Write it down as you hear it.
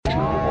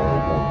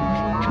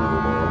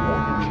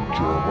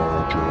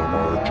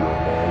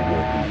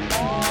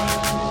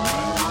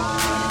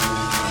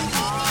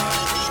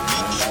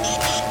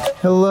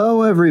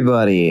Hello,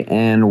 everybody,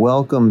 and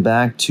welcome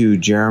back to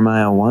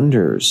Jeremiah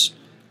Wonders.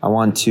 I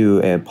want to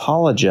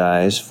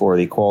apologize for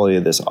the quality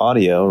of this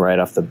audio right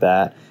off the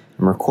bat.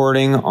 I'm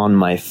recording on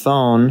my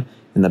phone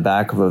in the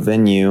back of a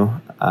venue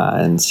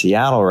in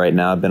Seattle right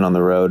now. I've been on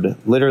the road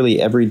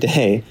literally every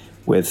day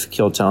with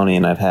Kill Tony,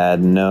 and I've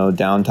had no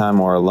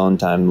downtime or alone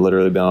time.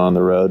 Literally been on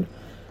the road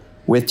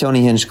with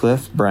Tony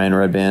Hinchcliffe, Brian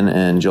Redband,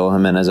 and Joel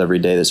Jimenez every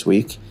day this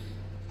week.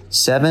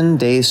 7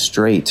 days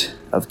straight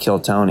of Kill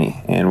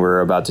Tony, and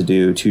we're about to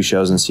do 2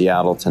 shows in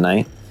Seattle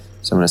tonight.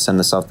 So I'm going to send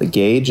this off the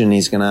Gage, and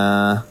he's going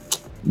to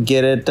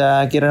get it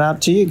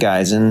out to you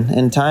guys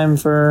in time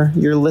for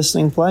your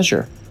listening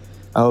pleasure.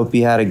 I hope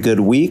you had a good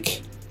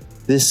week.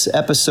 This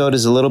episode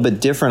is a little bit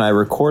different. I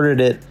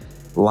recorded it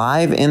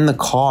live in the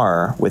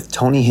car with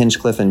Tony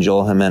Hinchcliffe and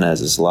Joel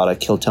Jimenez. It's a lot of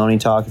Kill Tony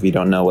talk. If you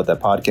don't know what that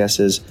podcast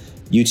is,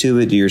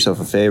 YouTube it, do yourself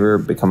a favor,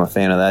 become a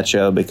fan of that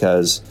show,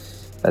 because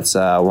that's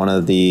one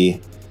of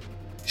the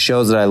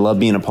shows that I love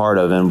being a part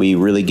of, and we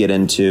really get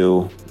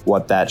into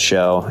what that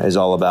show is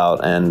all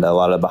about and a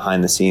lot of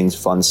behind the scenes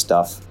fun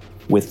stuff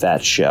with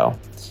that show.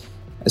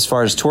 As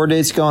far as tour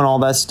dates go and all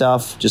that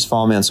stuff, just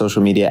follow me on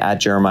social media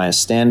at Jeremiah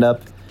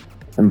Standup.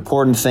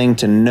 Important thing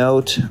to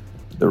note,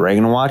 the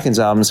Reagan and Watkins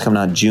album is coming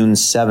out June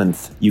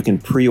 7th. You can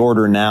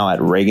pre-order now at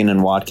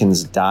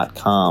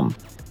reaganandwatkins.com.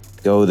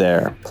 Go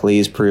there.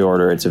 Please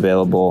pre-order. It's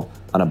available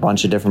on a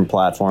bunch of different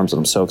platforms, and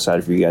I'm so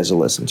excited for you guys to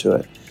listen to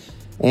it.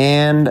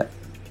 And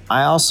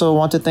I also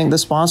want to thank the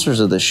sponsors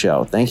of this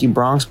show. Thank you,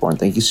 Bronxborn.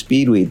 Thank you,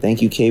 Speedweed.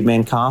 Thank you,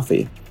 Caveman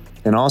Coffee.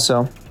 And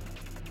also,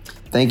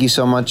 thank you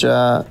so much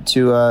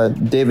to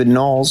David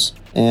Knowles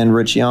and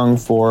Rich Young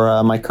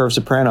for my Curve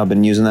Soprano. I've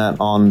been using that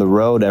on the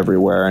road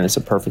everywhere, and it's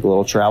a perfect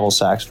little travel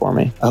sax for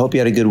me. I hope you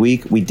had a good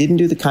week. We didn't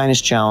do the Kindness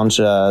Challenge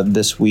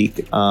this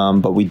week,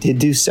 but we did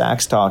do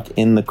sax talk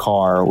in the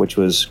car, which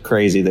was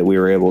crazy that we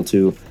were able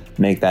to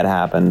make that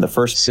happen. The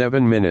first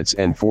 7 minutes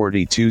and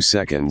 42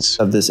 seconds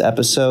of this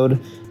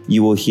episode,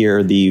 you will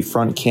hear the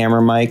front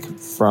camera mic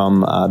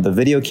from the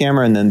video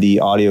camera, and then the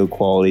audio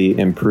quality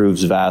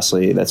improves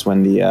vastly. That's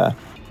when the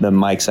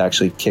mics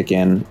actually kick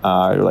in,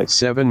 like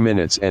 7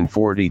 minutes and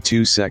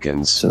 42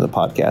 seconds to the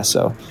podcast.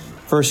 So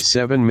first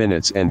 7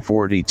 minutes and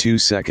 42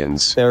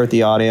 seconds there with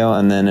the audio,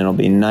 and then it'll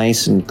be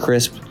nice and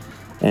crisp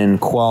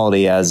and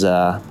quality as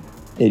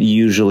it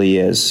usually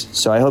is.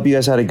 So I hope you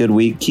guys had a good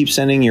week. Keep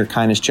sending your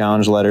Kindness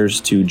Challenge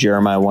letters to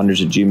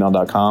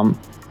jeremiahwonders@gmail.com.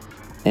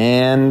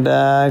 And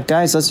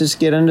guys, let's just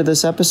get into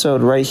this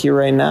episode right here,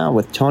 right now,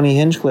 with Tony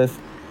Hinchcliffe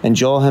and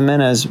Joel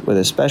Jimenez with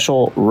a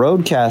special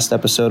roadcast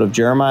episode of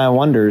Jeremiah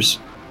Wonders.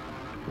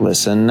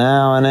 Listen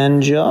now and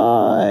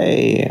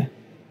enjoy.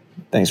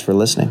 Thanks for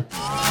listening.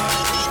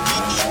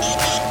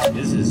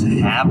 This is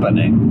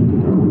happening.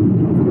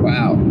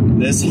 Wow.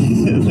 This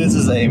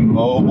is a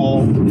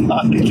mobile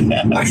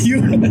podcast. Are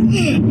you?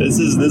 This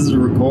is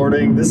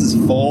recording. This is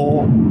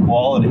full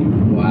quality.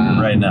 Wow.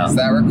 Right now. Is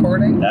that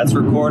recording? That's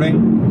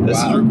recording. This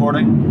is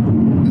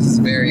recording. This is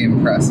very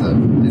impressive.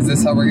 Is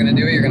this how we're going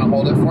to do it? You're going to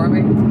hold it for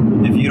me?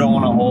 If you don't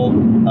want to hold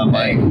a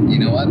mic. You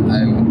know what?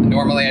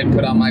 Normally I'd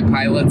put on my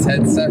pilot's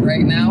headset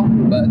right now,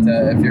 but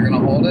if you're going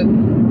to hold it,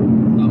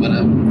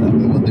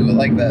 we'll do it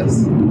like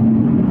this.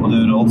 We'll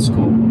do it old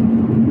school.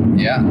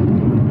 Yeah.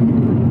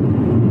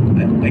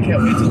 I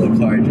can't wait till the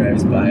car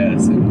drives by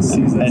us and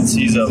sees us. And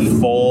sees a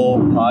full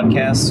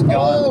podcast going.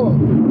 Oh,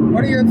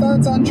 what are your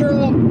thoughts on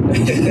Trump?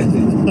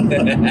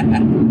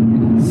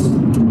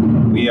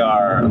 We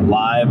are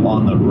live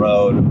on the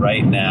road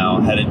right now,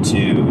 headed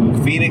to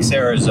Phoenix,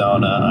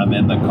 Arizona. I'm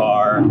in the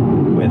car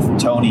with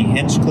Tony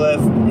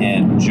Hinchcliffe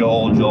and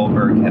Joel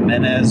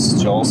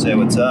Jimenez. Joel, say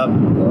what's up.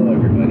 Hello,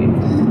 everybody.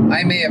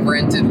 I may have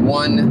rented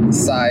one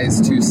size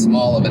too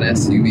small of an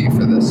SUV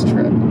for this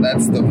trip.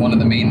 That's one of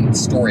the main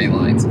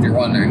storylines. If you're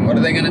wondering, what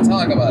are they going to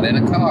talk about in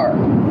a car?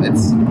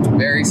 It's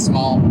very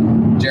small.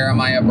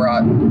 Jeremiah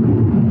brought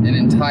an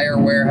entire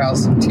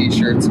warehouse of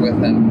t-shirts with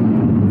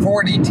him.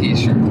 40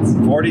 t-shirts.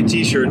 40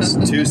 t-shirts,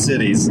 2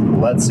 cities.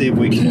 Let's see if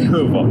we can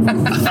move them.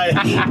 I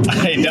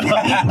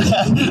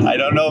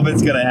don't know if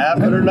it's going to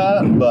happen or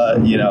not,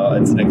 but, you know,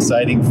 it's an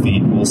exciting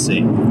feat. We'll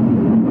see.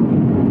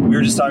 We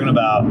were just talking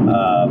about,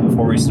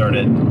 before we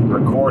started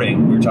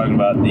recording, we were talking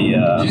about the...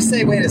 Did you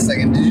say, wait a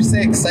second, did you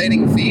say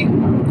exciting feet?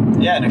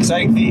 Yeah, an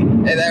exciting feat.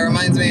 Hey, that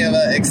reminds me of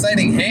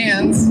exciting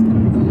hands.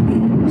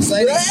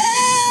 Exciting...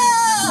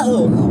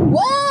 Whoa!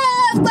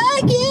 Whoa!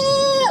 Fuck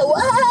you!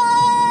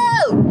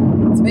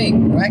 Whoa! It's me,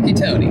 Wacky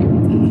Tony.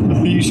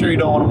 Are you sure you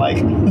don't want a mic?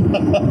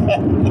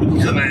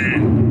 Come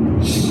on.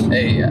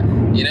 Hey,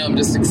 I'm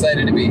just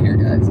excited to be here,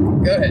 guys.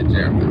 Go ahead,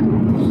 Jeremiah.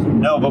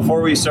 No,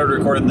 before we started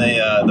recording the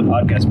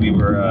podcast, we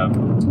were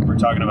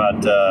talking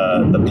about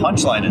the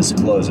Punchline is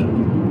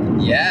closing.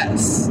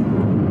 Yes.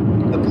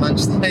 The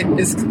Punchline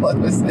is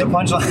closing. The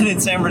Punchline in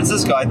San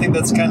Francisco. I think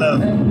that's kind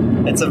of,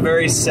 it's a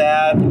very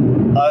sad,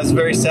 I was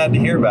very sad to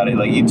hear about it.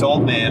 Like, you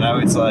told me, and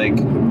I was like,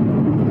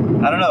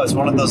 I don't know. It's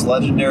one of those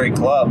legendary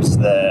clubs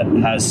that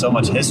has so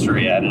much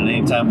history at it. And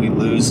anytime we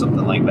lose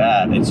something like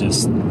that, it's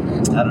just,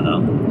 I don't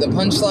know. The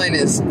punchline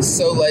is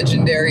so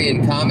legendary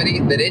in comedy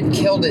that it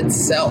killed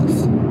itself.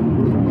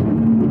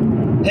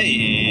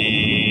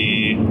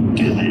 Hey,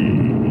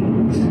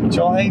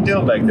 Joel, how you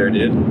doing back there,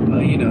 dude?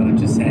 Well, you know,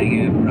 just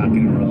hanging,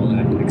 rocking and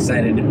rolling.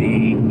 Excited to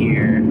be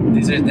here.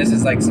 This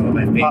is like some of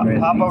my favorite.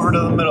 Pop over to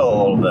the middle a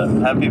little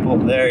bit. Have people.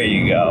 There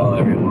you Hello, go.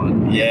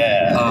 everyone.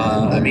 Yeah.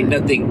 I mean,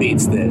 nothing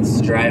beats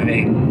this.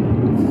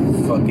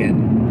 Driving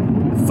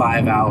fucking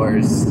 5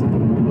 hours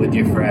with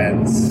your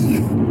friends.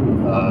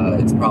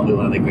 It's probably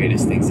one of the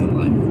greatest things in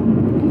life.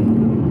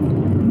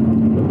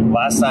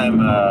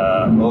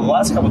 The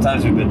last couple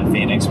times we've been to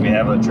Phoenix, we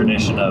have a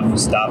tradition of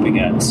stopping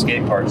at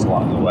skate parks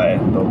along the way,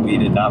 but we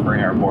did not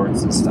bring our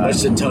boards this time.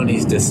 Much to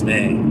Tony's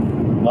dismay.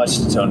 Much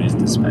to Tony's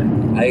dismay.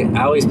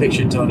 I always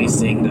picture Tony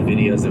seeing the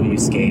videos of you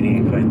skating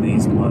and going,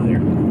 these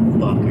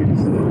motherfuckers.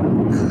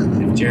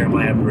 If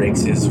Jeremiah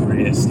breaks his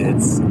wrist,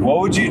 it's... What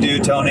would you do,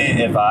 Tony,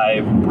 if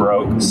I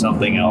broke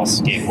something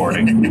else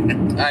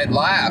skateboarding? I'd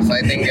laugh.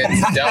 I think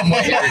it's dumb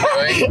what you're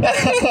doing.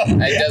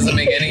 It doesn't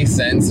make any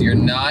sense. You're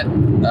not,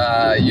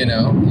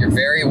 you're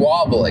very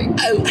wobbly. You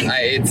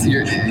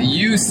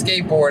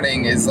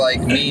skateboarding is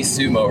like me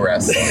sumo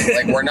wrestling.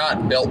 Like, we're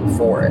not built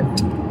for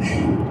it.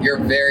 You're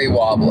very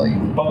wobbly.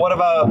 But what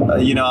about,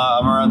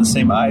 I'm around the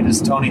same height as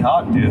Tony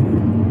Hawk, dude.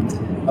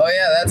 Oh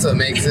yeah, that's what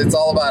makes it. It's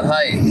all about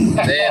height.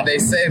 They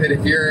say that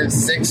if you're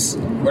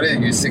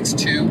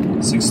 6'2"?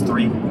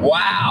 6'3".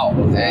 Wow.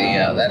 Hey,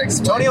 that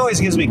explains. Tony always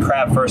gives me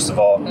crap, first of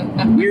all.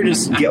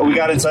 We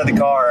got inside the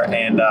car,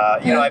 and,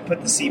 I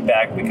put the seat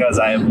back because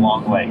I have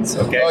long legs,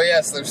 okay? Oh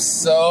yes, they're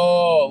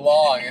so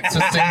long. It's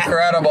just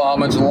incredible how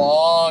much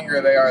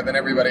longer they are than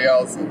everybody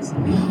else's.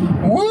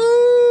 Woo!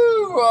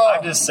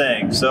 I'm just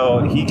saying.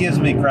 So he gives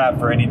me crap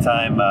for any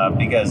time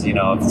because,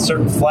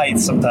 certain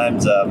flights,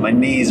 sometimes my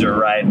knees are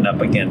riding up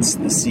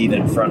against the seat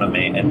in front of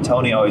me. And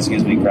Tony always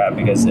gives me crap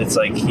because it's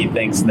like he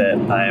thinks that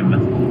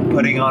I'm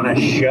putting on a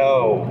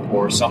show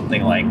or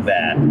something like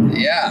that.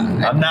 Yeah.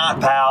 I'm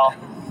not, pal.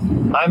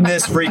 I'm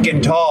this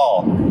freaking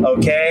tall,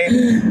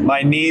 okay?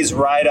 My knees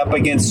ride up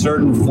against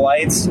certain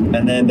flights,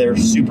 and then they're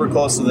super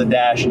close to the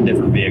dash in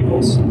different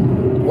vehicles.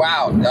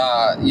 Wow,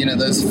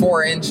 those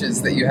 4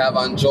 inches that you have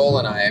on Joel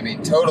and I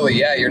mean, totally,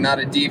 yeah, you're not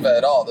a diva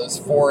at all. Those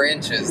 4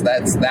 inches,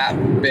 that's that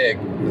big.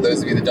 For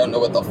those of you that don't know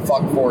what the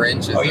fuck 4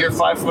 inches Oh, you're is.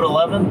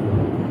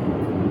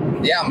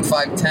 5'11"? Yeah, I'm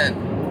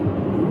 5'10".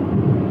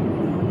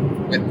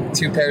 With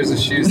 2 pairs of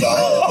shoes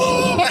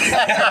on.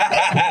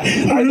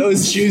 Are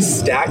those shoes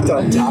stacked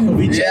on top of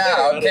each other?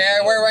 Yeah, okay,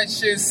 I wear my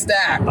shoes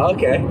stacked.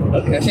 Okay.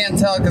 I can't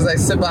tell because I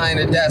sit behind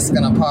a desk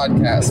on a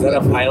podcast. Is that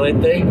a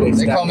pilot thing? They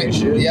stack call me, your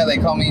shoes? yeah, they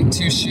call me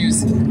Two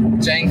Shoes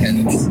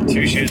Jenkins.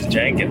 2 shoes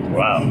Jenkins.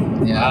 Wow.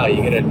 Yeah. Wow,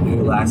 you get a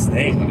new last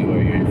name when you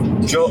wear your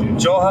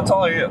Joel, how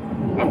tall are you?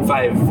 I'm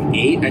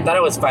 5'8". I thought I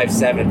was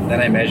 5'7".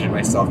 Then I measured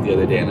myself the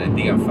other day, and I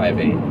think I'm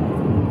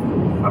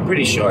 5'8". I'm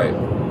pretty short.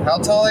 How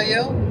tall are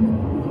you?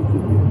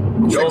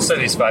 Joel said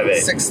he's 5'8".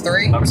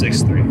 6'3"? I'm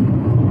 6'3".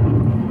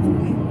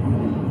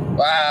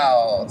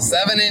 Wow,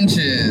 7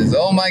 inches.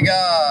 Oh my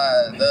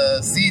god.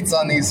 The seats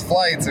on these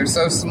flights are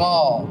so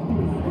small.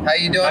 How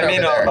you doing over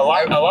there? A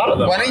lot of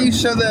them. Why don't you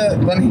show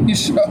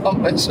how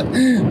much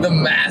the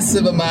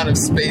massive amount of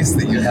space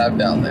that you have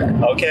down there?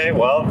 Okay,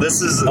 well, this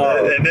is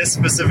in this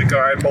specific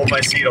car. I pulled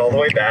my seat all the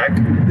way back,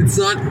 It's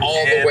not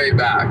all the way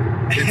back.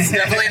 It's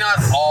definitely not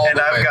all and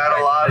the way I've got back.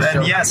 a lot.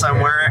 And yes, I'm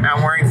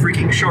wearing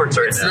freaking shorts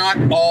right It's now.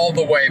 not all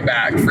the way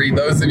back for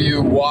those of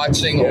you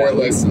watching or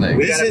listening.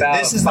 We This got is- about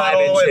this is not 5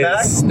 all the way back?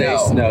 inches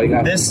space. No. No, you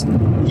got This,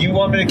 you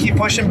want me to keep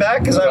pushing back?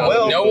 Because I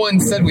will. No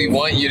one said we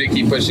want you to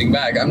keep pushing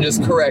back. I'm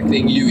just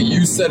correcting you.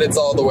 You said it's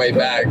all the way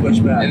back. Push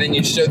back. And then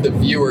you showed the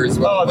viewers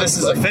what Oh, it this looks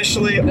is like.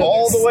 officially No,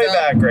 all there's the way stuff-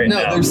 back right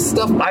now. No, there's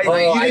stuff. You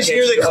behind just it.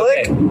 hear the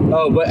click? Okay.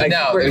 Oh, but I No,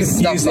 think we're there's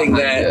stuff confusing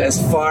behind that it. as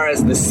far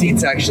as the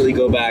seats actually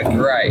go back,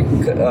 Right.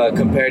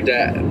 compared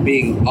to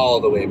being all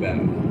the way back.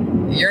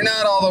 You're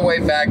not all the way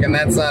back, and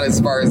that's not as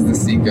far as the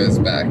seat goes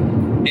back.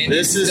 And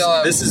This you is still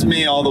have- this is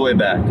me all the way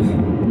back.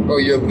 Oh,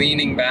 you're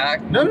leaning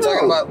back? No, I'm no.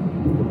 talking about.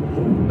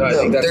 No, I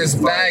think that's There's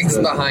as far bags as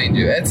the- behind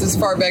you. It's as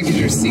far back as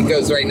your seat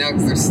goes right now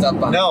because there's stuff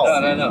behind No.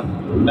 No.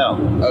 No.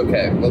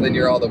 Okay, well then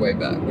you're all the way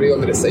back. What do you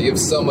want me to say? You have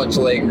so much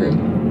leg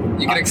room.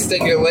 You can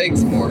extend your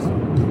legs more.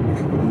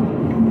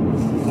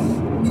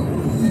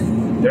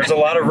 There's a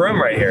lot of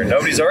room right here.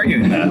 Nobody's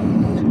arguing that.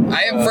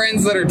 I have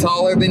friends that are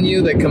taller than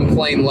you that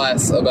complain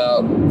less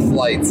about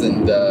flights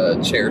and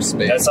chair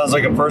space. That sounds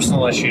like a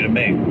personal issue to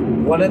me.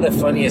 One of the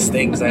funniest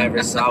things I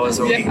ever saw was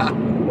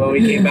when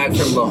we came back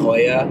from La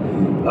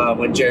Jolla.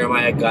 When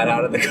Jeremiah got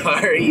out of the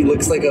car, he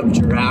looks like a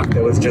giraffe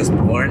that was just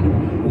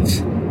born.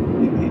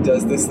 He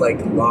does this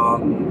like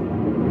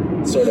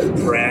long sort of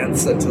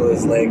prance until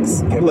his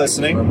legs get I'm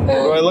listening. What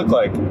do I look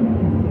like?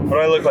 What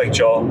do I look like,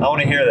 Joel? I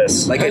want to hear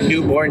this. like a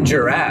newborn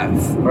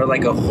giraffe or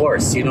like a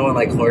horse. You know when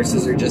like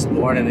horses are just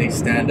born and they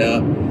stand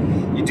up.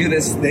 You do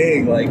this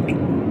thing like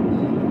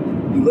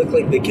you look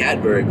like the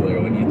cat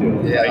burglar when you do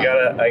it.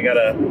 Yeah. I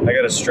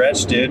gotta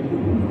stretch, dude.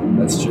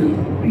 That's true.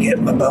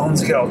 My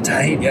bones get all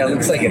tight. Yeah, it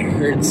looks like it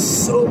hurts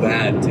so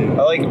bad too.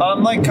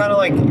 I'm like kind of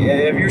like. Have you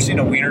ever seen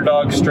a wiener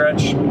dog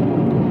stretch?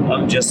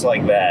 I'm just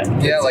like that.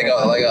 Yeah, like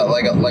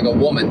a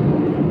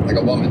woman. Like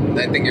a woman.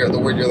 I think the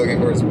word you're looking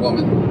for is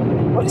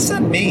woman. What does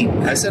that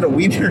mean? I said a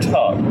wiener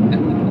dog.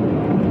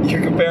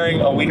 You're comparing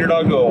a wiener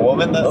dog to a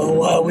woman?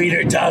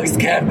 Wiener dogs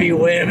can't be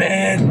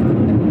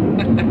women.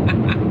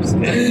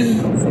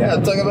 Yeah,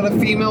 I'm talking about a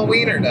female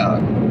wiener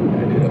dog.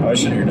 I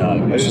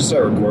should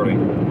start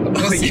recording. A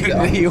pussy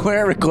dog. You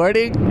weren't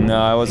recording? No,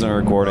 I wasn't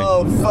recording.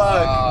 Oh,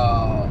 fuck.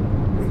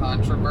 Oh,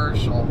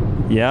 controversial.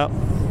 Yep.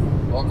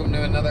 Welcome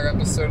to another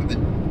episode of the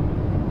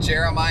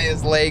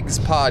Jeremiah's Legs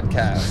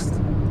podcast.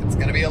 It's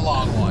going to be a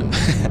long one.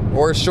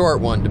 Or a short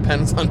one,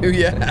 depends on who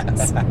you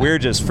ask. We're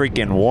just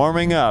freaking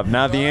warming up.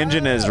 Now the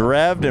engine is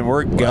revved and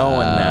we're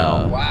going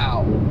now.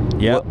 Wow.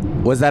 Yep.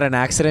 Was that an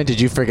accident?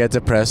 Did you forget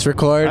to press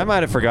record? I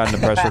might have forgotten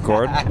to press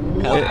record.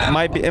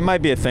 It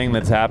might be a thing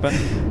that's happened.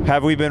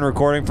 Have we been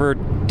recording for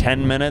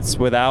 10 minutes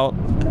without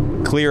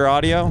clear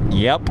audio?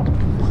 Yep.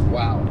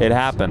 Wow. It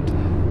happened.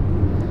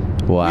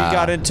 Wow. We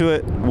got into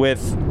it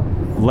with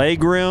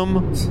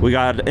legroom. We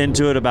got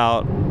into it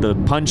about the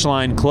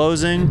punchline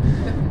closing.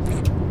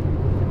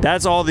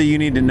 That's all that you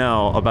need to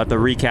know about the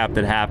recap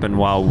that happened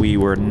while we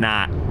were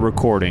not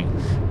recording.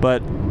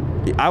 But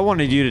I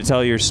wanted you to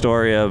tell your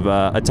story of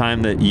a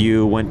time that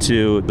you went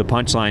to the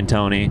Punchline,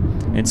 Tony,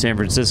 in San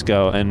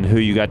Francisco, and who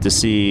you got to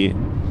see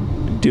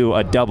do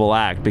a double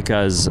act,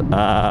 because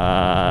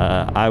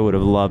I would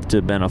have loved to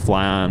have been a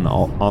fly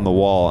on the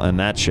wall in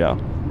that show.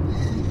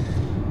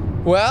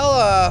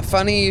 Well,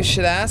 funny you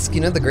should ask.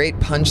 You know, the great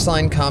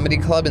Punchline Comedy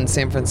Club in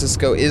San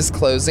Francisco is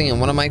closing,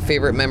 and one of my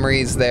favorite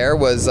memories there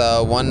was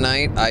one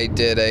night I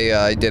did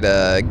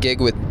a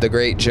gig with the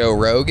great Joe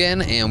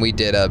Rogan, and we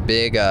did a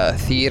big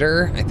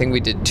theater. I think we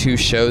did 2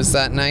 shows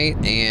that night,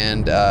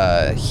 and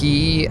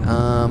he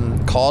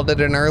called it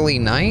an early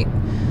night,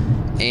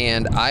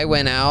 and I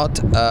went out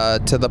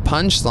to the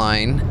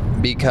Punchline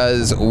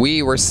because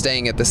we were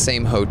staying at the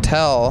same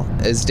hotel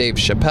as Dave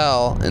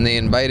Chappelle, and they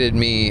invited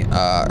me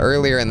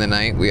earlier in the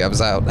night. I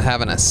was out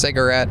having a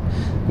cigarette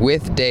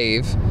with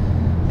Dave,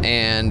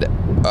 and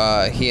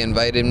he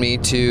invited me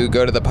to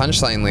go to the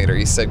Punchline later.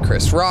 He said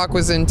Chris Rock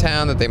was in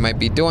town, that they might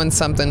be doing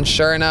something.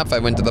 Sure enough, I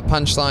went to the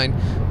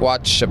Punchline,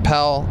 watched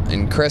Chappelle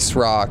and Chris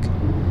Rock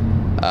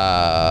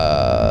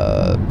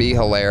be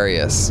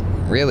hilarious.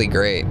 Really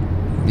great.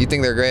 You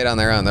think they're great on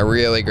their own. They're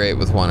really great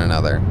with one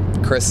another.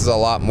 Chris is a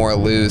lot more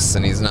loose,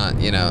 and he's not,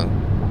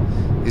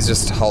 he's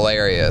just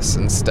hilarious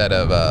instead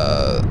of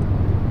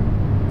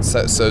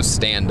so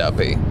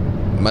stand-up-y.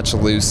 Much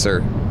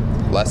looser,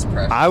 less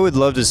pressure. I would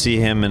love to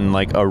see him in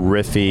like a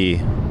riffy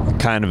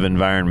kind of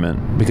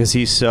environment, because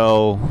he's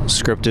so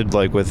scripted,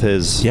 like with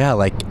his... Yeah,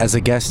 like as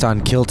a guest on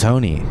Kill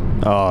Tony.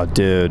 Oh,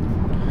 dude.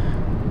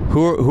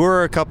 Who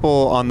are a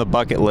couple on the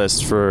bucket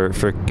list for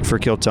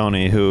Kill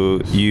Tony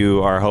who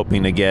you are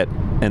hoping to get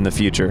in the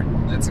future?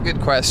 That's a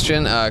good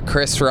question.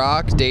 Chris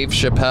Rock, Dave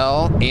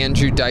Chappelle,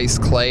 Andrew Dice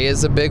Clay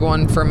is a big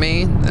one for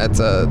me.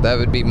 That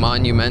would be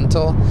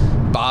monumental.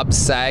 Bob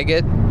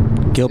Saget,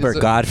 Gilbert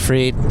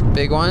Gottfried.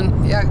 big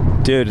one. Yeah.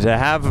 Dude, to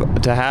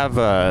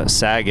have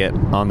Saget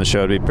on the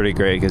show would be pretty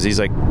great, because he's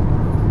like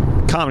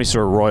Comedy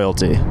Store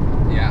royalty.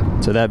 Yeah.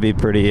 So that'd be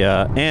pretty.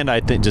 And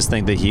I just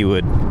think that he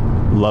would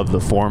love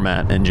the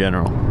format in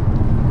general.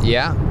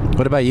 Yeah.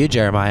 What about you,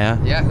 Jeremiah?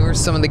 Yeah. Who are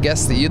some of the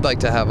guests that you'd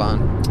like to have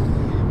on?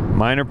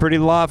 Mine are pretty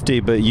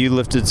lofty, but you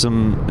lifted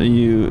some.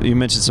 You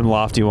mentioned some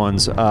lofty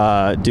ones,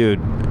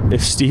 dude.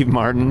 If Steve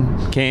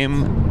Martin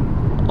came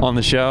on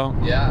the show,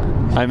 Yeah.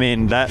 I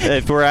mean that.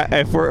 If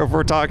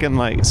we're talking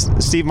like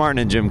Steve Martin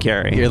and Jim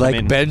Carrey, You're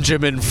like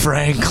Benjamin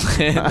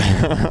Franklin.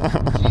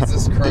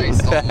 Jesus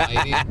Christ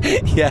Almighty.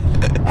 Yeah.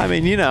 I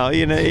mean, you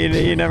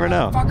never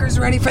know. Fuckers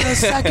ready for the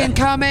second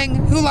coming?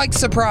 Who likes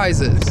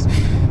surprises?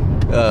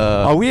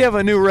 Oh, we have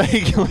a new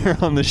regular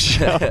on the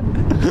show.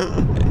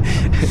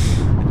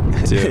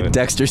 Dude.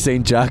 Dexter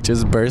St. Jock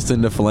just burst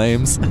into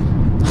flames.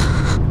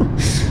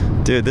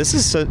 Dude, this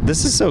is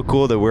so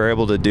cool that we're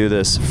able to do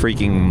this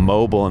freaking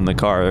mobile in the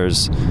car.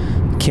 There's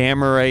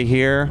camera right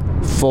here,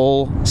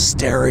 full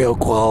stereo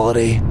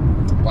quality.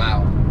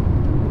 Wow.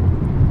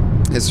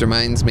 This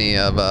reminds me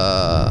of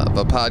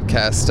a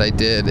podcast I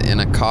did in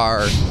a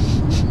car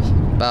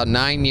about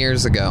 9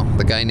 years ago.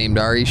 The guy named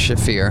Ari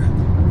Shafir.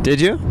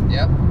 Did you?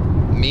 Yep.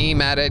 Me,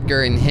 Matt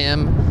Edgar, and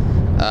him.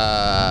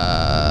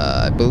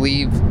 I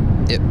believe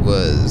it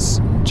was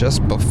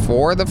just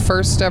before the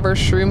first ever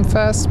Shroom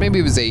Fest. Maybe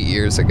it was 8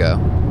 years ago.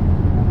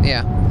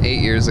 Yeah,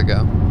 8 years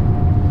ago.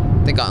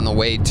 I think on the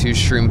way to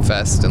Shroom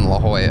Fest in La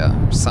Jolla,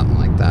 or something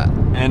like that.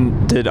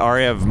 And did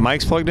Ari have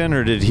mics plugged in,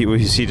 or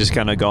was he just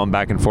kind of going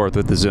back and forth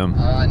with the Zoom?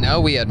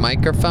 No, we had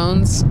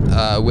microphones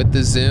with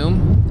the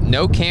Zoom.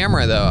 No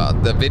camera though.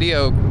 The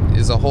video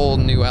is a whole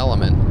new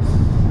element.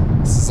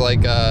 This is like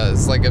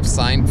it's like if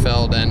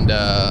Seinfeld and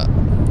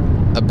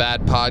a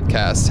bad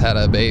podcast had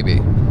a baby.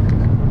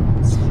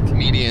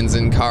 Comedians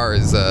in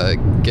cars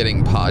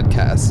getting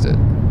podcasted.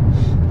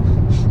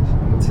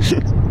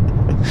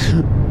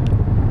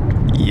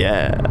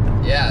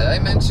 Yeah. Yeah, I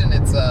mentioned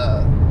it's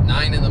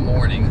 9 in the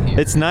morning here.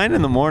 It's 9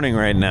 in the morning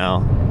right now.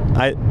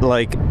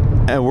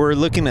 We're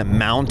looking at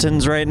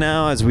mountains right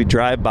now as we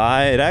drive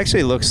by. It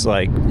actually looks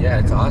like Yeah,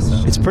 it's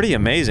awesome. it's pretty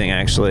amazing.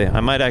 Actually, I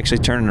might actually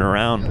turn it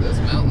around Those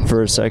mountains for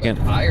are a second.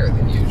 bit higher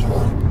than usual.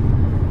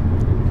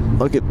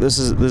 Look at this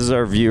is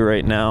our view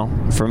right now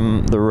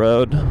from the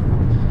road.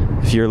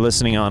 If you're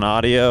listening on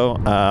audio,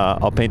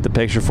 I'll paint the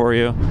picture for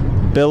you.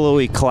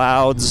 Billowy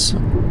clouds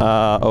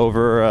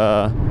over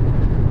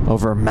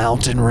a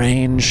mountain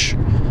range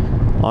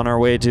on our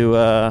way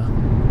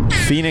to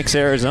Phoenix,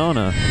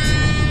 Arizona.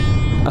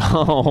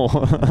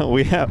 Oh,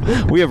 we have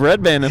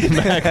Red Band in the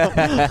back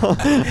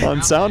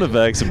on sound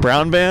effects.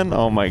 Brown Band?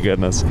 Oh my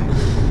goodness.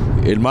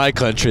 In my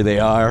country, they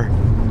are.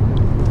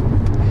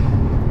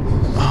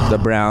 The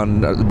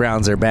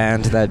Browns are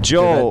banned. That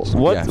Joel,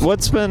 yeah.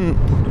 what's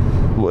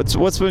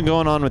been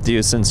going on with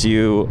you since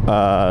you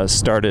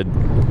started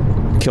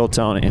Kill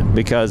Tony?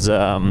 Because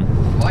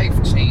Life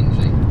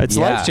changing. it's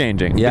Yeah. life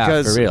changing. Yeah,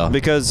 because, for real.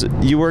 Because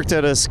you worked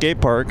at a skate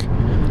park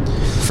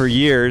for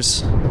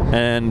years,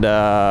 and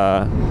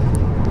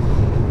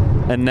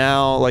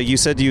now, like you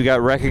said, you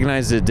got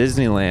recognized at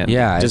Disneyland.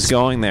 Yeah, just it's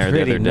going there.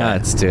 Pretty the other day.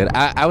 nuts, dude.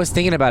 I was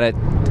thinking about it.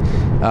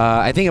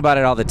 I think about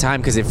it all the time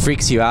because it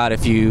freaks you out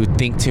if you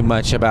think too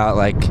much about,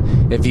 like,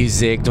 if you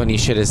zigged when you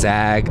should have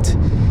zagged,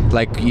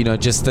 like, you know,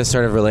 just the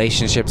sort of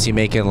relationships you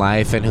make in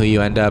life and who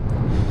you end up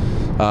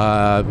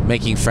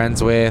making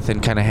friends with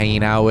and kind of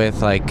hanging out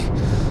with. Like,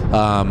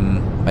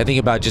 I think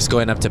about just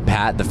going up to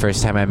Pat the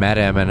first time I met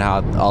him and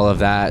how all of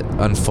that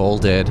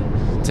unfolded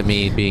to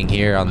me being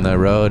here on the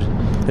road.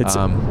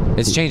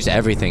 It's changed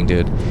everything,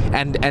 dude.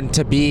 And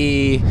to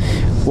be...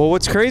 Well,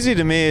 what's crazy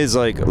to me is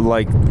like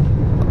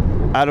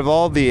out of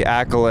all the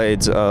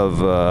accolades of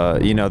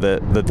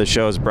that the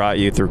show's brought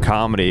you through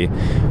comedy,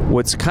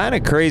 what's kind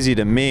of crazy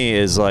to me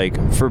is, like,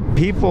 for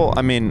people,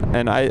 I mean,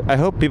 and I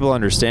hope people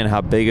understand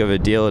how big of a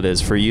deal it is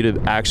for you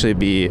to actually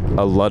be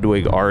a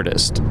Ludwig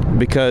artist,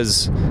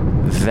 because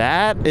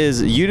that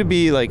is, you to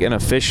be like an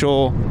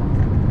official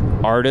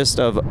artist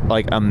of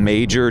like a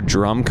major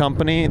drum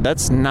company,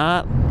 that's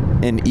not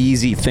an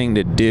easy thing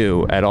to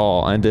do at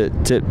all. And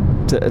to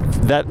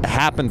that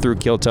happened through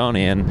Kill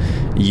Tony, and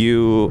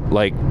you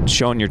like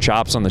showing your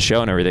chops on the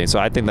show and everything. So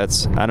I think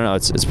that's, I don't know,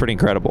 it's pretty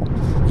incredible.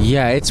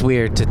 Yeah, it's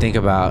weird to think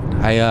about.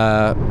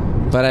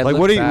 But I Like,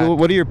 look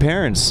what do your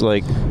parents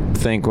like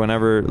think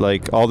whenever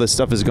like all this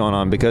stuff is going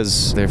on?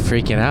 Because they're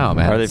freaking out,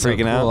 man. Are they It's so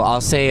freaking out? cool. I'll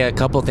say a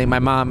couple things. My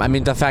mom, I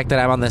mean, the fact that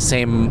I'm on the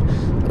same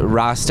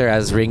roster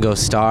as Ringo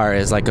Starr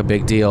is like a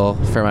big deal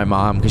for my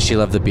mom because she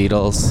loved the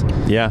Beatles.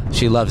 yeah,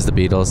 She loves the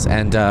Beatles.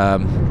 And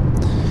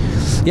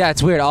yeah,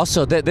 it's weird.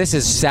 Also, this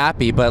is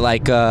sappy, but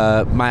like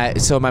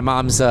my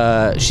mom's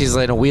she's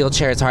in a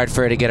wheelchair. It's hard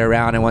for her to get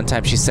around. And one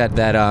time she said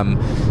that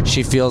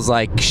she feels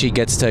like she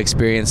gets to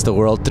experience the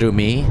world through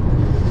me.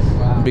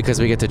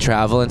 Because we get to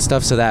travel and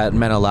stuff, so that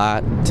meant a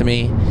lot to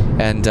me.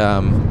 And I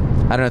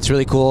don't know, it's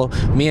really cool.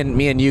 Me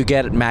and you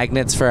get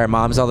magnets for our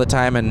moms all the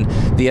time, and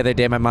the other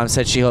day my mom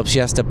said she hopes she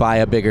has to buy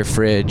a bigger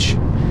fridge.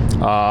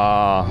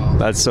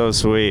 that's so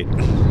sweet.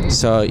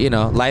 So, you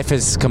know, life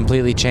has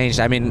completely changed.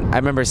 I mean, I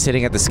remember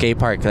sitting at the skate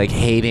park like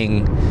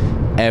hating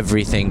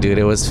everything, dude.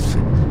 It was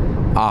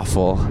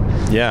awful.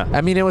 Yeah,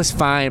 I mean, it was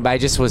fine, but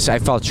I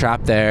felt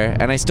trapped there,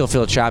 and I still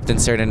feel trapped in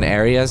certain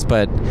areas,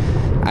 but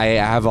I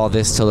have all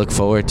this to look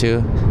forward to,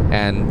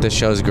 and the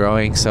show's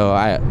growing, so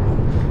I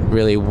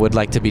really would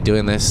like to be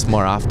doing this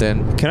more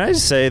often. Can I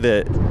just say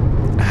that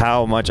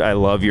how much I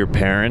love your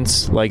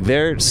parents? Like,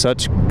 they're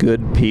such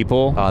good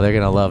people. Oh, they're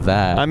gonna love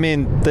that. I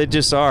mean, they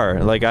just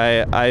are. Like,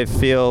 I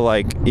feel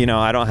like, you know,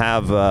 I don't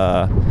have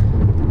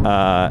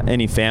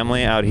any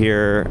family out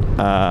here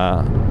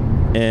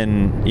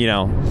in, you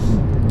know,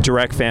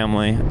 direct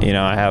family. You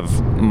know, I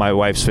have my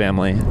wife's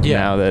family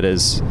now that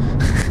is...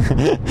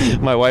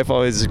 My wife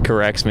always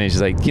corrects me. She's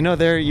like, you know,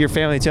 they're your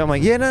family too. I'm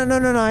like, yeah, no,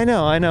 I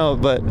know.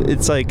 But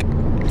it's like,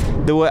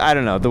 the way, I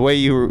don't know, the way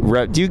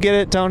you... do you get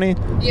it, Tony?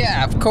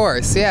 Yeah, of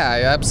course. Yeah,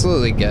 I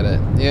absolutely get it.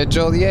 Yeah,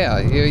 Joel, yeah,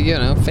 you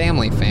know,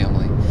 family.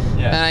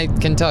 Yeah. And I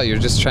can tell you're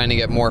just trying to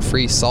get more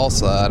free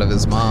salsa out of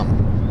his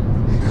mom.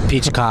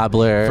 Peach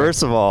cobbler.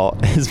 First of all,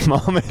 his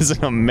mom is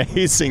an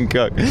amazing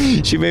cook.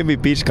 She made me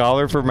peach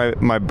cobbler for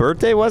my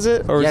birthday, was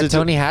it? Or yeah, is it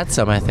Tony had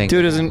some, I think.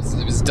 Dude, isn't...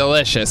 It was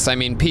delicious. I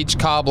mean, peach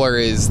cobbler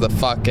is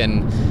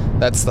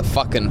that's the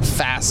fucking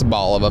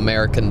fastball of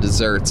American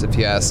desserts, if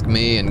you ask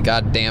me. And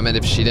god damn it,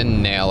 if she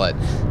didn't nail it.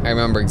 I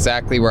remember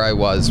exactly where I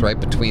was, right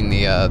between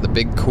the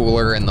big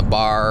cooler and the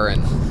bar,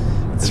 and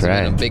That's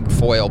right. in a big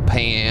foil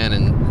pan,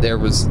 and there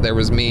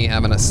was me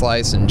having a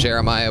slice, and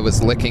Jeremiah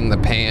was licking the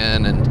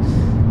pan, and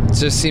it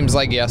just seems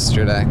like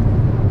yesterday.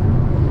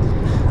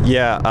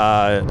 Yeah,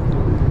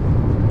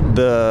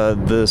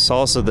 the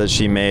salsa that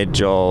she made,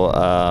 Joel,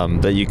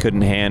 that you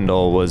couldn't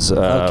handle was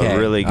Okay,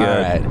 really good.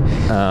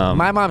 all right.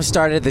 My mom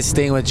started this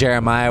thing with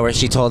Jeremiah where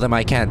she told him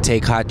I can't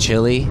take hot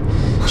chili.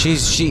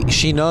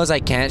 She knows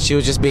I can't. She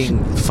was just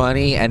being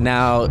funny, and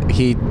now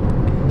he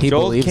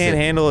Joel believes can't it.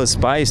 handle his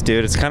spice,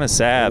 dude. It's kind of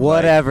sad.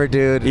 Whatever,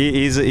 dude.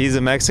 He's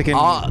a Mexican.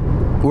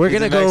 We're He's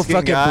gonna a go Mexican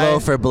fucking guy. blow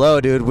for blow,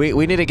 dude.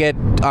 We need to get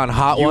on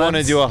hot You ones. want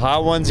to do a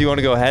hot ones? You want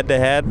to go head to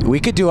head? We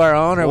could do our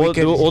own, or we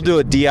could. We'll do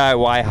a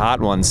DIY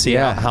hot one. See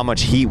Yeah. how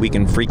much heat we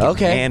can freaking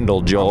Okay.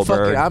 handle,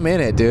 Joelberg. I'm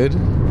in it, dude.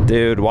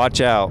 Dude, watch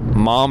out.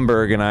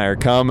 Momberg and I are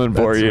coming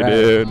for That's you, right.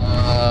 dude.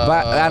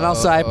 But, and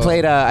also, I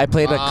played a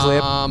clip.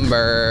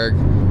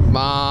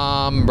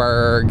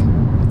 Momberg.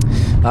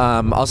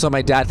 Also,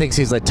 my dad thinks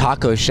he's a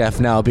taco chef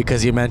now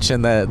because you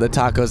mentioned the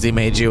tacos he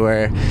made you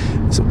were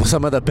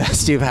some of the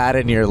best you've had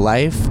in your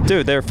life.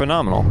 Dude, they're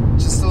phenomenal.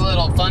 Just a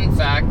little fun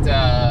fact,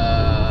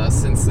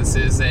 since this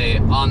is a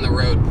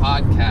on-the-road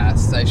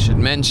podcast, I should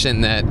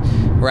mention that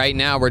right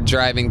now we're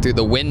driving through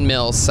the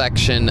Windmill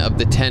section of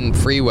the 10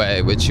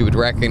 freeway, which you would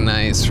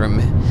recognize from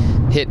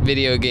hit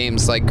video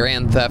games like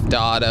Grand Theft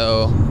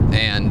Auto,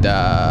 and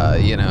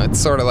it's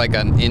sort of like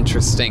an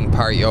interesting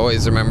part. You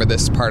always remember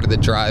this part of the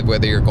drive,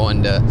 whether you're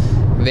going to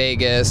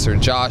Vegas or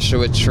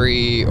Joshua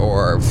Tree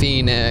or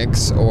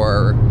Phoenix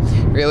or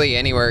really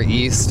anywhere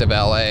east of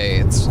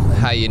LA. It's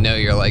how you know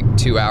you're like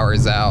 2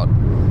 hours out.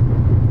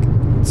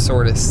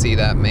 Sort of see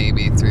that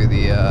maybe through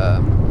the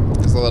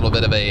there's a little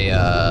bit of a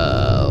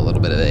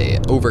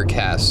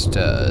overcast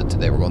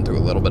today. We're going through a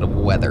little bit of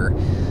weather,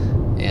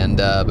 and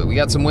but we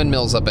got some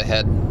windmills up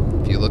ahead.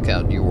 If you look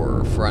out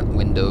your front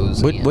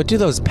windows. What do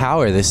those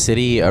power the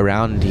city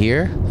around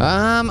here?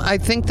 I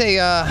think they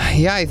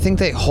I think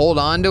they hold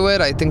on to it.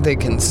 I think they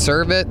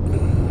conserve it.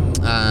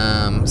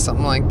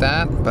 Something like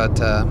that. But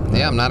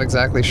I'm not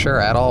exactly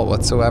sure at all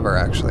whatsoever.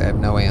 Actually, I have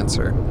no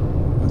answer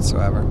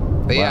whatsoever.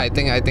 But yeah, Wow. I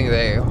think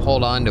they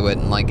hold on to it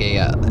in like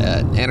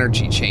an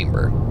energy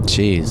chamber.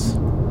 Jeez,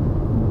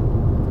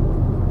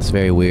 it's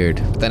very weird.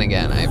 But then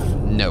again, I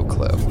have no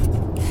clue.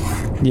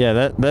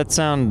 Yeah, that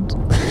sounded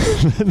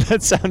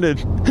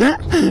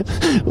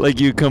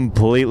like you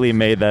completely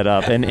made that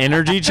up. An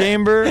energy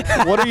chamber?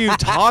 What are you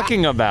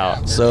talking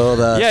about? So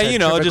the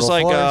just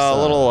like a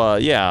little,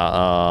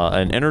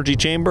 an energy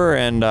chamber,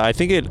 and I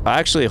think it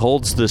actually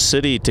holds the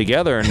city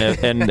together. And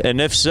if,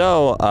 and if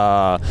so,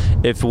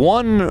 if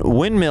one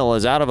windmill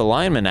is out of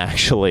alignment,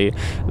 actually,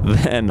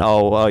 then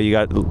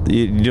you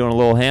doing a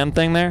little hand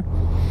thing there,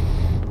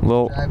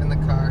 Driving the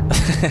car.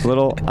 Nothing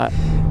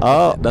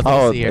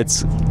to see here.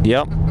 it's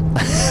yep.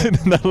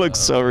 That looks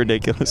so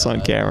ridiculous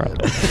on camera.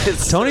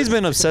 Tony's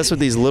been obsessed with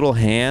these little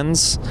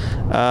hands.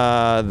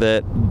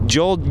 That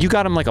Joel, you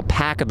got him like a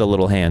pack of the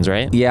little hands,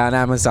 right? Yeah, on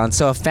Amazon.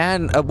 So a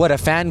fan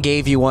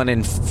gave you one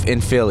in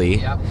Philly.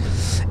 Yep.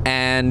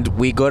 And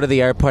we go to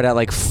the airport at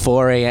like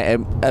 4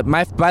 a.m.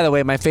 By the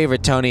way, my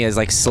favorite Tony is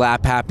like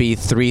slap happy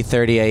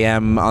 3:30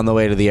 a.m. on the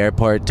way to the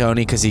airport,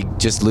 Tony, because he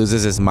just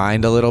loses his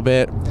mind a little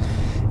bit.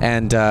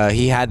 And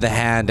he had the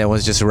hand and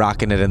was just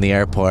rocking it in the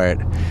airport,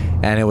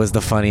 and it was the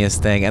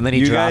funniest thing. And then he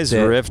You dropped guys it.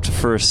 riffed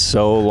for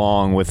so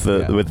long with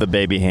the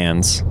baby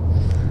hands.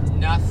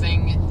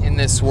 Nothing in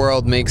this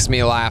world makes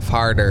me laugh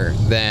harder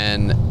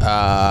than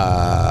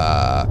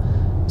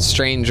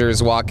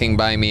strangers walking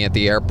by me at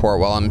the airport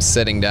while I'm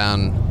sitting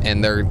down,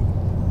 and they're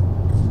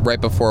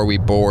right before we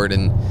board,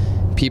 and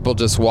people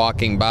just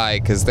walking by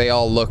because they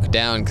all look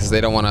down because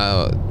they don't want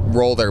to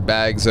roll their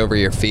bags over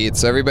your feet.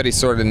 So everybody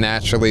sort of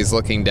naturally is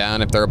looking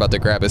down if they're about to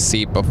grab a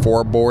seat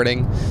before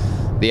boarding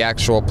the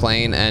actual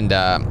plane. And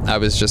I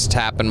was just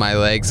tapping my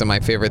legs, and my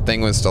favorite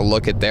thing was to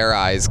look at their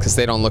eyes, because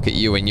they don't look at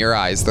you in your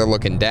eyes, they're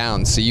looking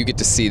down, so you get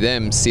to see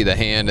them see the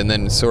hand and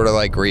then sort of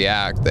like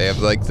react. They have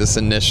like this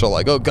initial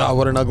like, oh god,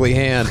 what an ugly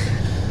hand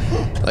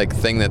like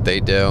thing that they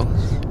do.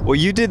 Well,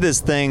 you did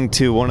this thing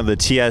to one of the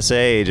TSA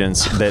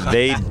agents that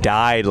they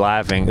died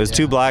laughing. It was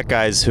two black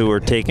guys who were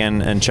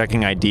taking and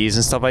checking IDs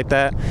and stuff like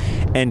that.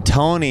 And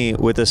Tony,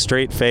 with a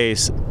straight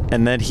face,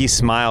 and then he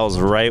smiles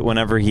right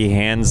whenever he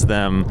hands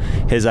them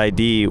his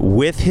ID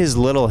with his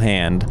little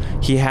hand.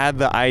 He had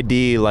the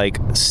ID like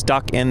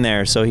stuck in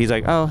there, so he's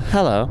like, "Oh,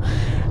 hello."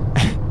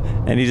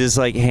 And he just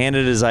like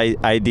handed his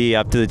ID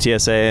up to the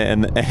TSA,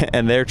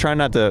 and they're trying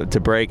not to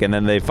break, and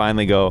then they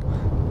finally go,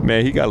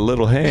 "Man, he got a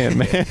little hand,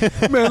 man."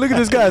 Man, look at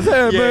this guy's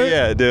hand, man.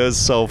 Yeah, dude, it was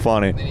so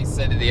funny. And then he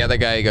said to the other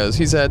guy, he goes,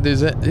 he's had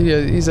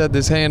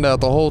this hand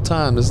out the whole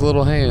time, this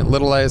little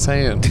ass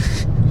hand.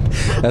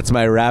 That's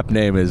my rap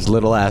name, is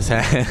Little Ass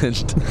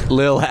Hand.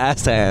 Lil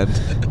Ass Hand.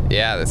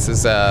 Yeah, this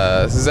is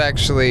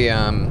actually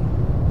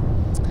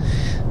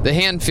the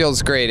hand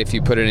feels great if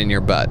you put it in your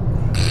butt.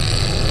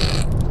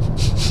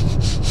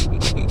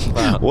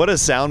 What a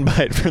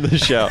soundbite for the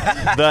show.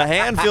 The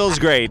hand feels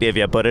great if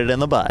you put it in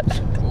the butt.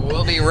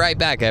 We'll be right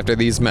back after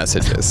these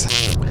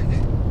messages.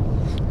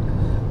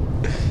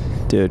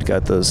 Dude,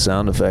 got those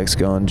sound effects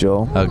going,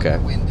 Joel. Okay.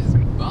 Wind is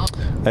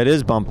bumping. It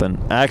is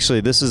bumping. Actually,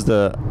 this is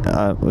the,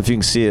 if you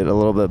can see it a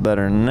little bit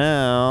better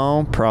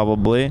now,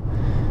 probably.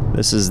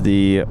 This is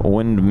the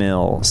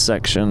windmill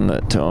section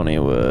that Tony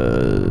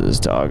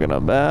was talking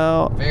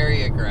about.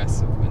 Very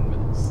aggressive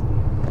windmills.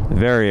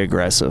 Very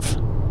aggressive.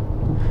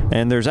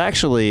 And there's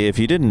actually, if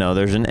you didn't know,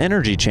 there's an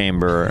energy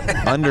chamber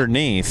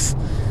underneath.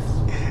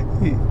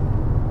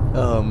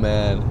 Oh,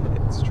 man.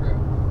 It's true.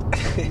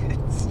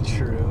 It's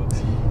true.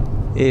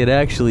 It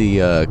actually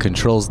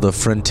controls the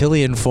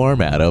frontillion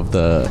format of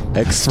the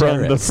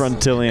Xterus. The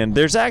frontillion.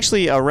 There's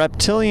actually a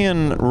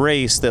reptilian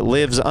race that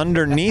lives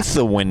underneath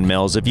the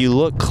windmills. If you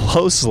look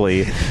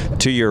closely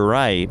to your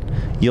right,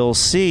 you'll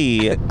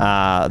see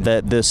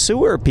that the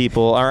sewer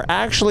people are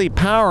actually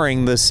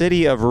powering the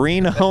city of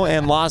Reno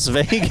and Las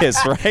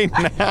Vegas right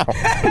now.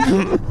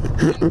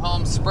 In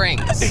Palm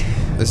Springs.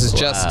 This is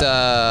just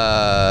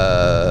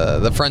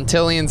the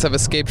frontillions have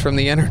escaped from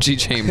the energy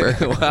chamber.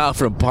 Wow,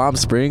 from Palm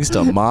Springs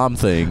to mom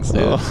things,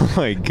 dude. Oh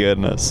my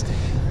goodness.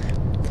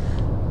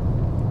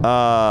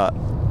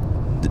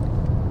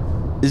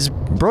 Is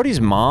Brody's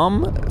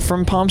mom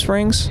from Palm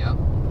Springs?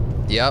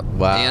 Yep.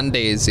 Wow. And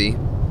Daisy,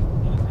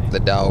 the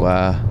dog.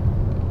 Wow.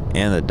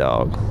 And the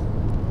dog.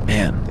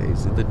 Man,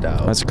 Daisy the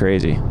dog. that's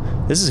crazy.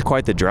 This is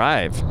quite the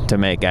drive to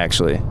make,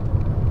 actually.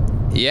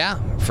 Yeah,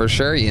 for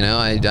sure. You know,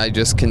 I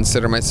just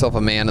consider myself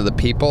a man of the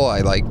people.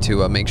 I like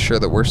to make sure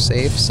that we're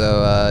safe.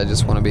 So I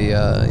just want to be,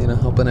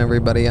 helping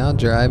everybody out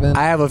driving.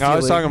 I have a feeling. I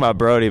was talking about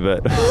Brody,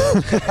 but but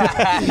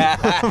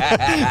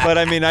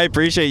I mean, I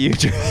appreciate you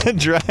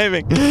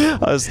driving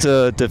us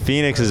to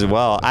Phoenix as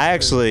well. I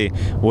actually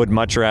would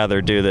much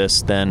rather do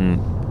this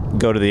than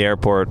go to the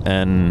airport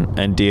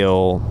and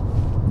deal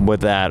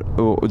with that.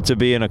 To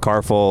be in a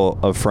car full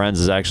of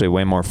friends is actually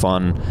way more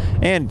fun.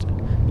 And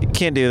you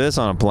can't do this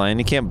on a plane.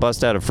 You can't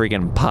bust out a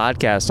freaking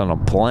podcast on a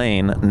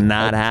plane.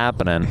 Not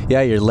happening.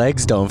 Yeah, your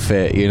legs don't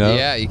fit, you know?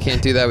 Yeah, you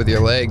can't do that with your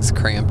legs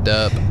cramped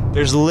up.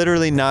 There's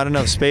literally not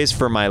enough space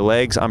for my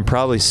legs. I'm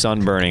probably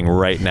sunburning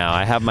right now.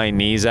 I have my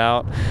knees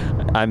out.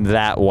 I'm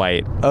that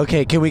white.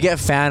 Okay, can we get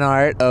fan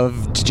art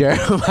of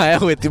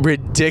Jeremiah with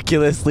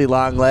ridiculously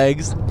long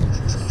legs?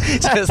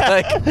 just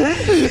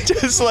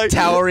like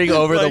towering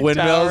over like the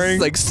windmills, towering.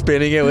 like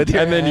spinning it with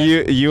your And then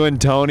hand. you and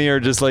Tony are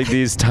just like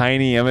these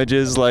tiny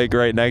images like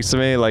right next to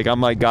me. Like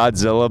I'm like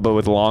Godzilla but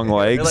with long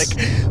legs. You're like,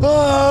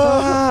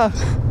 ah!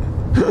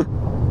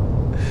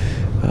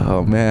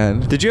 Oh man.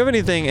 Did you have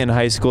anything in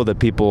high school that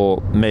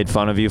people made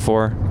fun of you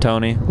for,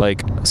 Tony?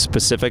 Like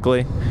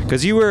specifically?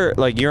 Because you're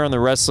on the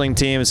wrestling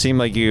team. It seemed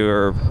like you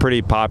were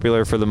pretty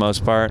popular for the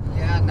most part.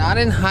 Yeah, not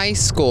in high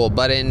school,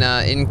 but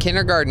in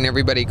kindergarten,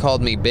 everybody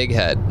called me Big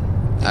Head.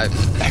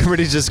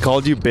 Everybody just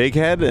called you Big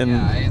Head, and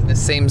Yeah, I had the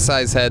same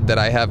size head that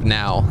I have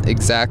now.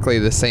 Exactly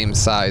the same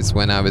size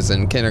when I was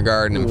in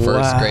kindergarten and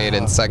first Wow. grade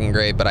and second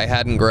grade, but I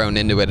hadn't grown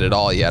into it at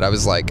all yet. I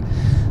was like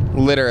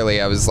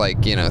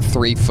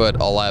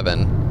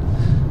 3'11".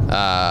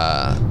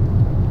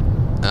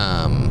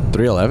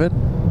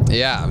 311?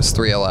 Yeah, I was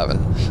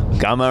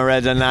 3'11". come on,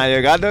 Regina,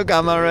 you got to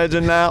come on,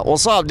 Regina.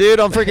 What's up, dude?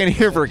 I'm freaking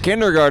here for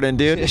kindergarten,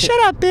 dude. Shut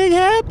up, Big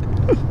Head.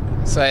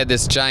 So I had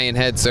this giant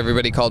head, so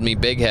everybody called me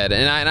Big Head.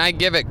 And I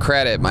give it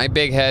credit. My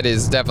big head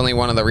is definitely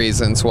one of the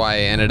reasons why I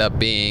ended up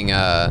being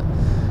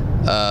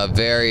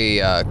very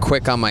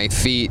quick on my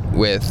feet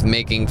with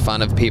making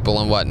fun of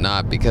people and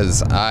whatnot,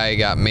 because I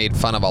got made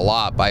fun of a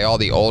lot by all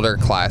the older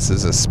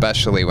classes,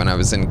 especially when I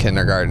was in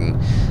kindergarten.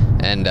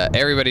 And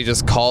everybody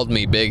just called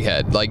me Big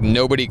Head. Like,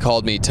 nobody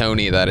called me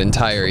Tony that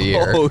entire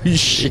year. Oh,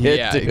 shit.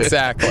 Yeah, dude.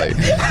 exactly.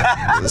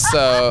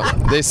 So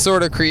they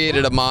sort of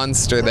created a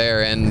monster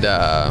there, and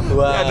Yeah,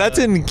 that's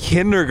in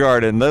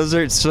kindergarten. Those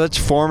are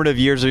such formative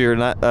years of your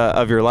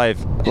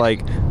life.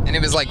 Like, and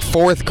it was like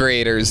fourth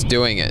graders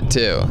doing it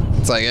too.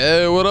 It's like,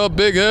 hey, what up,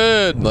 Big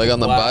Head? Like on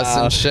the bus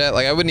and shit.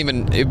 Like I wouldn't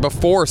even,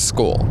 before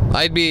school.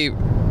 I'd be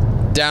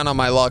down on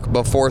my luck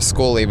before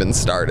school even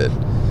started.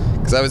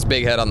 Because I was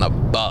Big Head on the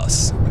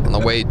bus on the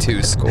way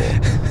to school.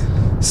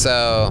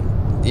 So,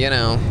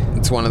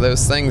 it's one of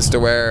those things to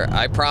where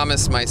I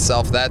promised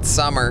myself that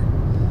summer,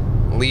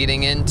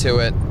 leading into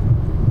it,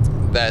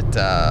 that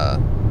I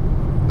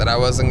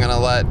wasn't going to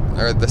let,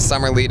 or the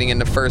summer leading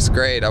into first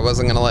grade, I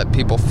wasn't going to let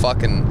people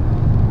fucking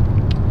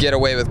get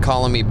away with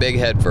calling me Big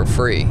Head for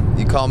free.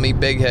 You call me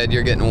Big Head,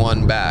 you're getting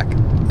one back.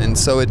 And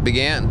so it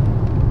began.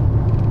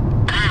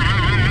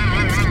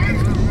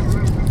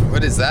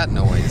 What is that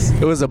noise?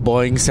 It was a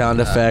boing sound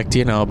effect,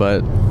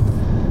 but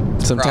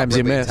sometimes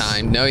you Properly miss.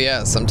 timed. No,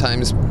 yeah,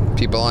 sometimes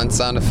people on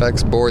sound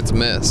effects boards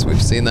miss. We've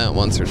seen that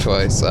once or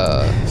twice.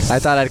 I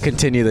thought I'd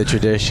continue the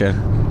tradition.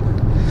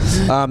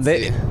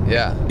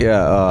 Yeah.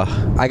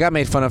 I got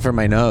made fun of for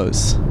my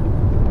nose.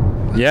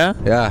 yeah,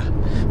 Yeah,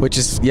 which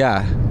is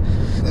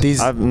These.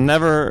 I've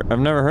never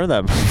heard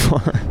that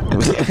before.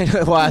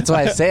 Well, that's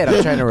why I say it.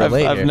 I'm trying to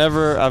relate. I've here.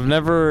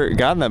 never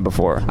gotten that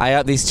before. I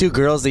had these two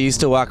girls that used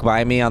to walk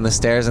by me on the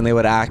stairs, and they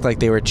would act like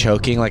they were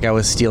choking, like I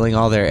was stealing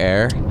all their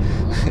air.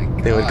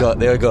 They would go.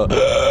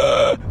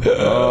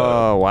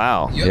 Oh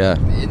wow. You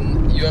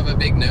have a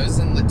big nose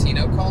in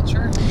Latino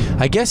culture?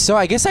 I guess so.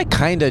 I guess I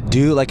kind of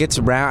do. Like it's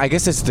round. I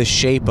guess it's the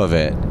shape of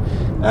it.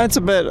 That's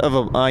a bit of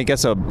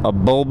a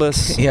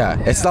bulbous. Yeah,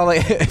 it's not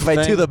like if I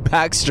do Thing. the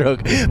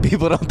backstroke,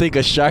 people don't think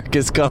a shark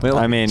is coming.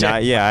 I mean, I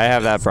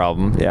have that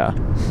problem. Yeah.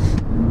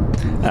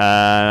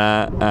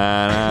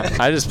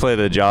 I just play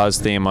the Jaws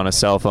theme on a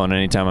cell phone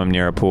anytime I'm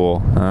near a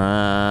pool.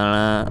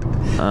 I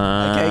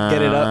can't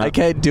get it up. I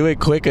can't do it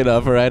quick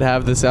enough, or I'd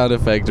have the sound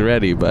effect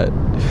ready. But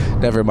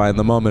never mind.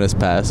 The moment has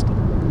passed.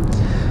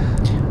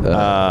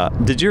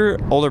 Did your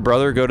older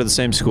brother go to the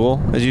same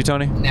school as you,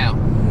 Tony?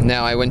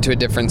 No, I went to a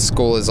different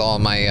school as all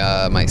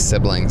my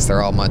siblings.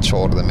 They're all much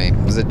older than me.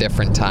 It was a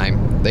different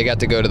time. They got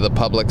to go to the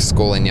public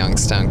school in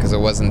Youngstown because it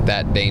wasn't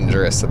that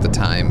dangerous at the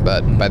time.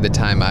 But by the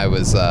time I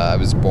was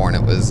born,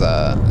 it was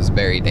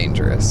very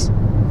dangerous.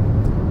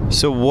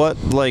 So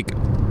what, like,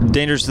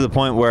 dangerous to the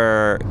point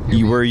where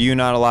were you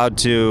not allowed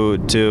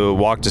to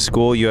walk to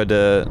school? You had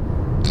to,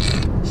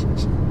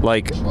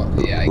 like,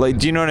 like,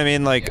 do you know what I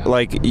mean?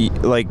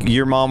 Like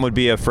your mom would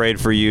be afraid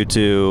for you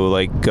to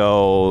like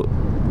go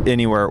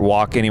anywhere,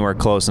 walk anywhere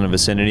close in the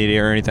vicinity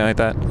or anything like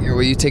that? Here,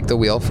 will you take the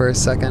wheel for a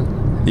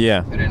second?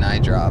 Yeah. Put in eye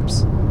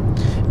drops.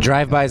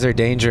 Drive-bys are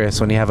dangerous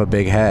when you have a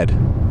big head.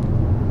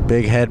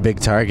 Big head, big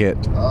target.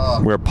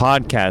 We're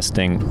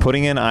podcasting,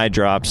 putting in eye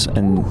drops,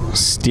 and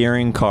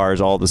steering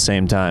cars all at the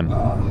same time.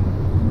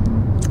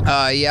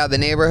 Yeah, the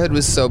neighborhood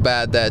was so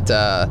bad that,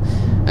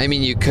 I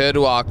mean, you could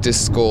walk to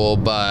school,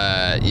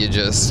 but you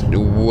just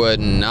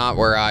wouldn't. Not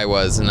where I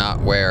was, not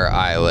where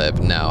I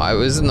lived. No, I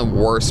was in the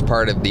worst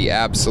part of the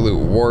absolute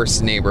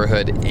worst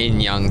neighborhood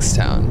in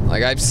Youngstown.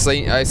 Like, I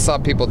saw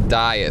people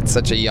die at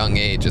such a young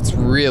age. It's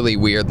really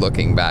weird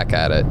looking back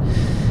at it.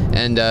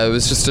 And it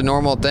was just a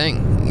normal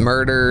thing.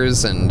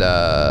 Murders and,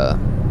 I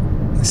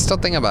still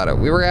think about it.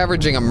 We were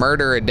averaging a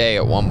murder a day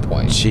at one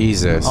point.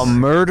 Jesus. A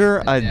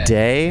murder a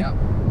day? Yep.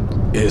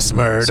 It's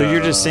murder. So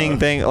you're just seeing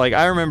things like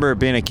I remember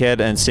being a kid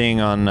and seeing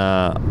on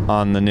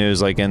the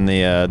news, like in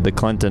the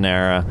Clinton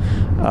era,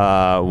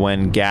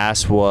 when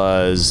gas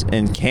was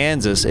in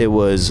Kansas,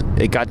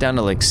 it got down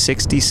to like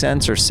 60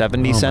 cents or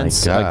 70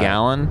 cents a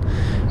gallon.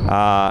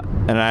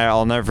 And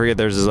I'll never forget.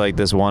 There's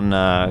this one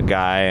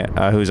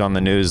guy who's on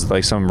the news,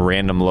 like some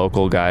random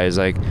local guy, is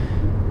like,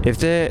 if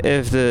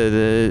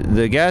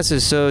the gas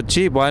is so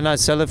cheap, why not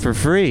sell it for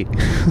free?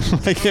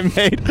 Like, it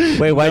made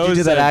Wait, why'd no you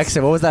do that sense.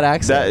 accent? What was that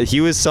accent? He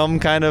was some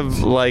kind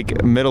of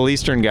like Middle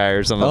Eastern guy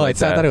or something. Oh, like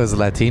I thought it was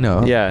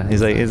Latino. Yeah,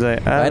 he's like.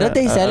 Why don't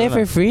they sell it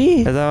for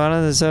free? He's like, why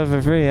don't they sell it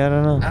for free? I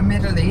don't know. I'm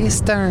Middle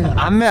Eastern.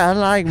 I'm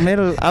like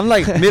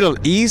Middle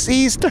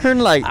Eastern,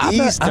 like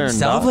Eastern. I'm dog.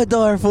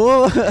 Salvador,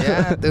 fool.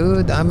 Yeah,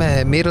 dude, I'm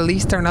a Middle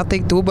Eastern. I'll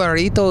take 2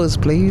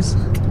 burritos, please.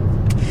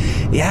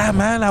 Yeah,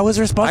 man, I was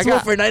responsible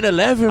for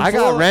 9/11. I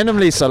got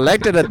randomly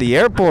selected at the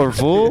airport,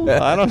 fool.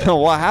 I don't know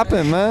what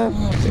happened, man.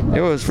 It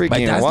was freaking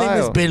My dad's name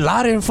is wild. Bin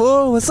Laden,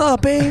 fool. What's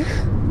up, eh?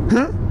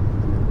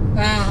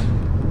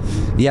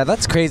 Yeah,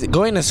 that's crazy.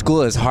 Going to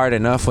school is hard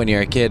enough when you're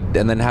a kid,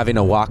 and then having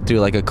to walk through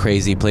like a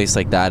crazy place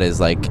like that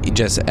is like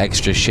just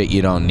extra shit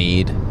you don't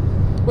need.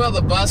 Well,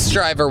 the bus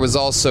driver was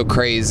also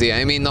crazy.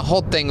 I mean, the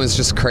whole thing was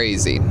just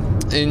crazy.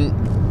 And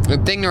the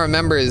thing to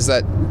remember is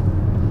that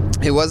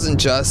it wasn't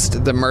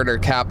just the murder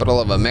capital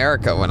of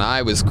America when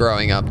I was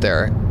growing up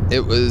there.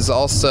 It was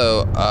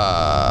also,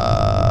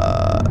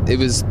 it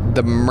was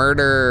the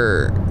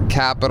murder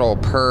capital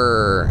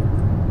per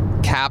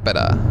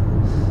capita.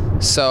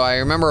 So I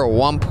remember at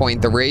one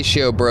point the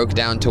ratio broke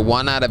down to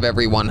 1 out of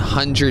every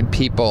 100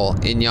 people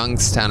in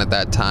Youngstown at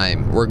that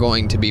time were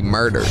going to be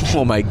murdered.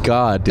 Oh my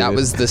God, dude. That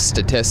was the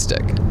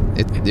statistic.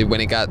 When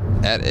it got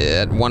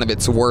at one of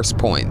its worst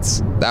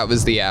points, that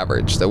was the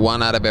average. That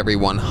 1 out of every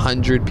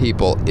 100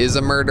 people is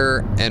a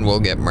murderer and will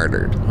get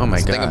murdered. Oh my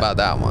God. Think about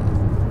that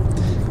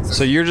one.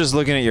 So you're just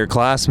looking at your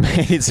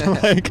classmates,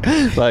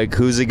 like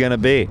who's it gonna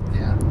be?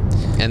 Yeah.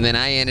 And then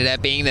I ended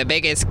up being the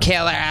biggest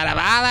killer out of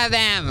all of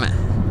them.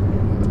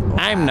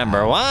 I'm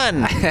number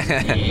one.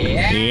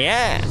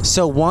 Yeah.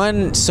 So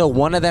one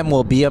of them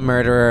will be a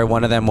murderer.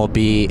 One of them will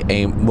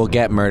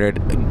get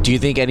murdered. Do you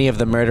think any of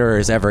the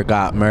murderers ever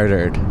got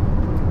murdered?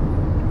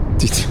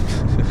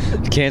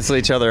 Cancel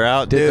each other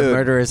out, Did dude. the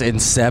murderers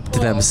incept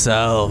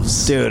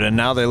themselves? Dude, and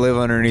now they live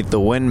underneath the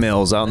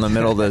windmills out in the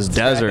middle of this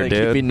desert, They're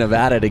dude. keeping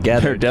Nevada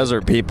together. They're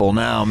desert people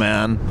now,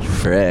 man.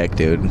 Frick,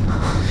 dude.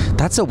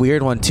 That's a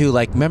weird one too.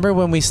 Like, remember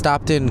when we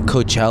stopped in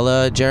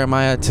Coachella,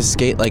 Jeremiah, to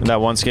skate? Like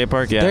That one skate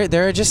park, yeah.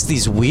 there are just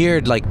these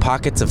weird like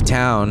pockets of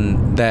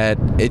town that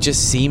it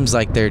just seems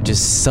like they're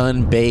just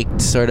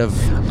sun-baked sort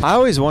of. I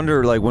always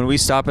wonder, like, when we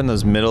stop in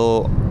those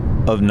middle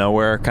of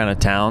nowhere kind of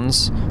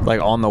towns,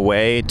 like on the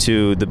way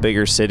to the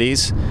bigger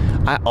cities,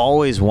 I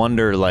always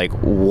wonder, like,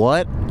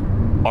 what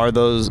are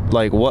those,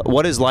 like,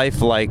 what is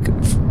life like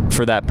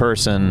for that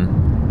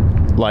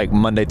person, like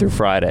Monday through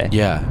Friday?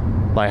 Yeah.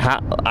 Like, how,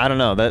 I don't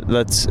know.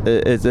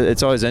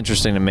 It's always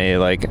interesting to me.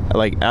 Like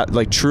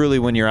truly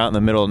when you're out in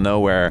the middle of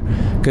nowhere.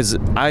 Because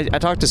I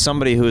talked to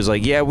somebody who was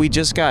like, yeah, we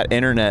just got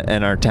internet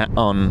in our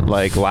town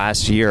like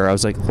last year. I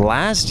was like,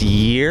 last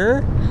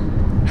year?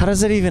 How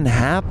does that even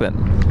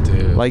happen?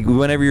 Dude. Like,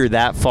 whenever you're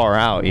that far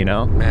out, you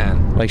know?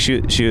 Man. Like,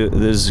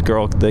 this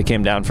girl that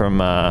came down from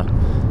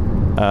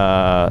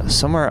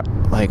somewhere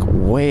like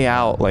way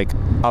out, like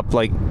up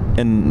like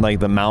in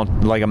like a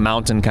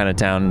mountain kind of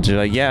town. And she's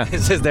like, yeah.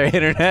 This is their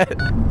internet.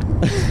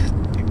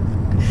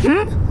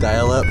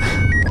 Dial up.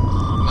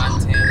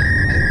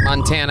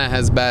 Montana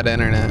has bad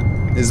internet.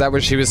 Is that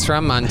where she was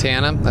from?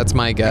 Montana? That's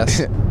my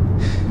guess.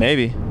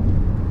 Maybe.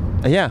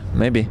 Yeah,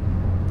 maybe.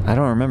 I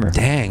don't remember.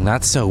 Dang,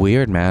 that's so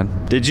weird,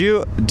 man.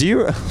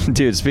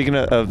 Dude, speaking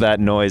of that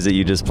noise that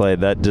you just played,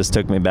 that just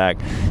took me back.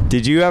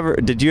 Did you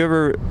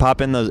ever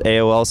pop in those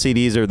AOL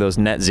CDs or those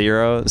Net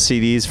Zero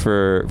CDs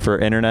for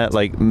internet,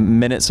 like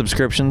minute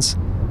subscriptions?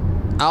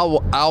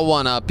 I'll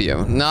one up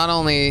you. Not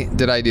only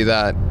did I do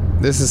that,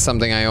 this is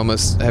something I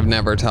almost have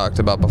never talked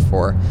about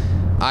before.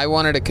 I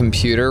wanted a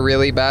computer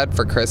really bad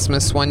for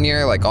Christmas one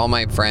year. Like, all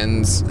my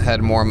friends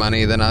had more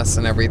money than us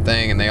and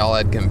everything, and they all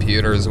had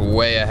computers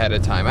way ahead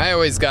of time. I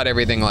always got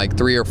everything like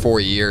 3 or 4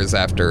 years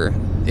after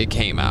it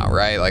came out,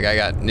 right? Like, I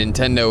got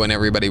Nintendo when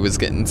everybody was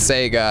getting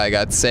Sega. I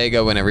got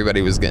Sega when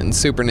everybody was getting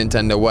Super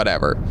Nintendo,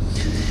 whatever.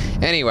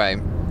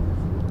 Anyway,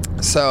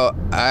 so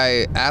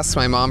I asked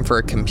my mom for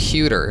a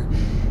computer.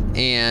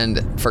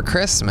 And for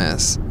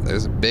Christmas,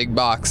 there's a big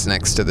box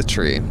next to the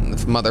tree. And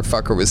the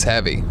motherfucker was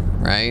heavy,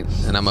 right?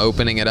 And I'm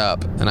opening it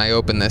up, and I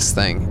open this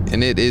thing,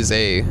 and it is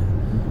a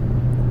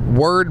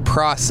word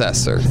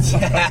processor.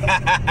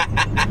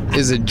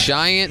 Is a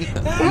giant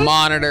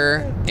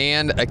monitor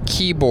and a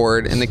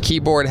keyboard, and the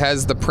keyboard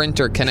has the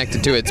printer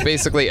connected to it. It's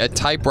basically a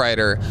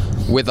typewriter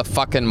with a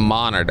fucking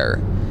monitor.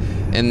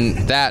 And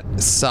that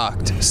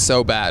sucked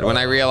so bad when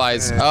I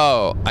realized,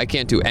 I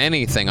can't do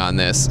anything on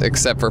this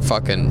except for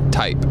fucking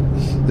type.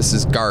 This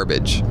is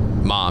garbage.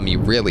 Mom, you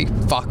really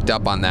fucked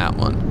up on that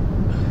one.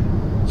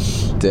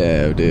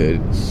 Damn,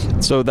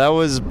 dude. So that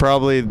was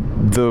probably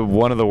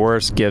one of the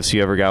worst gifts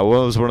you ever got.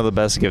 What was one of the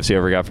best gifts you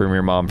ever got from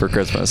your mom for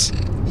Christmas?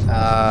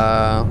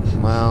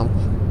 Well,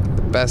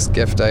 the best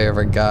gift I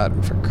ever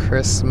got for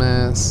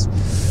Christmas.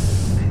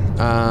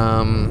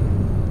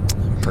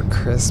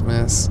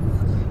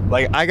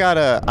 Like,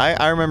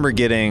 I remember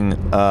getting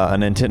a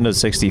Nintendo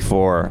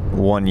 64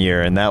 one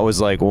year, and that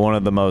was like one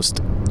of the most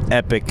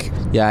epic.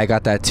 Yeah, I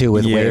got that too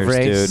with years, Wave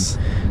Race.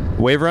 Dude.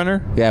 Wave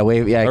Runner? Yeah,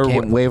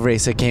 Wave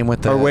Race. It came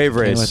with the. Or Wave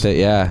Race. With it,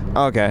 yeah.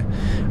 Okay.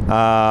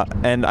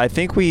 And I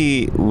think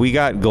we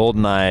got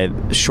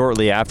GoldenEye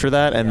shortly after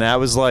that, and that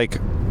was like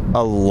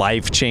a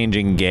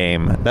life-changing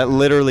game that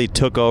literally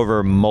took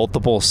over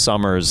multiple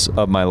summers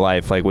of my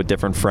life, like with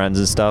different friends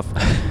and stuff.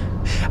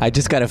 I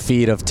just got a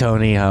feed of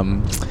Tony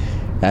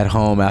at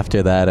home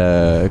after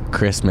that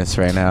Christmas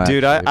right now.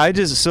 Dude,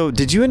 so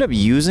did you end up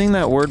using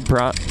that word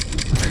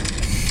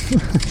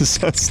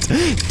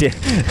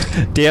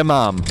Dear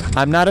Mom,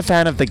 I'm not a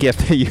fan of the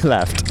gift that you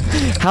left.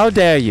 How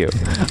dare you?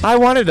 I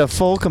wanted a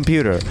full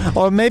computer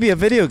or maybe a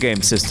video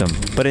game system,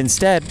 but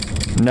instead,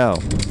 no.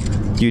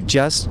 You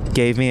just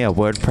gave me a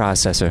word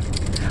processor.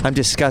 I'm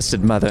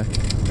disgusted, Mother.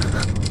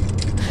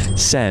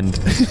 Send.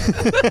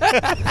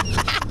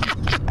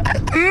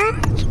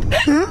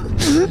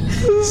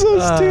 So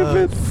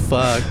stupid.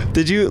 Fuck.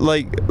 Did you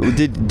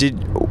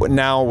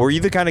now, were you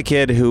the kind of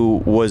kid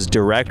who was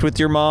direct with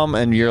your mom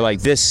and you're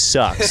like, this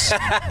sucks?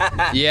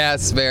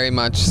 Yes, very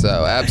much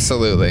so.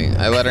 Absolutely.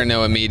 I let her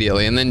know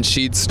immediately, and then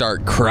she'd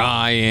start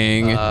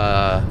crying.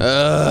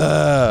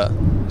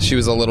 She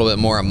was a little bit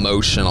more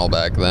emotional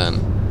back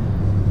then.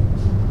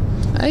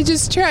 I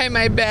just try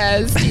my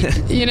best.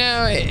 You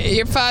know,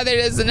 your father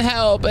doesn't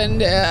help,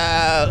 and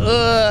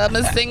I'm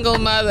a single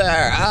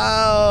mother.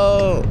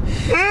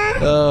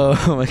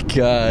 Oh my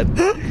God.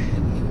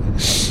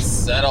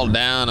 Settle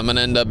down. I'm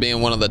gonna end up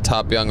being one of the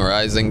top young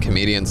rising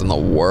comedians in the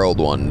world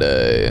one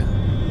day.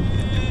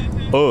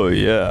 Oh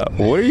yeah.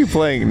 What are you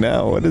playing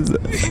now? What is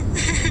it?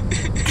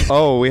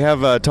 Oh, we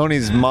have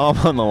Tony's mom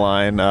on the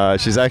line.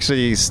 She's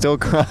actually still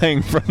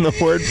crying from the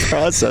word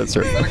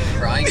processor. Is that a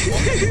crying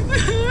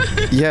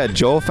woman? Yeah,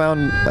 Joel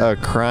found a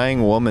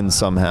crying woman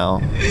somehow.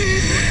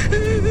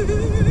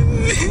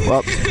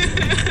 Well,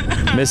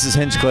 Mrs.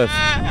 Hinchcliffe,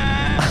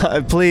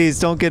 please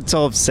don't get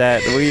so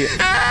upset.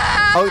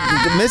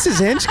 Mrs.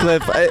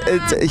 Hinchcliffe,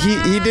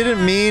 he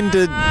didn't mean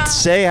to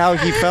say how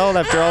he felt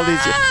after all these.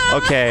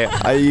 Okay,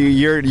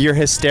 you're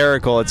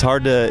hysterical. It's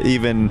hard to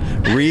even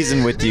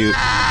reason with you.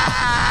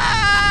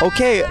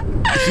 Okay,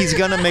 he's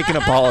gonna make an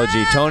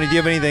apology. Tony, do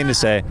you have anything to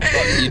say?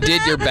 You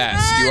did your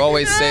best. You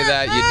always say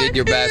that. You did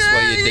your best.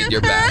 Well, you did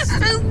your best.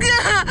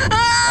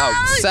 Oh,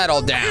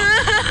 settle down.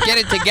 Get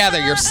it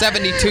together. You're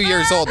 72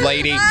 years old,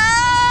 lady.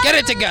 Get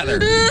it together.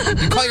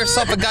 You call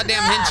yourself a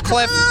goddamn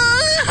Hinchcliffe?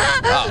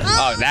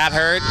 Oh, that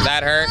hurt.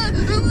 That hurt.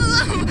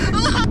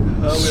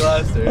 Oh, we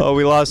lost her. Oh,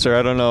 we lost her.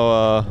 I don't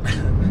know.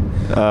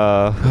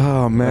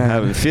 Oh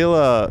man.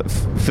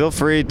 Feel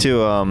free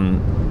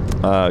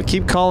to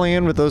keep calling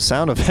in with those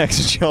sound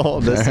effects, Joel.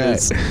 This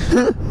is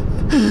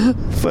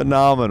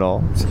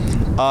phenomenal.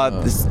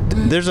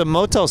 There's a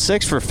Motel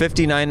 6 for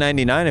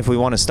 $59.99 if we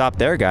want to stop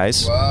there,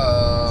 guys.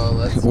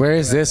 Whoa. Where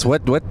is this?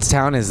 What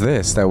town is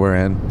this that we're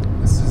in?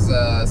 This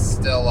is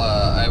still,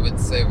 I would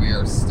say we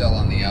are still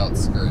on the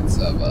outskirts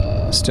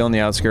of... Still in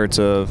the outskirts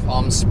of...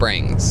 Palm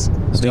Springs.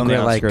 Still in the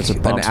We're like outskirts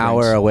of Palm an Springs.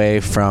 hour away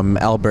from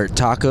Albert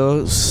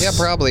Tacos. Yeah,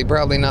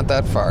 probably not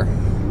that far.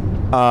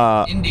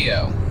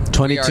 Indio.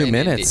 22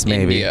 minutes,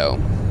 maybe. Indio.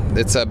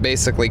 It's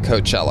basically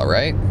Coachella,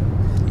 right?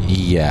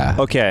 Yeah.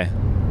 Okay,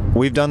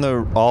 we've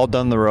all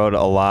done the road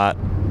a lot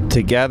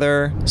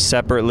together,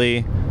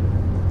 separately.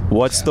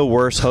 What's the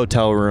worst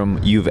hotel room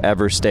you've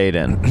ever stayed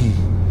in?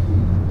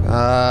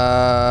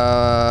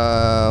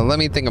 Let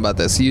me think about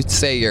this. You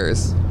say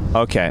yours.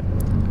 Okay.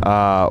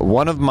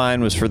 One of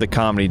mine was for the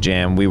Comedy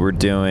Jam. We were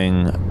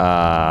doing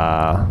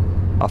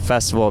a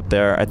festival up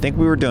there. I think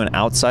we were doing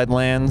Outside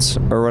Lands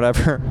or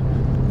whatever.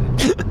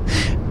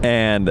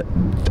 And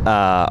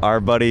our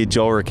buddy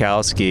Joel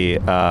Rakowski,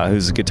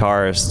 who's a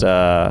guitarist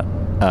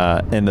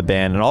in the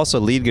band and also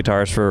lead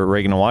guitarist for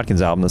Reagan and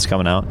Watkins album that's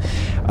coming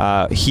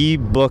out,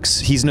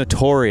 he's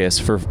notorious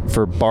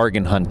for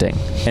bargain hunting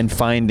and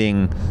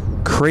finding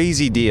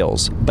crazy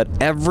deals. But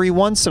every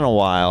once in a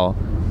while,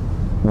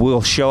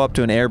 we'll show up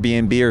to an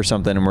Airbnb or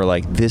something and we're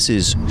like, this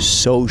is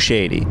so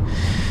shady.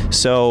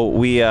 So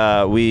we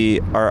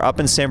are up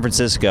in San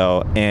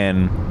Francisco,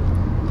 and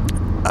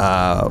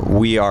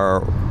we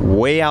are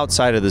way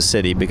outside of the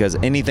city, because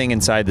anything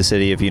inside the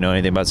city, if you know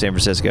anything about San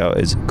Francisco,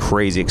 is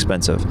crazy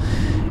expensive.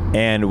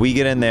 And we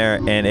get in there,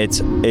 and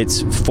it's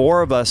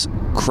four of us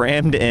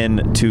crammed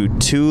into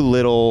two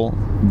little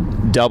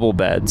double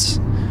beds.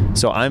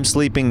 So I'm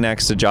sleeping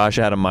next to Josh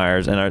Adam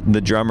Myers, and the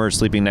drummer is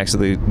sleeping next to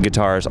the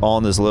guitarist, all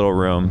in this little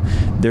room.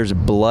 There's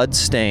blood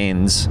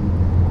stains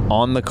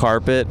on the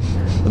carpet.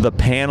 The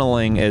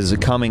paneling is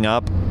coming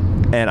up,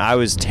 and I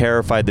was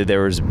terrified that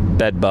there was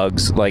bed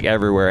bugs like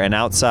everywhere. And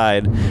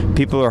outside,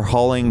 people are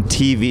hauling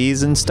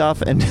TVs and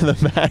stuff into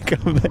the back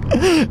of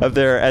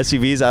their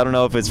SUVs. I don't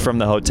know if it's from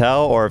the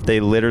hotel or if they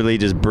literally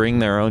just bring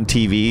their own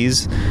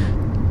TVs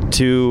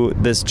to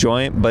this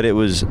joint, but it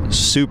was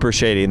super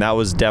shady, and that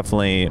was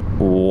definitely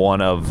one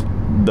of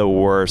the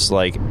worst.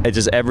 Like, it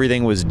just,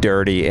 everything was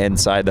dirty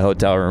inside the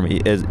hotel room,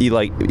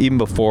 like even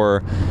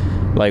before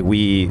like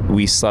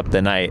we slept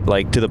the night,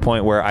 like to the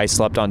point where I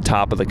slept on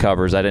top of the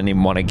covers. I didn't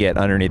even want to get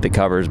underneath the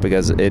covers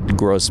because it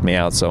grossed me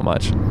out so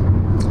much.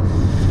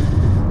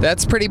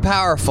 That's pretty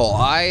powerful.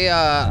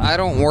 I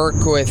don't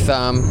work with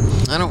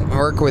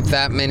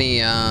that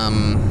many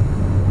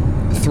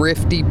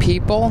thrifty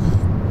people.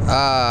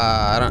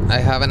 I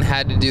haven't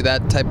had to do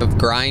that type of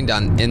grind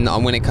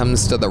on when it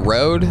comes to the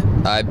road.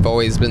 I've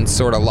always been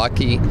sort of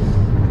lucky.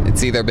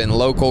 It's either been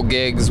local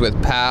gigs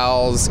with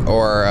pals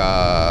or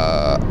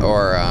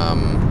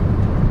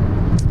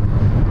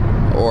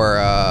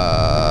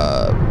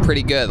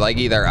pretty good. Like,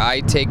 either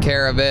I take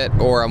care of it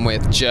or I'm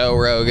with Joe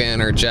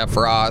Rogan or Jeff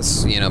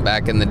Ross,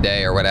 back in the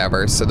day or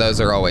whatever. So those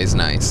are always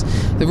nice.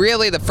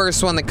 Really, the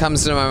first one that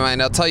comes to my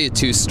mind, I'll tell you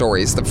two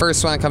stories. The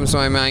first one that comes to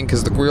my mind,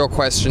 because the real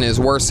question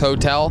is worst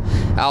hotel,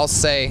 I'll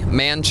say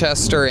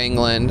Manchester,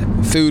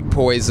 England, food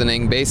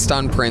poisoning based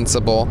on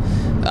principle.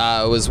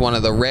 It was one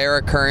of the rare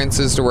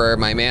occurrences to where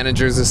my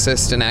manager's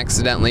assistant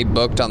accidentally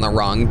booked on the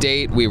wrong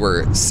date. We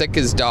were sick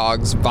as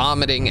dogs,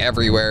 vomiting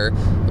everywhere,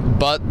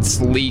 butts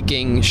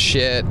leaking,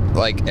 shit,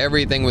 like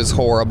everything was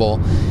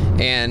horrible.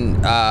 And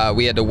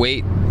we had to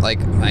wait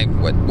like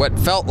what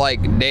felt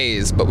like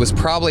days, but was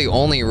probably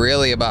only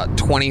really about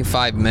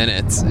 25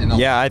 minutes.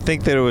 Yeah, I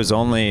think that it was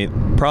only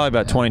probably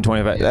about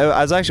 25.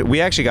 Yeah.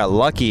 We actually got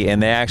lucky,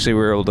 and they actually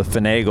were able to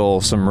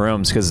finagle some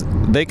rooms because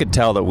they could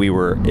tell that we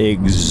were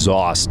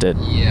exhausted.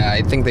 Yeah,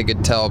 I think they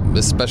could tell,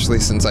 especially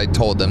since I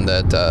told them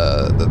that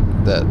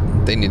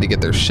they need to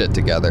get their shit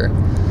together.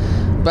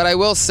 But I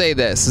will say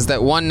this, is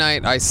that one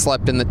night I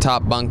slept in the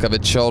top bunk of a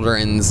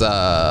children's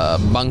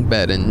bunk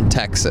bed in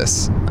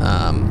Texas.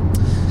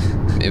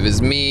 It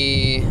was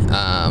me,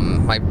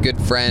 my good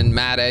friend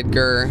Matt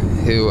Edgar,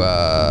 who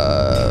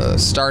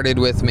started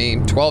with me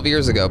 12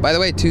 years ago. By the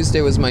way,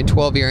 Tuesday was my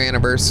 12-year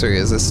anniversary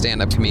as a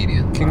stand-up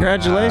comedian.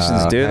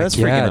 Congratulations, dude. That's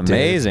freaking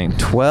amazing.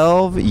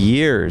 12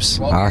 years.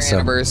 12-year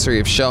anniversary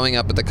of showing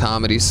up at the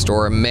Comedy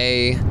Store,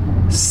 May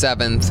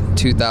 7th,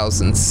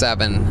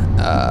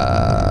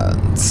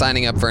 2007,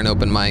 signing up for an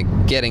open mic,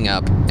 getting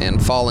up,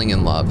 and falling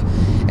in love.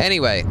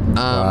 Anyway,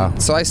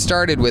 so I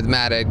started with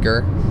Matt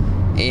Edgar,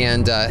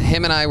 and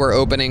him and I were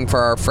opening for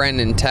our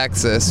friend in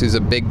Texas, who's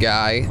a big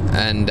guy,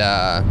 and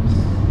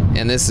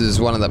this is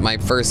one of my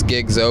first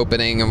gigs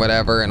opening and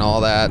whatever and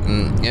all that,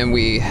 and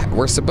we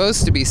were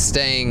supposed to be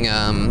staying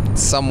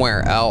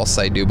somewhere else,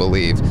 I do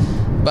believe.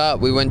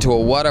 But we went to a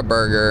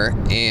Whataburger,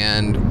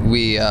 and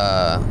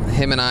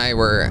him and I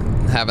were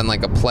having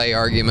like a play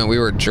argument. We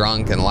were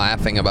drunk and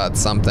laughing about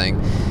something,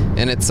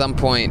 and at some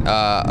point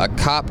a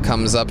cop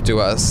comes up to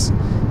us,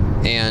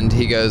 and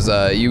he goes,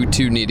 "You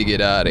two need to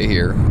get out of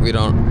here. We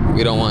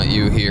don't want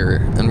you here."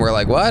 And we're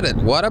like, "What? At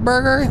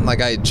Whataburger?"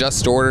 Like, I had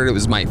just ordered. It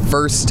was my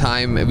first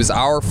time. It was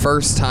our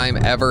first time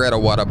ever at a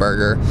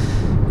Whataburger.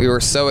 We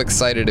were so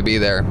excited to be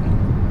there.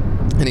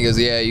 And he goes,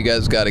 "Yeah, you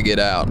guys got to get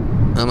out."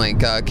 I'm like,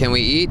 "Can we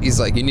eat?" He's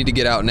like, "You need to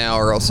get out now,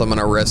 or else I'm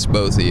gonna arrest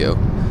both of you."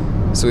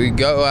 So we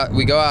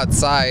go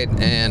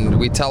outside, and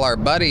we tell our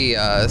buddy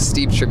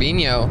Steve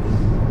Trevino,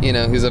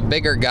 who's a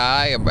bigger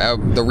guy,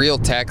 the real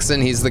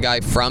Texan. He's the guy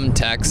from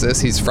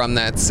Texas. He's from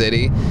that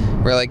city.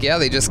 We're like, "Yeah,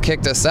 they just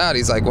kicked us out."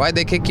 He's like, "Why'd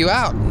they kick you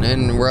out?"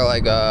 And we're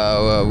like,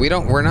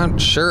 we're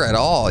not sure at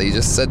all. He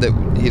just said that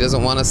he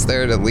doesn't want us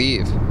there to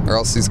leave, or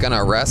else he's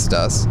gonna arrest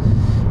us."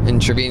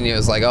 And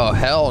Trevino's like, "Oh,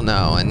 hell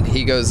no." And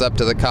he goes up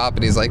to the cop,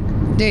 and he's like,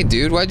 "Hey,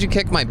 dude, why'd you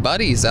kick my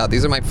buddies out?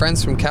 These are my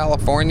friends from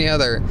California.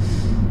 They're,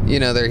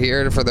 they're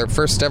here for their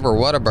first ever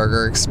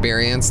Whataburger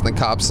experience. And the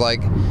cop's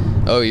like,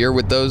 oh, you're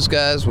with those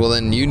guys? Well,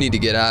 then you need to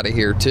get out of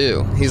here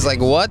too. He's like,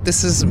 what?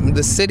 This is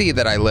the city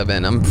that I live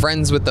in. I'm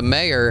friends with the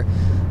mayor.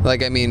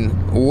 Like, I mean,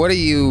 what are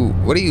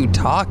you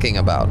talking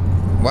about?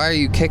 Why are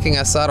you kicking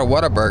us out of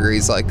Whataburger?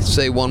 He's like,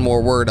 say one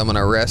more word, I'm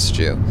gonna arrest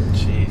you.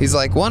 Jeez. He's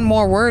like, one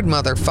more word,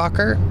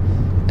 motherfucker.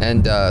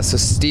 And so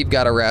Steve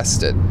got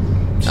arrested.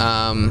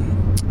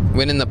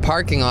 When in the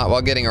parking lot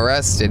while getting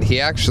arrested, he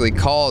actually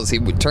calls.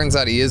 Turns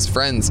out he is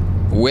friends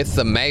with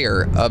the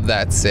mayor of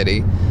that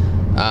city,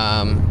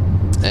 and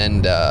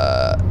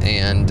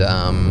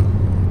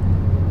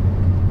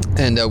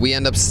we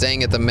end up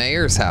staying at the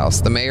mayor's house.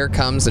 The mayor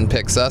comes and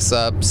picks us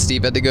up.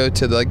 Steve had to go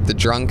to the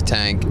drunk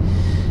tank,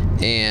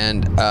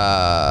 and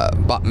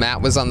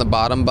Matt was on the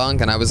bottom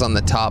bunk and I was on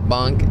the top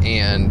bunk,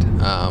 and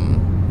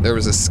there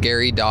was a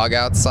scary dog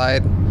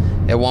outside.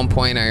 At one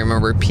point, I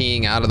remember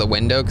peeing out of the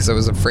window because I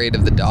was afraid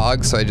of the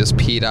dog, so I just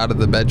peed out of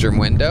the bedroom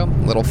window.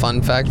 Little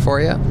fun fact for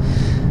you.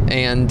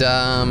 And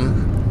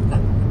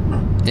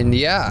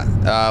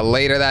yeah,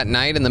 later that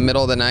night, in the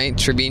middle of the night,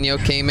 Trevino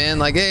came in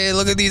like, hey,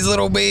 look at these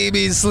little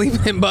babies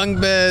sleeping in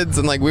bunk beds.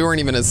 And like, we weren't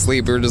even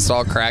asleep. We were just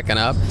all cracking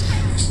up.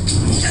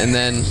 And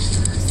then...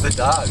 The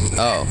dog.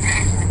 Oh,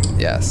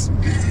 yes.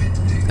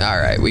 All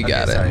right, we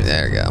got it. Sorry.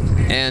 There we go.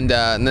 And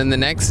then the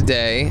next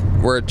day,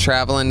 we're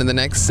traveling to the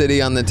next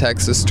city on the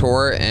Texas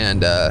tour,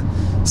 and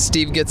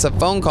Steve gets a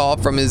phone call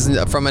from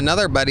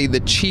another buddy,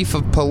 the chief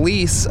of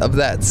police of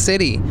that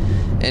city.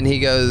 And he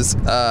goes,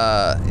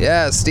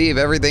 yeah, Steve,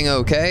 everything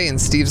okay? And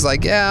Steve's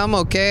like, yeah, I'm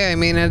okay. I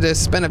mean, I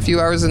just spent a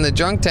few hours in the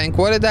drunk tank.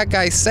 What did that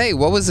guy say?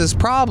 What was his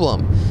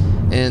problem?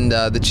 And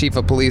the chief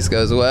of police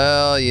goes,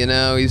 well,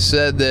 he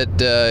said that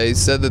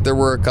there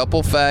were a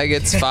couple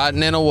faggots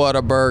fighting in a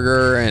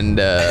Whataburger,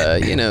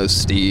 and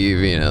Steve,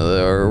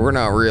 we're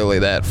not really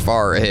that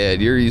far ahead.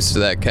 You're used to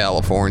that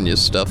California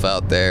stuff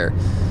out there.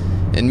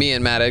 And me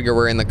and Matt Edgar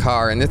were in the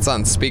car, and it's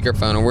on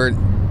speakerphone, and we're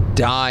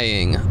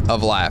dying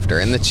of laughter.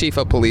 And the chief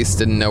of police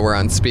didn't know we're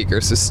on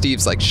speaker, so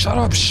Steve's like, shut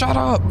up.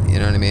 You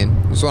know what I mean?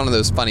 It was one of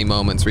those funny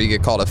moments where you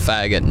get called a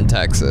faggot in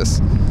Texas.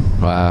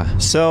 Wow.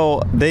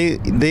 So they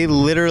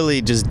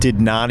literally just did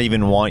not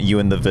even want you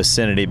in the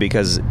vicinity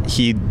because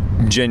he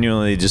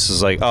genuinely just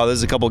was like, oh,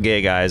 there's a couple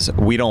gay guys.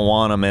 We don't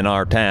want them in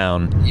our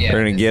town. Yeah,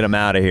 We're going to get them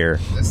out of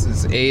here. This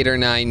is 8 or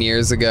 9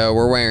 years ago.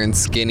 We're wearing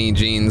skinny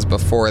jeans.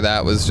 Before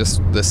that was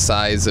just the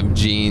size of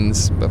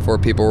jeans. Before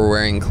people were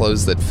wearing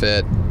clothes that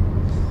fit.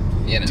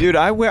 Dude,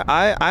 I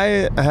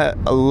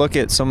look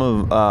at some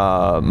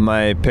of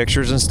my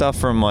pictures and stuff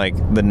from like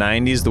the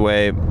 90s, the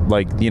way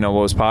like what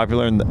was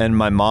popular, and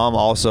my mom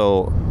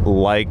also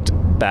liked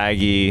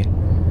baggy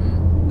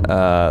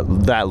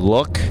that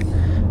look.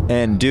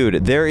 And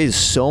dude, there is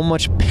so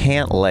much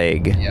pant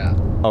leg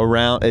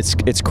around.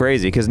 It's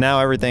crazy because now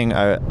everything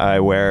I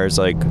wear is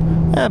like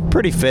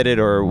pretty fitted,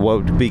 or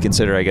what would be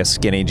considered, I guess,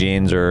 skinny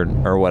jeans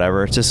or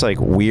whatever. It's just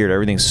like weird.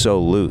 Everything's so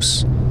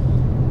loose.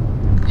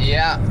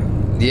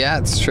 Yeah,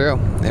 it's true.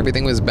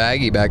 Everything was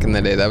baggy back in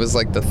the day. That was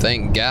like the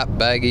thing. Gap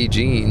baggy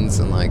jeans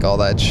and like all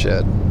that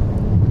shit.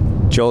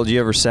 Joel, do you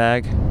ever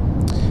sag?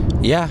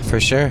 Yeah, for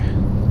sure.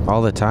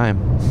 All the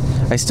time.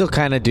 I still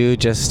kind of do,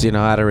 just,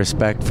 out of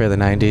respect for the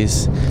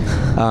 90s.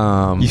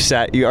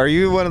 Are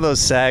you one of those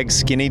sag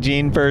skinny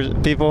jean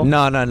people? No.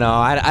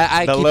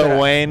 I the keep Lil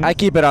it, Wayne? I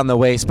keep it on the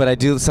waist, but I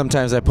do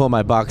sometimes I pull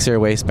my boxer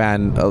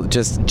waistband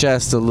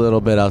just a little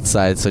bit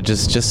outside, so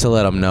just to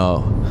let them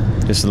know.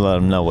 Just to let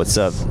them know what's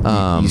up.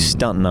 You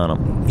stunting on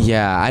them.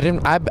 Yeah,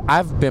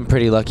 I've been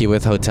pretty lucky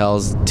with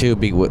hotels too.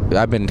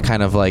 I've been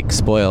kind of like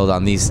spoiled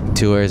on these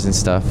tours and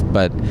stuff.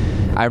 But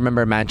I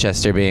remember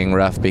Manchester being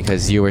rough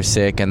because you were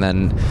sick, and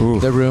then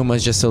the room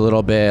was just a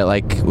little bit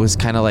was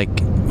kind of like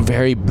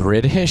very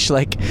British.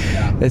 Like,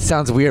 it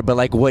sounds weird, but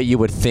like what you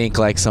would think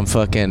like some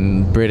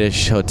fucking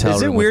British hotel room.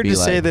 Is it weird to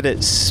say that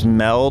it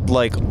smelled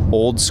like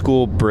old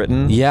school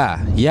Britain?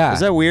 Yeah. Is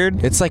that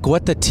weird? It's like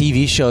what the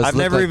TV shows. I've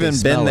never even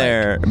been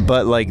there,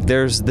 but like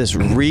there's this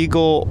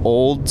regal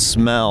old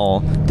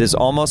smell. There's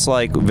almost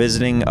like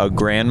visiting a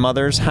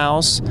grandmother's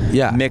house,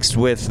 mixed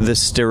with the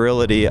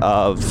sterility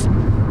of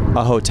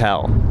a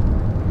hotel.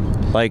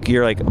 Like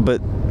you're like,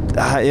 but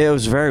it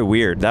was very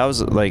weird. That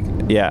was like,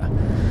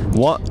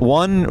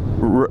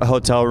 one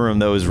hotel room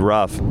that was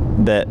rough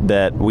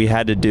that we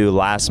had to do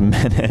last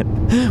minute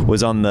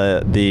was on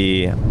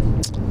the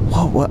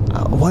what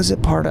was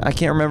it part of? I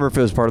can't remember if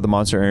it was part of the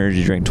Monster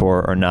Energy drink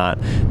tour or not.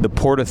 The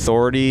Port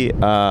Authority,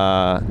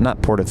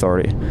 not Port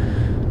Authority.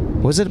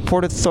 Was it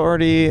Port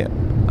Authority?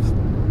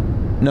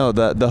 No,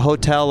 the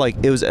hotel, like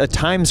it was a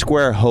Times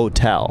Square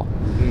hotel,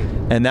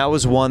 and that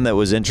was one that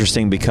was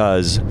interesting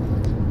because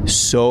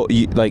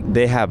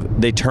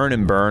they turn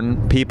and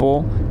burn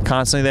people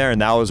constantly there,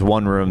 and that was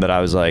one room that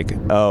I was like,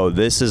 oh,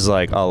 this is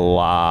like a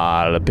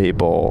lot of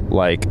people.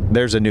 Like,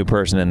 there's a new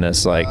person in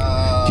this. Like,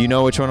 do you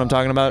know which one I'm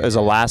talking about? It was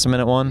a last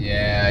minute one.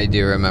 Yeah, I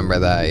do remember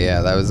that.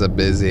 Yeah, that was a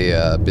busy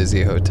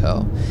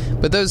hotel.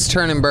 But those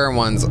turn and burn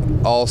ones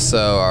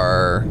also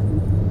are,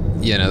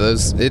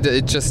 those.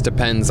 It just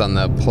depends on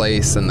the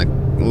place and the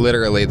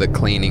literally the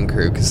cleaning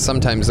crew? Because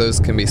sometimes those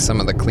can be some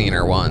of the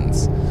cleaner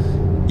ones.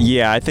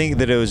 Yeah, I think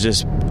that it was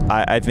just.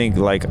 I think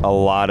like a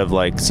lot of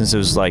like, since it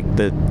was like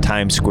the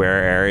Times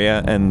Square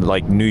area and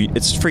like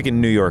it's freaking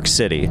New York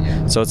City,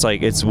 so it's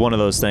like it's one of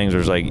those things where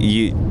it's like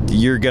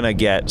you're gonna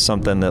get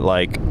something that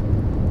like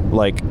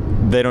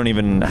they don't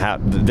even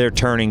have. They're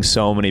turning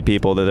so many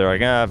people that they're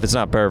like, if it's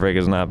not perfect,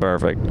 it's not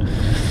perfect.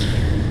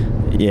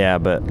 Yeah,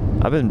 but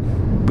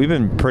we've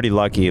been pretty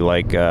lucky,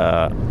 like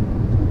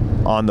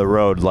on the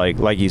road,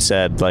 like you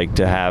said, like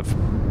to have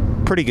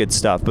pretty good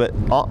stuff. But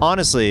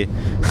honestly,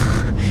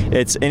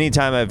 it's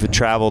anytime I've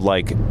traveled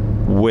like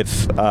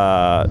with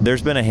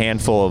there's been a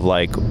handful of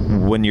like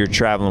when you're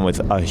traveling with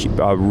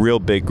a real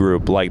big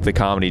group like the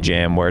Comedy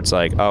Jam, where it's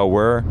like,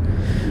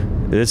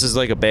 this is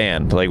like a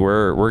band, like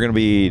we're gonna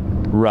be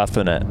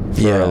roughing it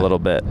for a little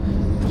bit.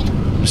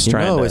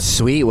 What was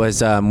sweet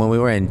was when we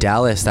were in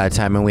Dallas that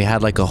time, and we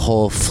had like a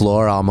whole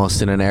floor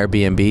almost in an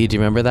Airbnb. Do you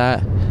remember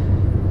that?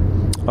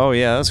 Oh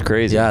yeah, that's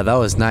crazy. Yeah, that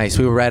was nice.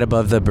 We were right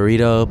above the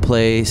burrito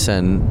place,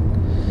 and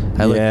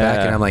I look back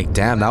and I'm like,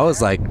 damn, that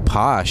was like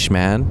posh,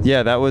 man.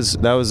 Yeah, that was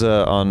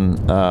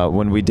on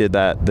when we did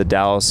the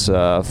Dallas,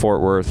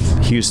 Fort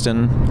Worth,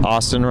 Houston,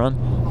 Austin run.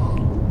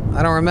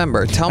 I don't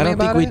remember. Tell me about it. I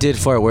don't think we did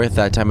Fort Worth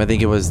that time. I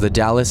think it was the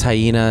Dallas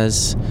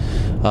Hyenas.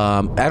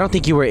 I don't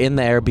think you were in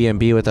the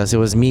Airbnb with us. It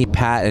was me,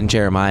 Pat, and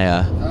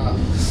Jeremiah.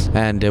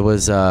 And it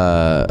was, it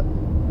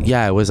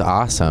was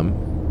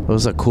awesome. It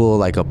was a cool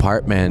like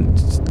apartment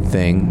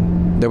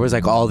thing. There was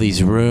like all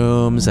these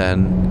rooms,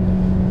 and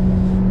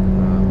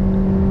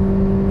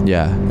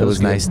it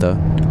was nice though.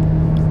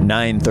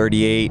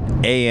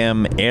 9:38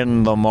 a.m.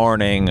 in the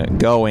morning,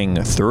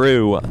 going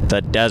through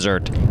the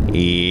desert.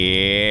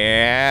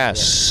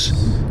 Yes,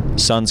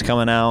 sun's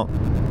coming out.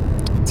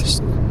 It's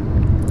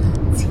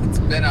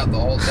been out the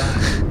whole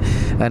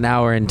time. An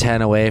hour and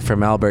 10 away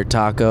from Albert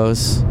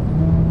Tacos.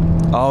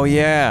 Oh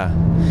yeah,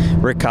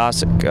 Rick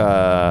Cossack.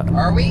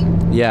 Are we?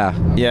 Yeah.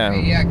 Yeah.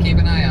 Yeah, keep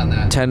an eye on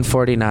that.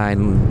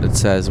 10:49. It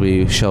says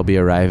we shall be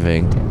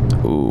arriving.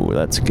 Ooh,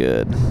 that's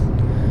good.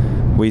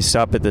 We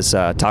stop at this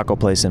taco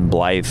place in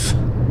Blythe.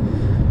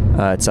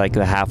 It's like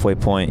the halfway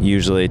point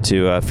usually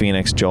to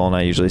Phoenix. Joel and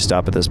I usually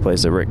stop at this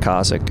place that Rick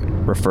Cossack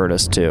referred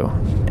us to,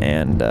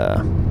 and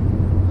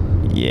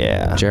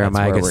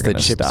Jeremiah gets the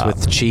chips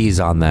with cheese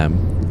on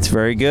them. It's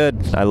very good.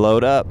 I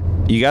load up.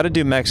 You got to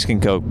do Mexican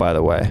Coke, by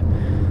the way.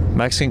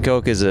 Mexican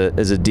Coke is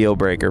a deal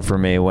breaker for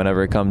me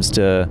whenever it comes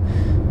to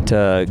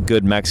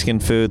good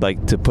Mexican food,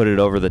 like to put it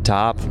over the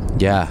top.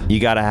 Yeah, you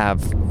gotta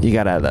have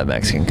that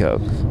Mexican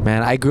Coke.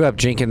 Man, I grew up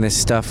drinking this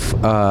stuff.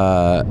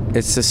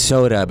 It's a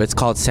soda, but it's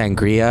called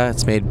sangria.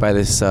 It's made by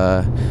this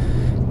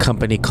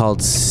company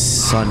called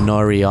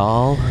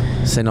Sonorial.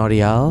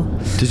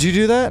 Did you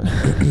do that?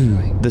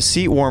 The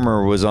seat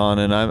warmer was on,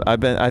 and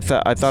I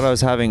thought I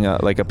was having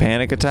a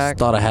panic attack.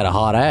 Thought I had a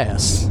hot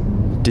ass.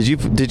 Did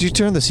you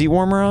turn the seat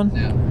warmer on?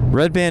 No.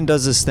 Red Band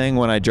does this thing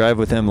when I drive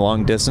with him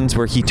long distance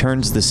where he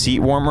turns the seat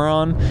warmer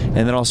on,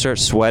 and then I'll start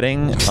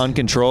sweating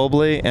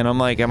uncontrollably, and I'm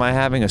like, am I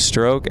having a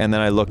stroke? And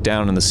then I look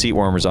down and the seat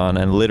warmer's on,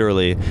 and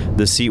literally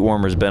the seat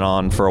warmer's been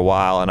on for a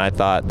while, and I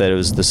thought that it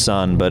was the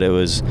sun, but it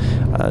was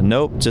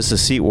nope, just a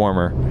seat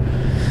warmer.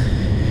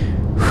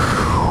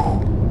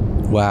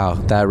 Wow,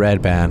 that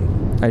Red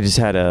Band. I just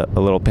had a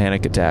little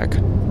panic attack.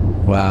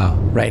 Wow.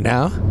 Right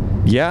now?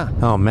 Yeah.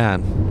 Oh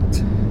man,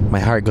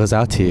 my heart goes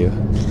out to you.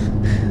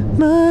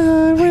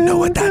 I know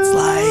what that's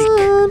like.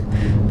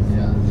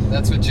 Yeah,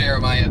 that's what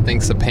Jeremiah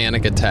thinks a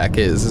panic attack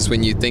is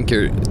when you think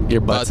your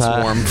butt's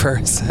hot. warm for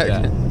a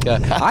second. Yeah.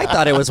 I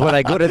thought it was when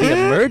I go to the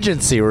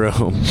emergency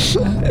room.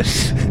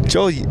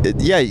 Joel,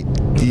 yeah,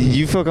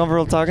 you feel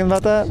comfortable talking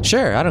about that?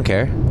 Sure, I don't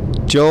care.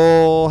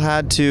 Joel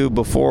had to,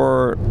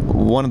 before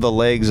one of the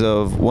legs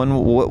of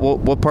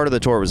what part of the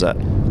tour was that?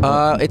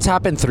 It's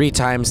happened 3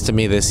 times to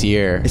me this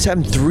year. It's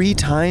happened 3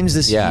 times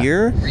this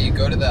year? Where you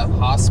go to the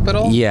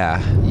hospital?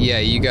 Yeah. Yeah,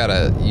 you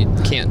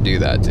can't do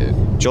that, dude.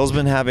 Joel's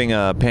been having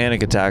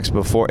panic attacks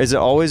before. Is it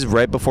always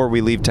right before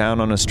we leave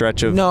town on a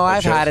stretch of? No,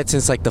 I've had it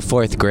since like the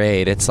 4th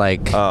grade. It's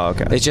like, oh,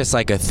 okay. It's just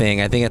like a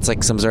thing. I think it's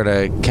like some sort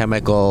of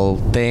chemical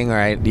thing, or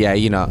I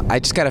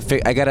just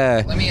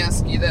gotta Let me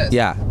ask you this.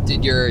 Yeah.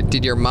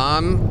 Did your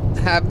mom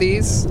have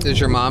these? Does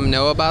your mom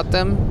know about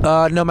them?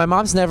 No, my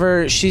mom's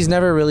she's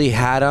never really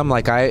had them.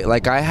 Like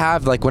I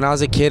have, like when I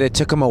was a kid, it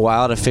took them a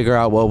while to figure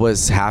out what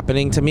was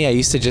happening to me. I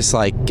used to just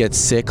like get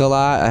sick a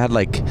lot. I had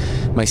like,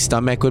 my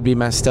stomach would be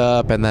messed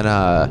up, and then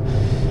I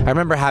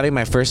remember having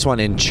my first one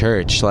in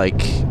church.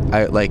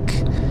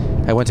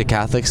 I went to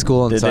Catholic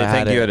school, and did so they I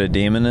had think you had a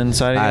demon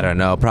inside of you? I don't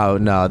know.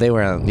 Probably no. They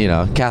weren't.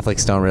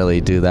 Catholics don't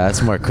really do that.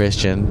 It's more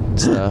Christian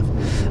stuff.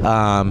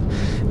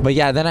 But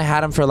yeah, then I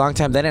had them for a long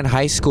time. Then in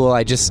high school,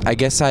 I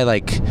guess I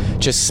like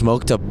just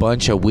smoked a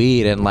bunch of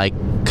weed and like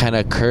kind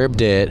of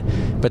curbed it.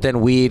 But then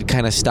weed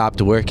kind of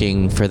stopped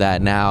working for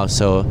that now.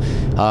 So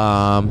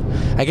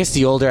I guess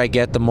the older I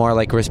get, the more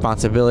like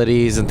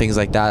responsibilities and things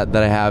like that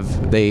I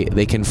have,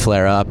 they can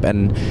flare up.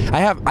 And I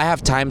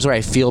have times where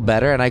I feel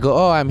better and I go,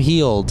 oh, I'm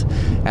healed.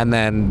 And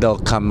then they'll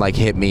come like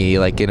hit me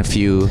like in a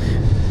few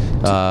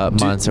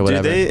months or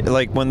whatever. Do they,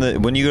 like,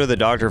 when you go to the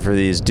doctor for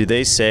these, do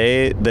they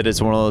say that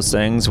it's one of those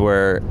things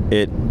where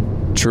it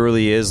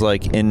truly is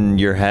like in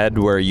your head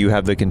where you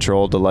have the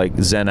control to like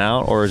zen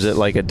out, or is it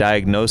like a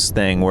diagnosed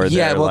thing where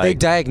yeah, well, like, they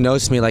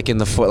diagnosed me like in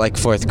the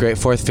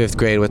fifth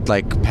grade with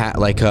like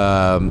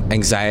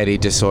anxiety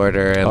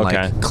disorder and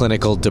like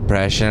clinical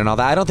depression and all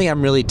that. I don't think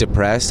I'm really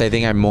depressed. I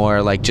think I'm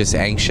more like just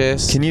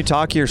anxious. Can you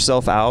talk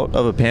yourself out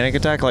of a panic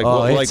attack? Like,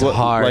 it's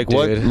hard, like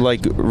dude.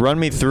 what, like run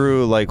me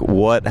through like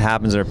what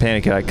happens in a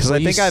panic attack? Because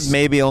I think I've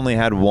maybe only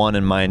had one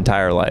in my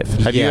entire life.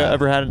 Have you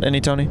ever had any,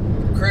 Tony?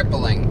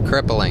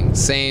 Crippling.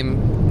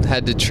 Same.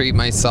 Had to treat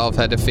myself,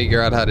 had to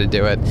figure out how to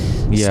do it.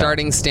 Yeah.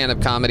 Starting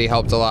stand-up comedy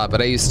helped a lot,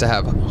 but I used to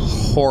have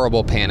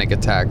horrible panic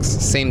attacks.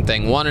 Same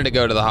thing. Wanted to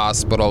go to the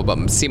hospital,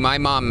 but see, my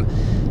mom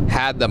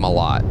had them a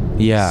lot.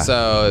 Yeah.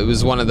 So it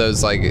was one of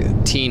those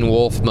like teen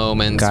wolf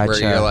moments where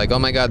you're like, oh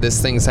my God,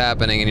 this thing's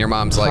happening. And your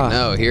mom's like,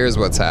 no, here's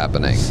what's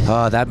happening.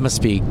 Oh, that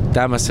must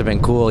have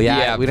been cool.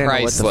 Yeah. We didn't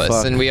priceless. know what the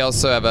fuck. And we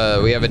also have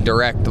a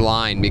direct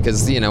line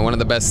because, you know, one of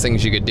the best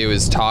things you could do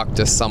is talk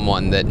to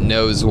someone that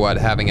knows what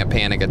having a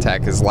panic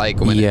attack is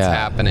like when it's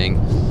happening.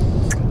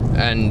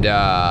 And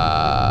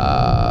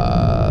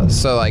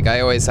so like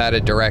I always had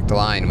a direct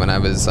line when I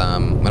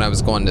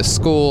was going to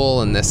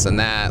school and this and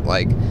that.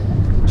 Like,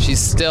 she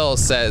still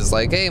says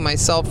like, hey, my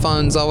cell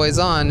phone's always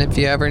on if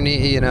you ever need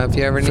me in the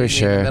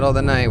middle of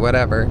the night,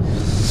 whatever.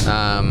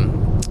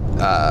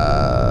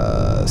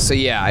 So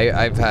yeah,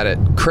 I've had it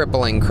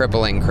crippling,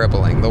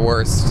 the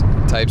worst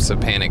types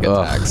of panic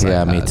attacks.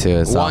 Yeah, me too.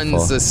 It's ones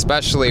awful.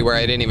 Especially where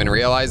I didn't even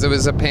realize it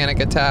was a panic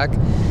attack,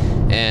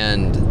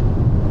 and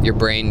your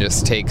brain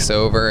just takes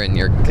over and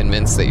you're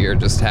convinced that you're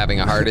just having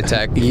a heart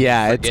attack.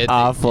 Yeah, it's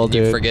awful,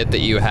 dude. You forget that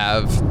you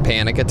have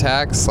panic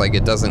attacks. Like,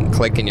 it doesn't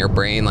click in your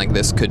brain like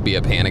this could be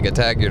a panic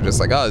attack. You're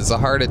just like, oh, this is a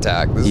heart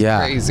attack. This is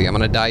crazy. I'm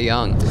gonna die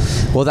young.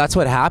 Well, that's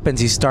what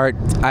happens. I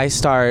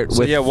start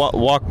with... So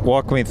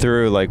walk me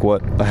through like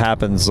what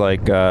happens,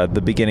 like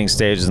the beginning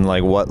stages and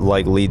like what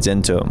like leads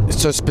into them.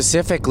 So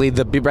specifically,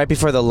 right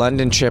before the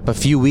London trip, a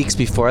few weeks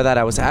before that,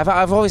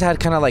 I've always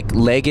had kind of like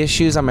leg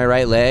issues on my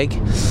right leg,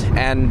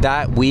 and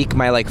that week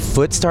my like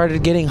foot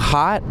started getting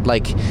hot.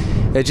 Like,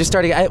 it just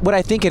started. What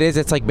I think it is,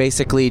 it's like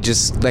basically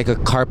just like a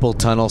carpal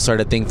tunnel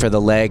sort of thing for the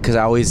leg,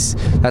 because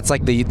that's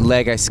like the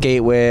leg I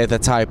skate with.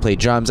 That's how I play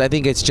drums. I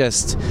think it's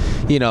just,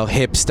 you know,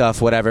 hip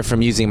stuff, whatever,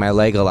 from using my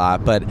leg a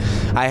lot. But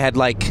I had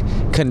like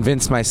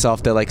convinced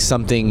myself that like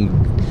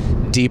something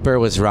deeper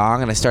was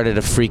wrong, and I started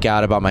to freak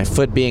out about my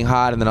foot being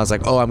hot. And then I was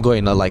like, oh, I'm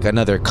going to like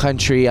another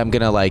country. I'm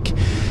gonna like,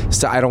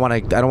 so I don't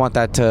want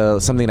that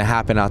to something to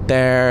happen out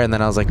there. And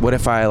then I was like, what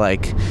if I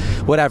like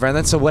whatever? And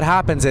then so what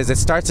happens is it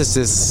starts as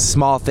this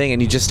small thing,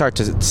 and you just start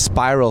to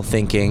spiral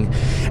thinking,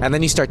 and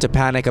then you start to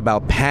panic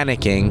about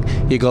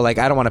panicking. You go like,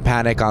 I don't want to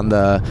panic on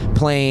the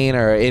plane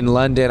or in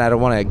London. I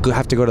don't want to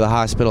have to go to the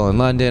hospital in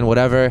London,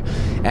 whatever.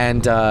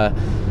 And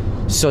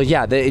so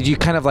yeah, you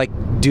kind of like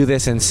do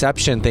this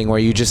inception thing where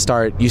you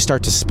start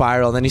to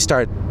spiral, and then you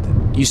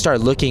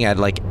start looking at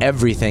like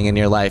everything in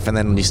your life, and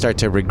then you start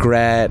to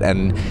regret,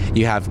 and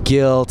you have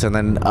guilt, and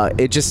then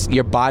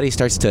your body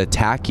starts to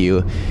attack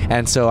you.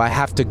 And so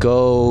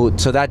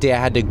so that day I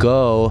had to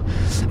go,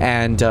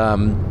 and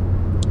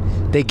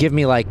they'll give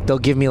me like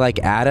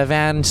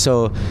Ativan,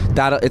 so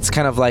it's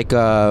kind of like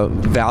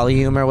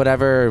Valium or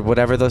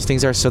whatever those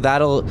things are. So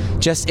that'll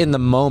just in the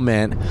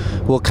moment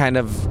will kind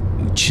of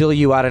chill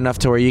you out enough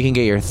to where you can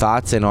get your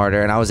thoughts in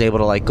order. And I was able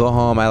to like go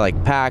home. I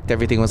like packed,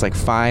 everything was like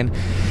fine.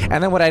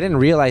 And then what I didn't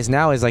realize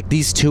now is like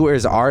these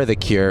tours are the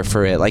cure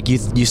for it. Like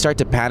you start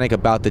to panic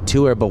about the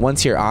tour, but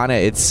once you're on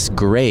it, it's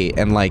great.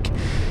 And like I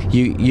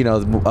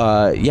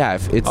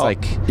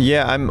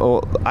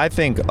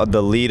think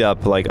the lead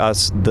up, like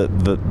us,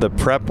 the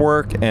prep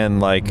work, and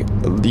like,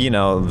 you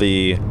know,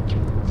 the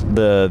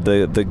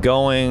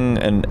going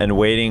and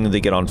waiting to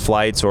get on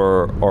flights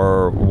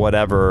or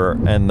whatever,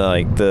 and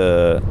like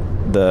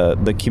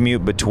the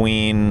commute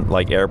between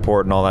like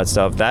airport and all that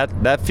stuff,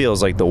 that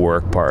feels like the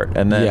work part,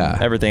 and then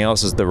everything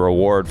else is the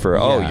reward for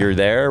you're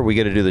there, we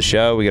get to do the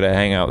show, we get to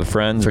hang out with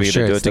friends, we get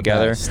to do it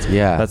together.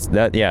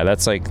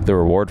 That's like the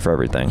reward for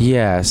everything.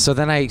 So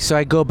then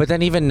I go, but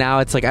then even now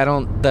it's like I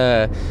don't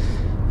the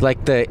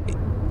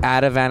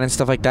Ativan and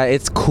stuff like that,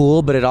 it's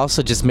cool, but it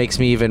also just makes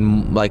me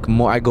even like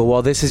more, I go,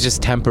 well, this is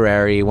just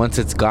temporary. Once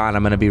it's gone,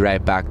 I'm gonna be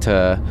right back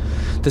to...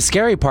 The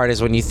scary part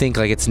is when you think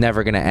like it's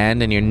never gonna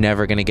end and you're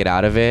never gonna get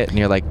out of it, and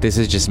you're like, this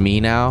is just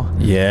me now.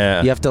 You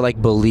have to like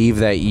believe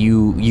that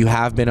you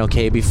have been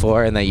okay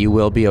before, and that you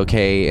will be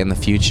okay in the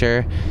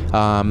future.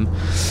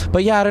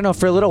 But yeah, I don't know,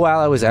 for a little while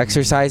I was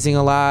exercising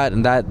a lot,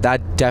 and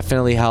that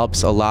definitely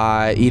helps a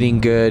lot.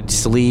 Eating good,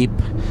 sleep.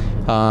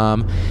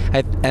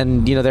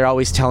 And you know, they're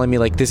always telling me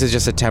like, this is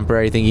just a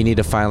temporary thing, you need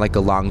to find like a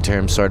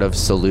long-term sort of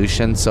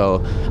solution.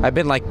 So I've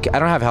been like, I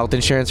don't have health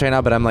insurance right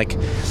now, but I'm like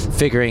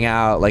figuring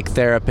out like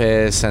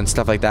therapists and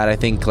stuff like that. I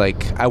think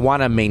like I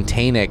want to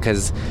maintain it,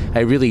 because I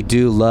really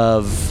do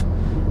love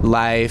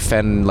life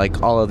and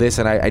like all of this,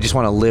 and I just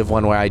want to live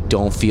one where I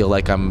don't feel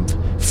like I'm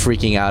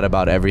freaking out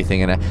about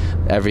everything and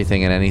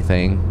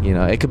anything. You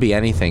know, it could be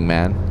anything,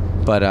 man.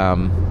 But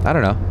I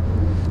don't know.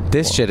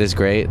 This shit is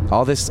great.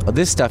 All this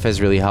stuff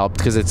has really helped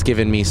because it's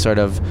given me sort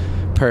of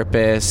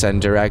purpose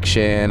and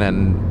direction,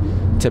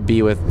 and to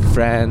be with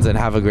friends and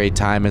have a great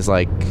time is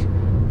like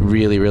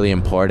really, really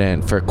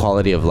important for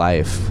quality of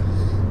life.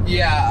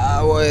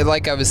 Yeah, well,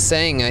 like I was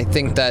saying, I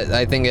think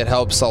it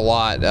helps a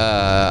lot.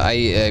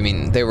 I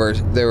mean, they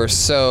were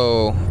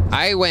so.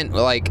 I went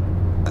like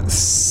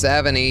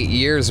 7-8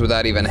 years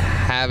without even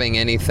having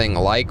anything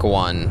like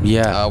one.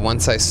 Yeah.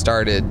 Once I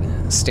started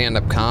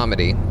stand-up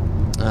comedy,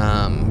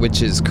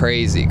 which is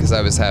crazy because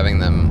I was having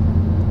them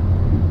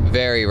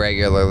very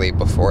regularly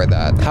before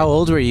that. How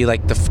old were you?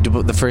 Like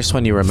the first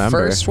one you remember?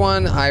 First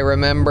one I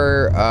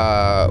remember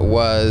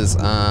was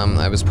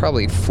I was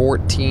probably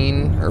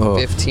 14 or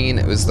 15.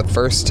 It was the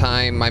first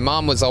time. My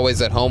mom was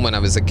always at home when I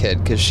was a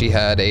kid because she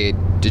had a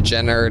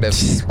degenerative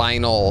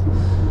spinal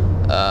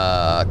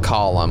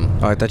column.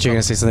 Oh, I thought you were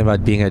gonna say something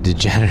about being a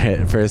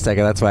degenerate for a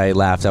second. That's why I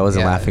laughed. I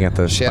wasn't laughing at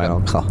the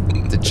spinal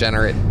column.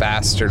 Degenerate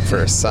bastard for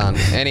a son.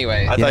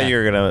 Anyway, I thought you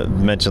were gonna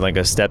mention like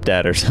a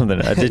stepdad or something.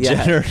 A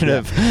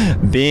degenerative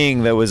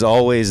being that was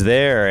always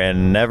there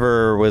and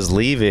never was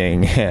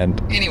leaving.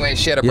 And anyway,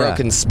 she had a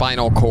broken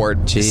spinal cord.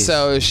 Jeez.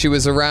 So she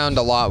was around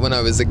a lot when I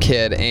was a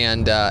kid,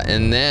 and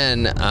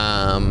then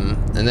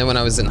when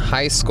I was in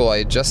high school, I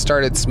had just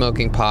started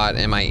smoking pot,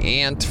 and my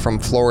aunt from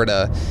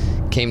Florida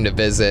came to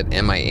visit,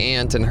 and my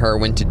aunt and her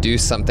went to do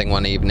something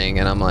one evening,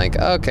 and I'm like,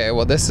 okay,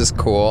 well, this is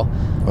cool.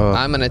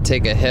 I'm gonna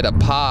take a hit of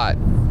pot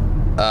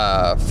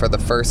for the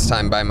first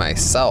time by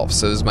myself.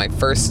 So it was my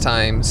first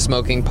time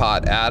smoking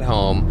pot at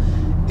home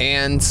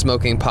and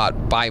smoking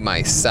pot by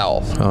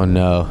myself. Oh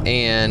no.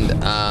 And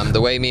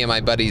the way me and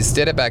my buddies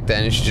did it back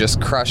then is you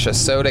just crush a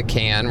soda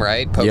can,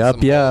 right? Poke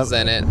some holes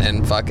in it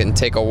and fucking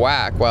take a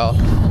whack. Well,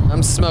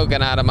 I'm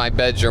smoking out of my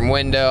bedroom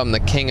window. I'm the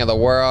king of the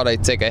world. I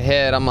take a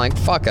hit. I'm like,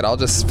 fuck it. I'll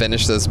just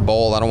finish this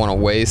bowl. I don't want to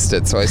waste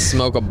it. So I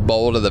smoke a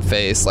bowl to the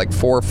face, like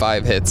 4 or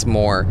 5 hits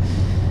more.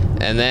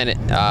 And then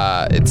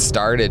it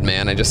started,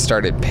 man. I just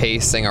started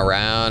pacing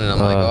around, and I'm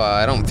like, oh,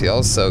 I don't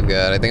feel so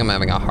good. I think I'm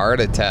having a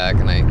heart attack.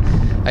 And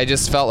I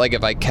just felt like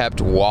if I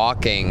kept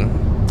walking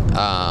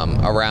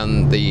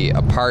around the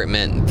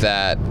apartment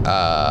that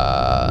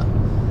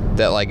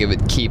like it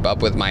would keep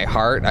up with my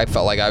heart. I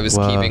felt like I was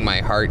keeping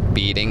my heart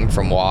beating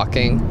from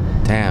walking.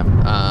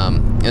 Damn.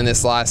 And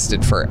this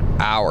lasted for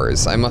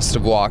hours. I must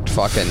have walked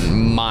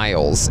fucking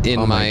miles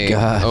in my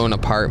own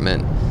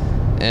apartment.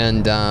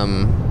 And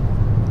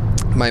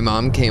my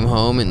mom came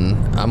home,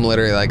 and I'm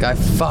literally like, I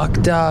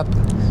fucked up.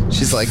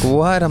 She's like,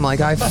 what? I'm like,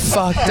 I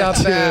fucked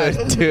up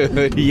bad.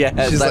 Dude,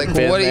 yes. She's like,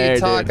 what are you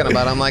talking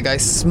about? I'm like, I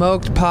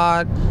smoked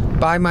pot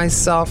by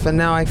myself, and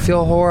now I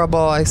feel horrible.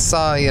 I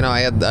saw, I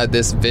had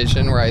this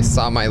vision where I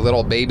saw my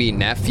little baby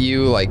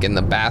nephew, like, in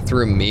the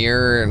bathroom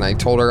mirror, and I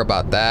told her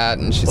about that,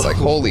 and she's like,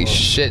 holy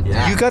shit.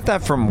 you got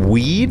that from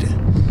weed?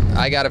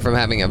 I got it from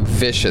having a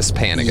vicious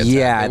panic attack.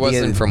 Yeah, it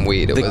wasn't from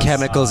weed. It the was,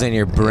 chemicals in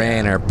your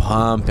brain are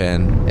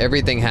pumping.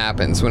 Everything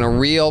happens. When a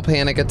real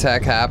panic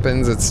attack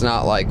happens, it's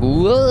not like,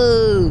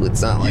 whoa.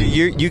 It's not like...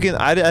 You can...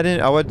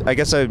 I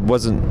guess I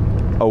wasn't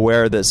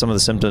aware that some of the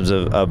symptoms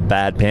of a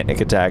bad panic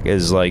attack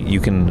is like you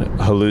can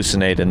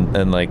hallucinate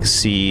and like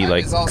see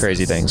like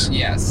crazy things.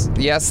 Yes,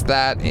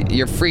 that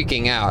you're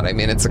freaking out. I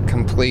mean, it's a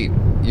complete...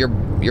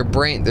 Your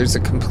brain, there's a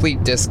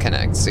complete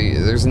disconnect. So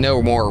there's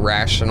no more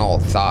rational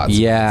thoughts.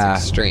 Yeah.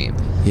 It's extreme.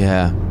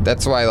 Yeah.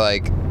 That's why,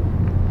 like,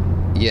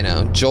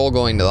 Joel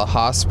going to the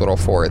hospital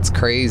for it's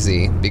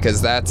crazy,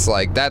 because that's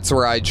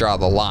where I draw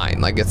the line.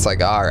 Like, it's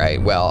like, all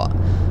right, well,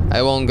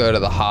 I won't go to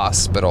the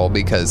hospital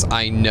because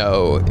I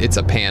know it's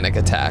a panic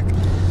attack.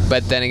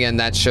 But then again,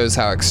 that shows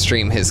how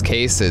extreme his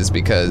case is,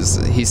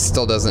 because he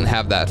still doesn't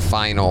have that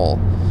final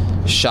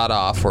shut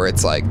off where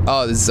it's like,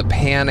 oh, this is a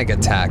panic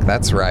attack.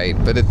 That's right.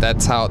 But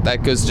that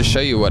goes to show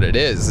you what it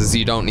is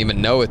you don't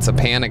even know it's a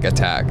panic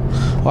attack.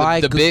 Well,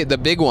 the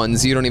big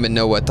ones, you don't even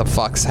know what the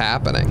fuck's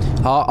happening.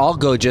 I'll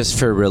go just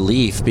for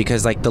relief,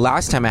 because like the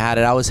last time I had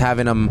it, I was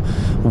having them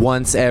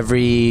once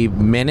every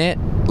minute.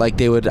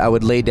 Like I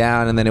would lay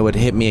down and then it would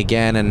hit me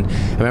again. And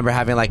I remember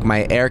having like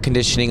my air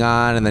conditioning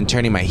on and then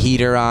turning my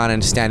heater on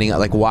and standing,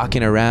 like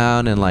walking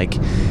around and like,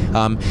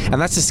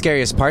 and that's the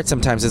scariest part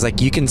sometimes, is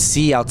like you can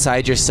see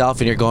outside yourself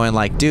and you're going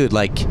like, dude,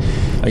 like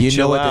you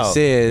know what this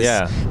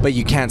is, but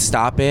you can't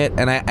stop it.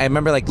 And I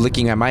remember like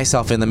looking at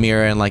myself in the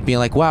mirror and like being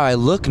like, wow, I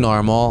look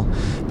normal,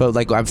 but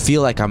like I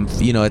feel like I'm,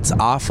 it's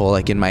awful.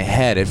 Like in my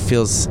head, it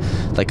feels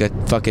like a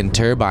fucking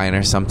turbine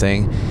or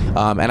something.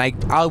 And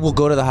I will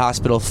go to the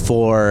hospital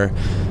for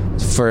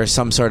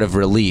some sort of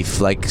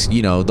relief, like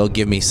they'll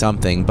give me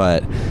something,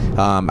 but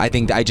I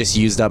think I just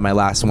used up my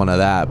last one of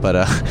that. But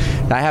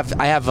I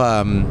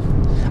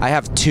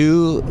have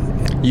two.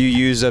 You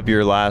use up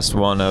your last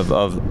one of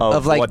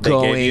like what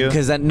going, they gave you?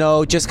 because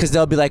just because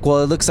they'll be like, well,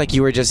 it looks like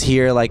you were just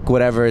here like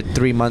whatever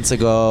 3 months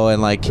ago,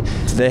 and like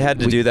they had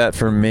to do that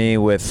for me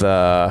with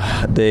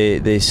they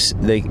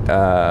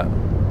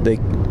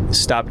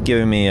stopped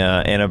giving me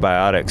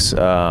antibiotics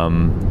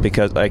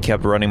because I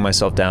kept running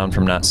myself down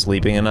from not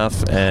sleeping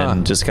enough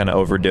and just kind of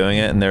overdoing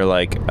it. And they're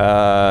like,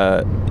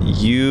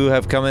 you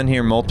have come in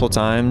here multiple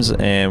times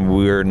and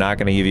we're not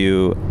going to give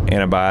you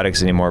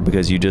antibiotics anymore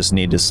because you just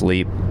need to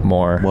sleep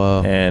more.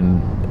 Whoa.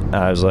 And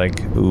I was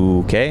like,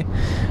 okay.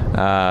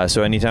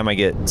 So anytime I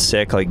get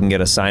sick, like, and get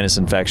a sinus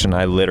infection,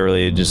 I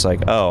literally just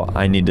like, oh,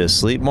 I need to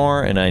sleep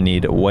more and I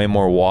need way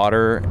more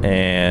water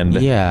and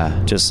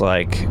just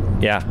like,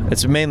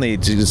 it's mainly,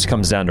 it just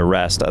comes down to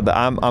rest.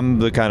 I'm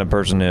the kind of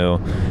person who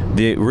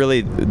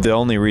the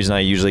only reason I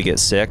usually get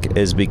sick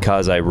is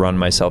because I run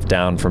myself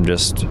down from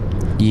just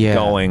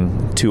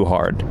going too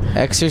hard.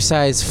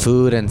 Exercise,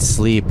 food, and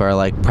sleep are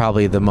like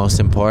probably the most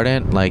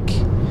important. Like,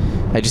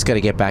 I just got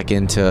to get back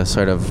into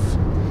sort of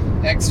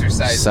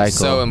exercise is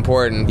so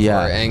important for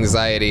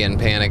anxiety and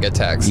panic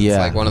attacks. It's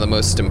like one of the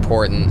most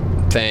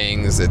important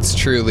things. It's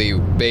truly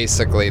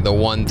basically the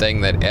one thing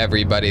that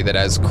everybody that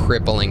has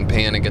crippling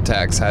panic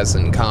attacks has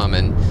in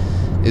common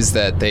is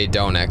that they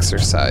don't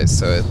exercise.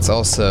 So it's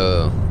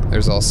also,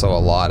 there's also a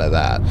lot of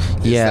that.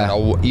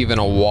 Even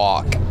a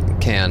walk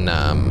can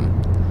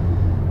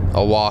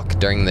a walk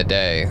during the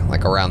day,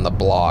 like around the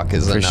block,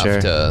 is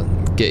enough to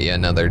get you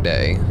another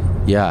day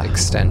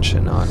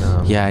extension on.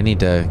 I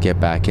need to get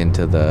back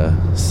into the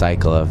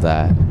cycle of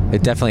that.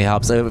 It definitely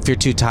helps. If you're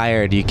too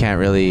tired, you can't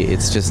really,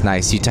 it's just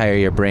nice. You tire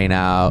your brain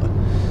out.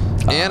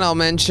 And I'll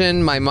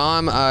mention my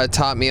mom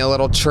taught me a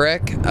little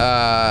trick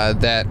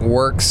that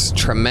works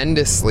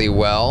tremendously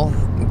well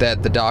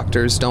that the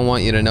doctors don't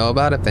want you to know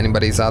about. If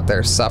anybody's out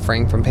there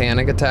suffering from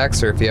panic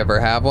attacks, or if you ever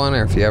have one,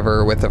 or if you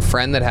ever with a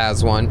friend that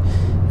has one,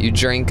 you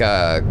drink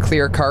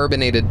clear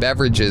carbonated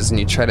beverages and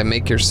you try to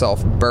make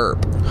yourself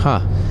burp.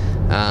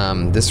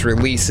 This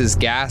releases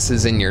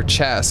gases in your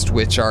chest,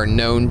 which are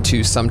known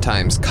to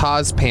sometimes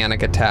cause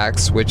panic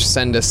attacks, which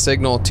send a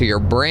signal to your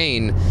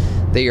brain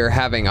that you're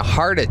having a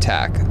heart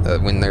attack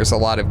when there's a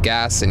lot of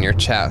gas in your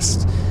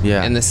chest.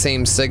 And the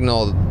same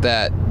signal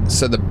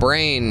so the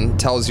brain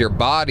tells your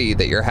body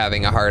that you're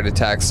having a heart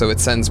attack, so it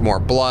sends more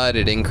blood,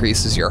 it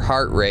increases your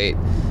heart rate,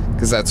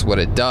 because that's what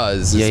it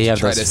does, is to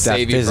try to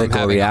save you from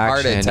having a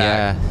heart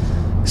attack.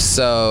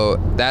 So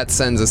that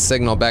sends a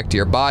signal back to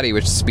your body,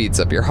 which speeds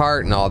up your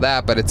heart and all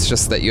that, but it's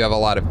just that you have a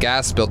lot of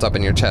gas built up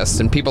in your chest,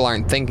 and people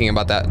aren't thinking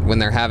about that when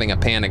they're having a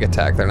panic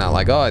attack. They're not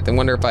like, oh, I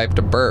wonder if I have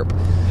to burp.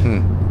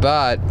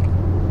 But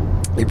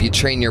if you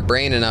train your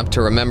brain enough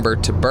to remember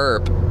to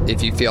burp,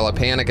 if you feel a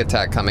panic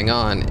attack coming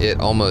on, it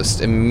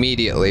almost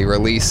immediately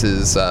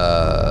releases,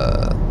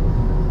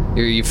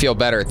 you feel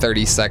better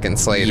 30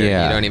 seconds later. You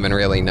don't even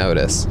really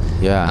notice.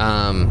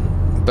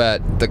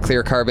 But the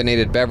clear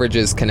carbonated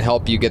beverages can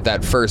help you get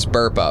that first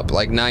burp up.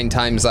 Like 9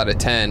 times out of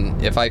 10,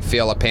 if I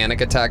feel a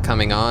panic attack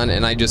coming on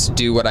and I just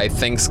do what I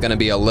think's going to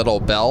be a little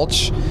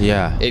belch,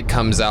 it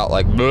comes out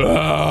like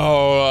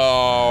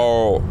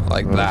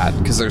that,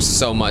 because there's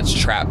so much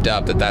trapped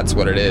up that's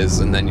what it is,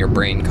 and then your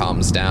brain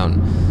calms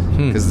down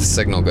because the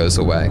signal goes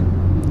away.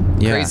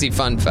 Crazy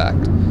fun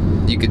fact.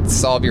 You could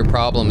solve your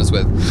problems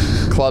with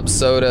club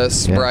soda,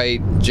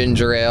 Sprite,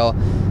 ginger ale.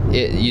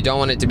 You don't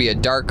want it to be a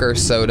darker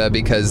soda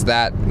because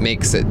that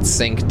makes it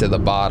sink to the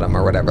bottom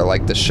or whatever.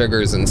 Like the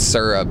sugars and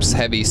syrups,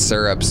 heavy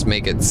syrups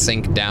make it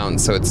sink down,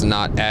 so it's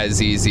not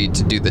as easy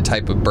to do the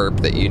type of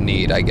burp that you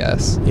need, I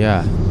guess.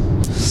 I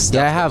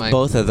have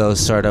both of those,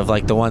 sort of,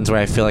 like the ones where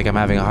I feel like I'm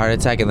having a heart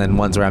attack, and then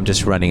ones where I'm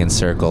just running in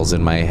circles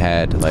in my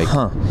head, like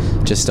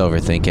just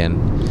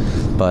overthinking.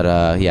 But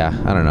I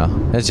don't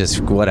know. It's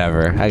just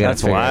whatever. I gotta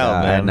figure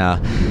wild, it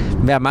out.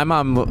 Man. Yeah, my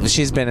mom,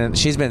 she's been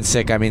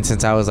sick. I mean,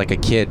 since I was like a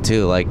kid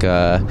too. Like,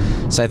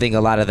 so I think a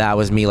lot of that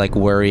was me like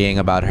worrying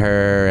about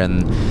her,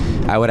 and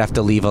I would have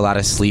to leave a lot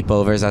of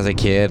sleepovers as a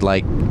kid,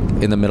 like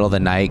in the middle of the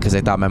night, because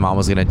I thought my mom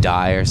was gonna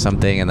die or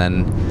something, and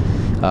then.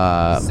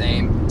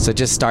 Same. So it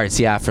just starts,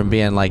 from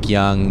being like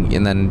young,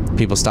 and then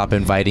people stop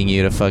inviting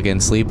you to fucking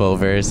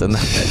sleepovers, and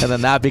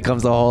then that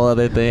becomes a whole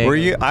other thing. Were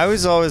you? I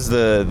was always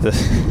the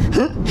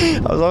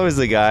I was always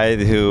the guy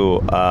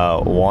who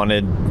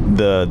wanted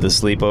the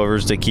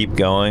sleepovers to keep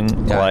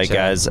going, like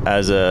as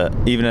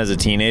even as a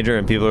teenager,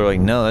 and people are like,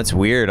 no, that's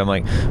weird. I'm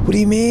like, what do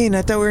you mean?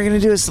 I thought we were gonna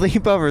do a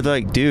sleepover. They're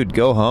like, dude,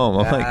 go home.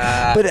 I'm like,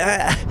 but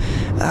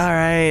all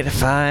right,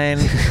 fine.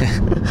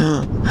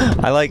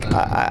 I like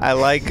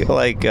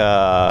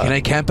can I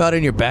camp out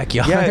in your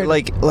backyard? Yeah,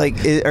 like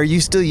are you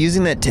still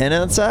using that tent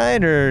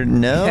outside or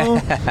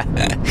no?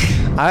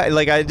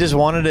 I just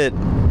wanted it.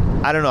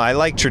 I don't know. I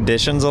like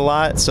traditions a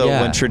lot, so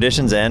when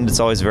traditions end, it's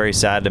always very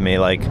sad to me.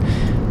 Like,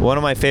 one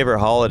of my favorite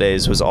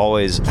holidays was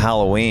always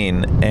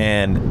Halloween,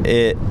 and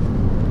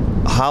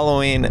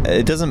Halloween,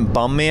 it doesn't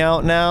bum me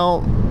out now,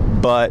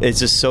 but it's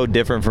just so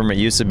different from it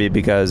used to be,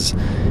 because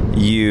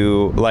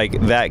you, like,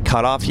 that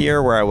cutoff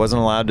year where I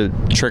wasn't allowed to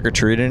trick or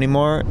treat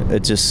anymore,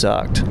 it just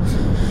sucked.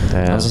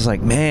 I was just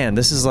like, man,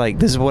 this is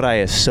what I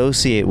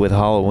associate with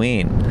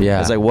Halloween.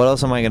 It's like, what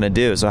else am I gonna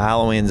do? So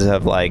Halloweens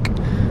have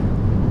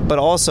but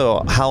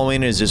also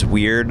Halloween is just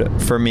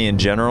weird for me in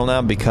general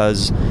now,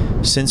 because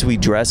since we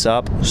dress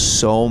up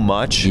so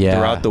much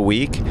throughout the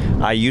week,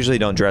 I usually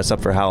don't dress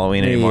up for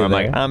Halloween anymore. I'm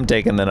like, I'm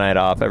taking the night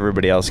off.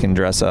 Everybody else can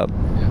dress up.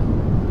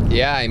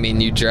 Yeah, I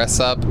mean, you dress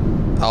up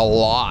a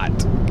lot.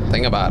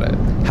 Think about it.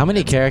 How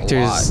many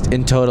characters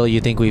in total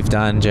you think we've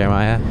done,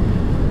 Jeremiah?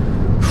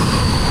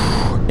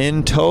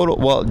 In total,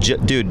 well,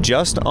 dude,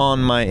 just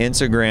on my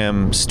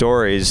Instagram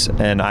stories,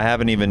 and I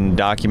haven't even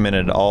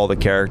documented all the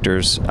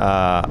characters.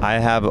 I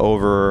have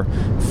over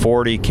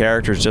 40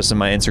 characters just in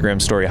my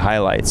Instagram story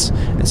highlights,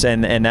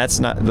 and that's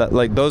not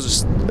like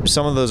those.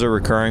 Some of those are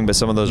recurring, but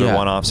some of those are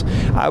one-offs.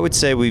 I would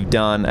say we've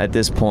done at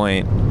this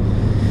point,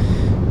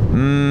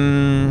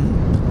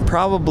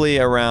 probably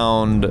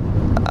around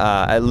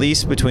at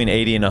least between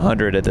 80 and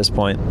 100 at this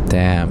point.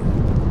 Damn.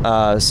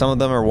 Some of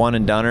them are one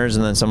and doneers,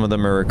 and then some of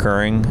them are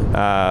recurring.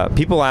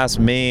 People ask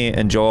me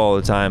and Joel all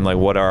the time, like,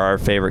 what are our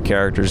favorite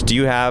characters? Do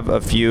you have a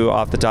few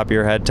off the top of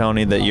your head,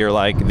 Tony, that you're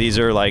like, these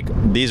are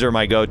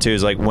my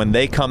go-tos? Like, when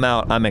they come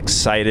out, I'm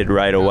excited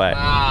right away.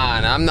 Come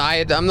on.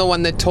 I'm the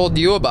one that told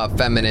you about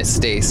Feminist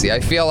Stacy. I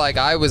feel like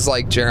I was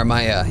like,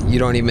 Jeremiah, you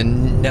don't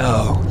even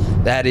know.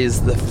 That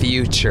is the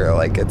future.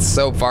 Like, it's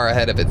so far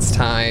ahead of its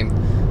time.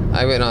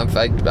 I went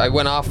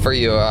off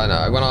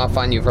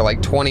on you for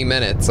like 20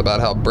 minutes about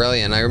how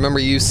brilliant. I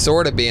remember you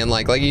sort of being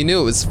like you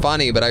knew it was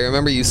funny, but I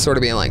remember you sort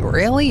of being like,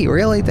 really? You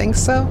really think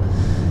so?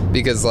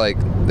 Because like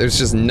there's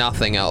just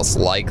nothing else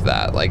like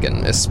that. Like,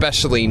 and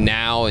especially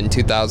now in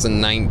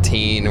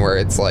 2019 where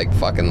it's like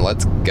fucking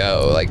let's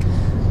go. Like,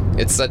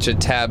 it's such a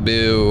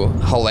taboo,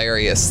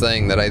 hilarious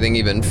thing that I think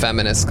even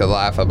feminists could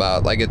laugh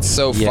about. Like, it's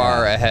so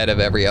far ahead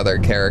of every other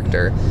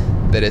character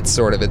that it's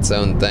sort of its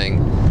own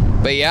thing.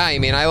 But yeah, I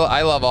mean,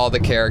 I love all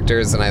the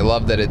characters, and I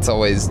love that it's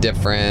always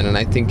different, and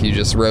I think you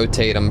just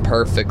rotate them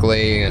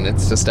perfectly, and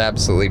it's just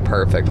absolutely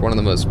perfect. One of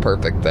the most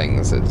perfect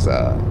things is...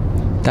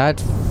 That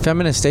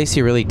Feminist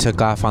Stacy really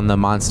took off on the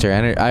Monster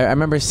Energy. I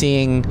remember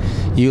seeing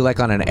you like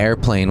on an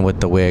airplane with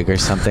the wig or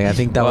something. I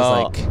think that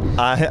was like...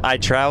 I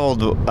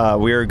traveled,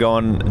 we were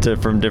going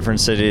from different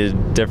city to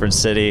different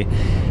city.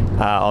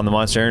 On the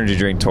Monster Energy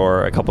drink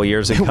tour a couple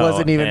years ago. It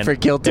wasn't even for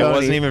Kill Tony. It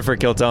wasn't even for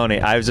Kill Tony.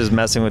 I was just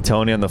messing with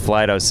Tony on the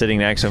flight. I was sitting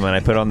next to him, and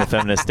I put on the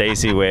Feminist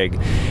Stacy wig,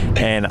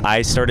 and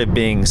I started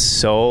being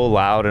so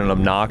loud and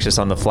obnoxious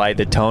on the flight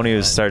that Tony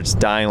starts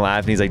dying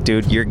laughing. He's like,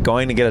 dude, you're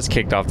going to get us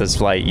kicked off this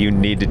flight. You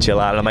need to chill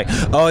out. And I'm like,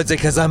 oh, it's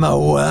because I'm a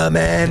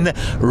woman?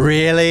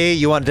 Really?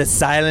 You want to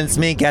silence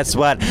me? Guess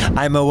what?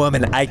 I'm a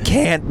woman. I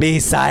can't be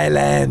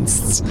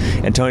silenced.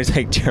 And Tony's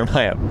like,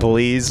 Jeremiah,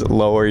 please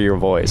lower your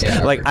voice.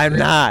 Yeah, like, I'm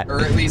not.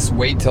 Or at least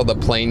wait till the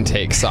plane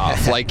takes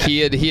off. Like, he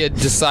had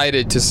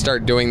decided to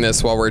start doing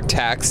this while we're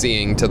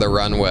taxiing to the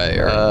runway.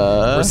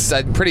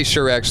 I'm pretty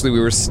sure actually we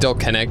were still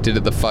connected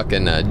to the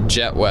fucking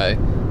jetway.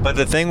 But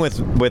the thing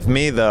with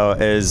me though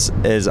is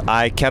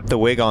I kept the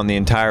wig on the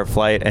entire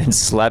flight and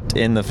slept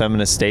in the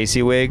Feminist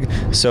Stacy wig.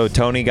 So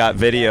Tony got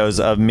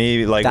videos of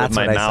me like with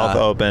my mouth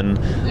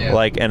open,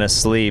 like and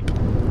asleep.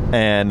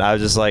 And I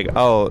was just like,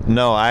 oh,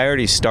 no, I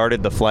already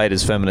started the flight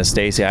as Feminist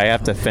Stacy. I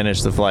have to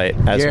finish the flight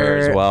as her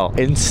as well.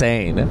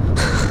 Insane.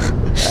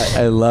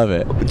 I love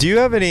it. Do you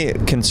have any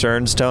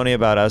concerns, Tony,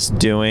 about us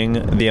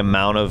doing the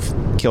amount of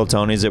Kill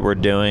Tonys that we're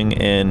doing?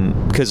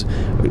 Because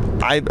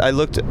I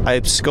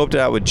scoped it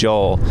out with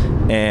Joel,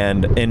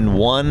 and in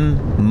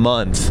 1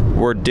 month,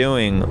 we're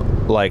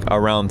doing like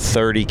around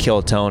 30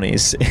 Kill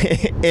Tonys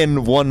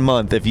in 1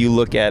 month if you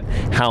look at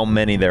how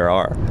many there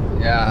are.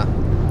 Yeah.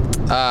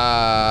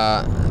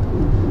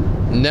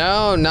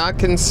 No, not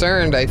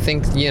concerned. I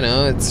think,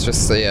 it's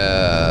just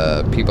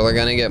people are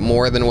gonna get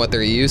more than what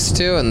they're used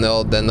to, and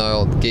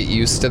they'll get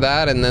used to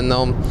that, and then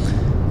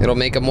it'll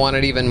make them want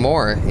it even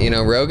more.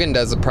 Rogan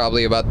does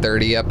probably about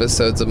 30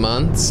 episodes a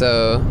month,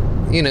 so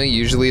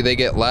usually they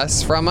get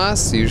less from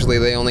us. Usually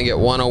they only get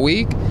one a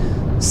week,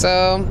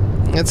 so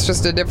it's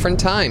just a different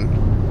time.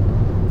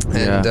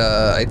 And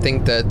I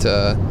think that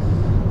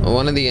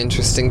one of the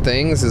interesting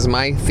things is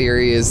my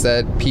theory is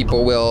that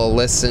people will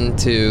listen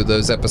to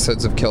those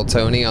episodes of Kill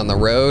Tony on the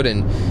road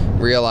and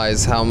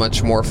realize how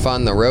much more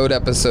fun the road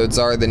episodes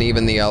are than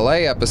even the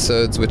LA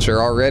episodes, which are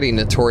already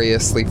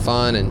notoriously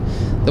fun. And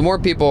the more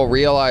people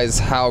realize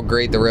how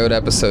great the road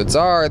episodes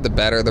are, the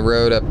better the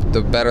road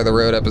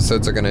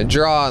episodes are going to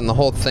draw, and the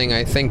whole thing,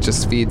 I think,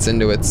 just feeds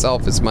into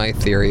itself, is my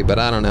theory. But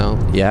I don't know.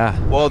 Yeah.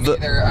 Well,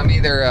 I'm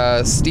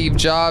either Steve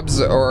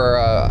Jobs or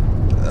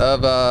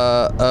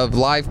of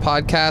live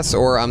podcasts,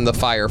 or I'm the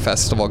Fire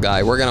Festival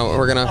guy. We're gonna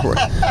wait.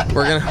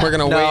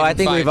 No, I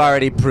think we've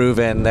already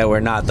proven that we're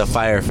not the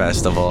Fire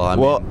Festival. I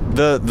mean,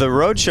 the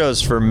road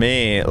shows for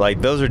me,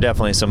 like, those are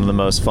definitely some of the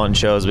most fun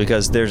shows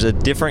because there's a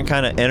different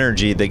kind of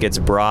energy that gets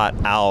brought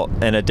out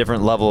and a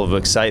different level of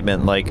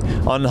excitement. Like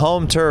on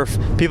home turf,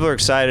 people are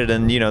excited,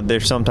 and they're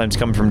sometimes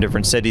coming from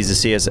different cities to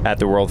see us at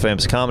the world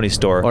famous Comedy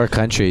Store or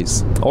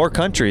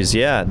countries.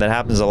 Yeah, that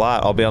happens a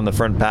lot. I'll be on the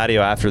front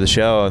patio after the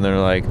show, and they're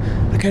like,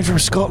 I came from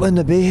Scotland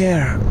to be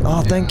here.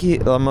 Oh, thank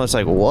you. I'm just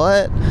like,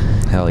 what?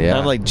 Hell yeah. And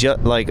I'm like,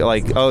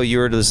 oh, you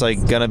were just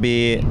like gonna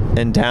be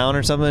in town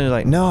or something? And you're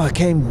like, no, I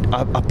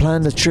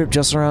planned the trip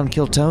just around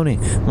Kill Tony.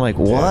 I'm like,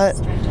 what?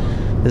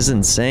 This is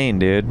insane,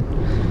 dude.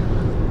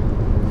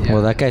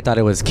 Well, that guy thought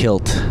it was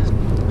kilt,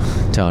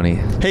 Tony.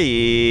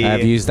 Hey.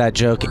 I've used that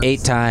joke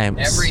 8 times.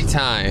 Every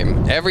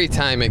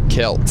time it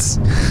kilts.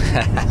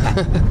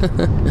 That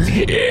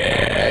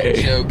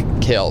joke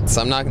kilts.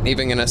 I'm not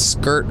even gonna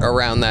skirt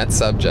around that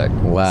subject.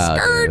 Wow.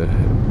 Skirt.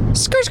 Dude.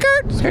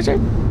 Skirt.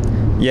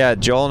 Yeah,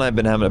 Joel and I have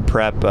been having to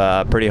prep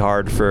pretty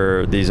hard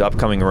for these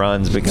upcoming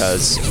runs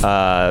because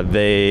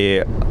they,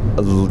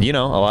 you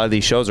know, a lot of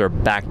these shows are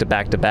back to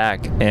back to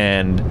back,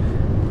 and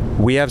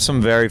we have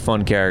some very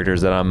fun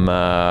characters that I'm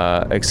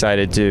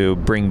excited to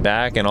bring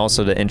back and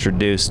also to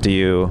introduce to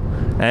you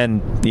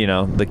and, you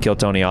know, the Kill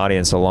Tony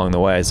audience along the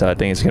way. So I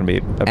think it's going to be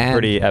a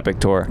pretty epic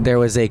tour. There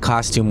was a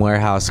costume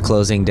warehouse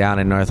closing down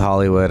in North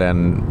Hollywood,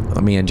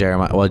 and me and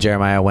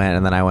Jeremiah went,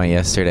 and then I went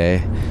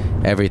yesterday.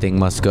 Everything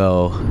must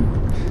go.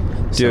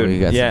 So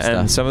Dude, yeah,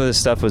 and some of this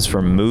stuff was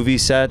from movie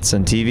sets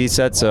and TV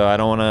sets, so I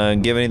don't want to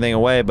give anything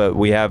away, but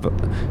we have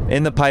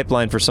in the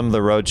pipeline for some of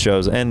the road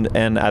shows and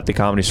at the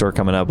Comedy Store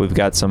coming up, we've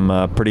got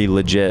some pretty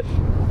legit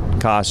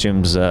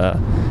costumes that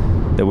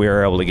we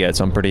were able to get,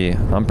 so I'm pretty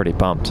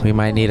pumped. We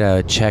might need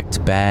a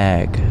checked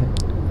bag.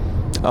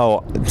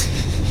 Oh,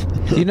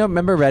 you know,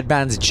 remember Red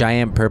Band's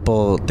giant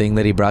purple thing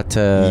that he brought to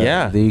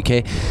the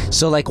UK?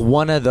 So like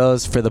one of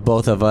those for the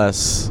both of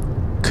us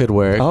could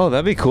work. Oh,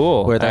 that'd be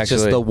cool. Where that's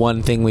just the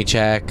one thing we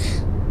check.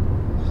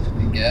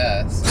 I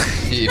guess.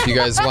 If you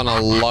guys want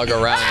to lug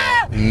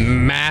around a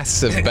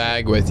massive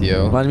bag with you.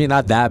 Well, I mean,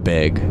 not that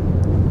big.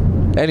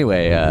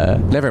 Anyway,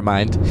 never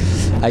mind.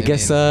 I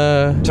guess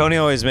Tony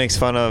always makes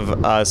fun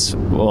of us,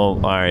 well,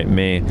 all right,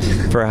 me,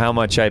 for how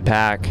much I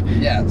pack.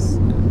 Yes,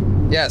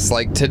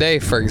 like today,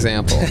 for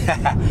example.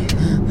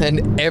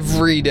 And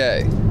every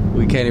day.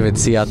 We can't even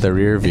see out the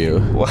rear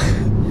view.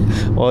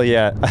 Well,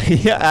 yeah.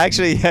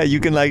 Actually, you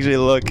can actually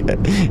look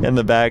in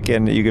the back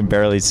and you can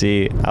barely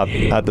see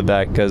out the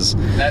back because...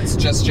 That's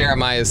just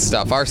Jeremiah's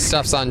stuff. Our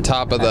stuff's on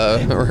top of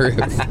the roof.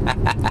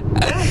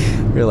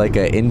 We're like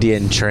an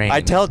Indian train.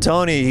 I tell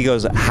Tony, he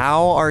goes,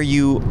 how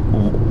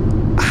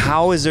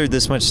is there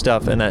this much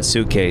stuff in that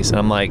suitcase? And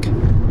I'm like,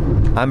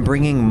 I'm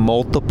bringing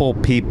multiple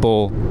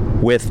people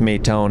with me,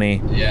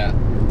 Tony. Yeah.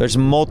 There's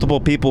multiple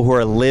people who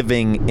are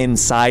living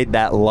inside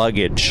that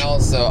luggage. And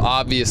also,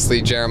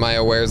 obviously,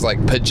 Jeremiah wears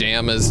like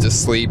pajamas to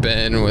sleep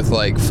in with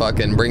like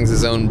fucking brings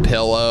his own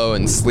pillow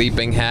and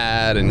sleeping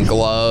hat and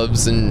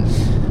gloves and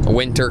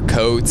winter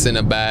coats in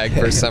a bag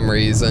for some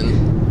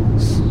reason.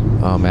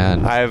 Oh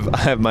man, I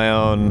have my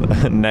own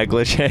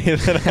negligee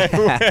that I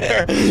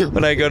wear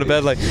when I go to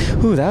bed. Like,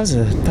 ooh, that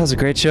was a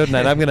great show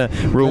tonight. I'm gonna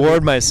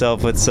reward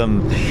myself with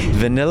some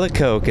vanilla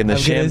Coke and the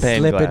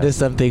champagne slip glass. into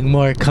something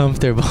more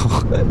comfortable.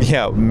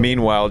 Yeah.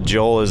 Meanwhile,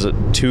 Joel is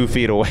 2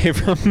 feet away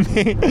from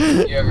me.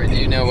 Do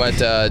you know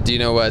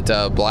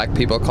what black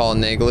people call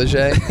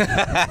negligee?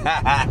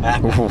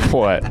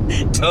 What?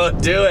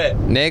 Don't do it.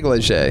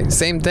 Negligee.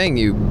 Same thing,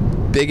 you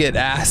bigot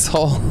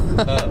asshole.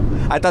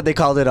 I thought they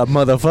called it a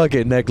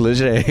motherfucking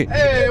negligee.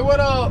 Hey, what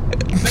up,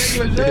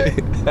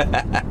 negligee?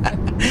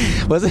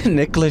 Wasn't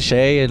Nick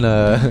Lachey in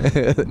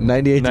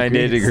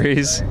 98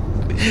 degrees?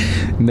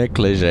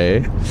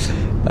 Negligee.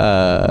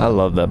 I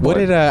love that boy. What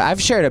did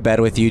I've shared a bed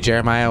with you,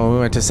 Jeremiah, when we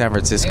went to San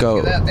Francisco.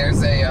 Hey, look at that.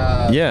 There's a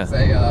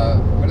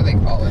what do they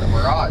call it? A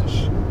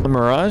mirage. A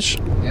mirage?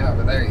 Yeah,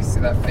 over there. You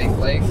see that fake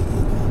lake?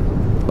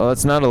 Oh,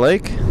 it's not a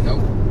lake? Nope.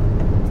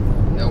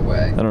 No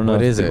way. I don't know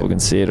if people can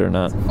see it or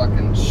not. It's a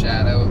fucking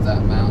shadow of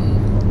that mountain.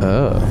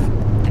 Oh.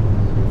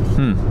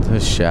 The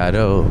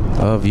shadow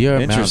of your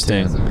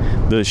Interesting.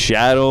 mountain. The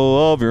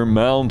shadow of your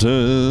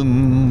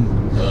mountain.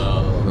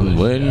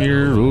 When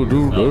you're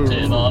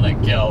mountain on a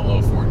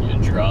California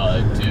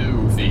drive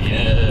to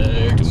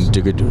Phoenix.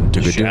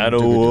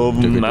 Shadow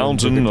of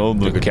mountain of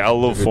the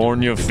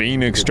California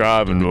Phoenix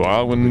driving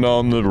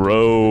on the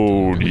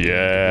road.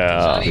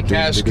 Yeah. Johnny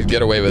Cash could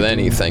get away with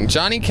anything.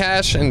 Johnny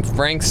Cash and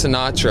Frank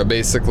Sinatra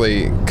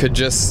basically could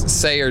just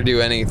say or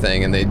do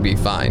anything and they'd be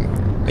fine.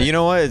 You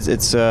know what?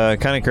 It's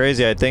kind of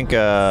crazy. I think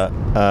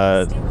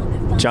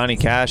Johnny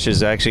Cash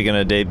is actually going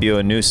to debut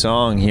a new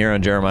song here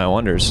on Jeremiah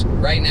Wonders.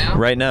 Right now?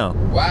 Right now.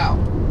 Wow.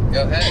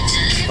 Go ahead.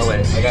 Oh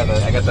wait, I got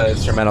the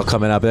instrumental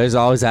coming up. There's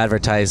always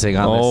advertising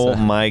on this. Oh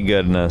my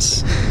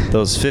goodness.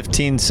 Those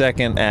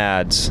 15-second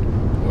ads.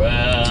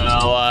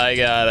 Well, I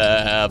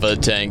gotta have a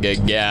tank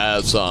of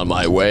gas on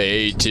my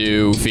way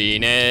to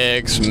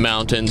Phoenix.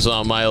 Mountains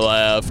on my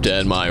left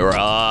and my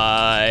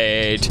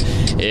right.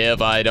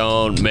 If I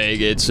don't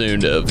make it soon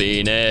to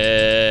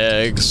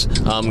Phoenix,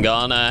 I'm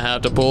gonna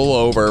have to pull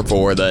over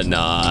for the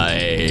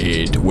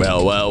night.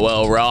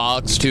 Well,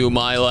 rocks to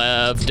my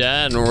left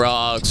and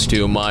rocks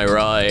to my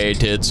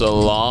right. It's a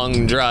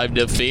long drive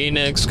to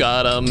Phoenix,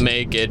 gotta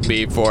make it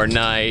before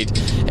night.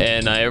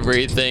 And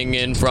everything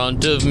in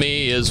front of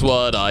me is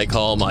what I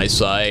call my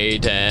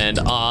sight, and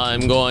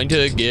I'm going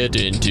to get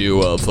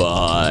into a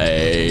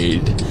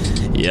fight.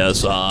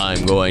 Yes,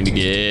 I'm going to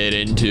get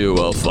into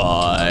a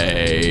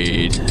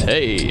fight.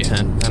 Hey.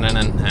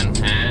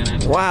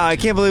 Wow, I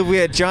can't believe we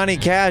had Johnny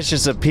Cash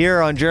just appear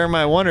on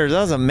Jeremiah Wonders.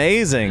 That was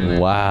amazing.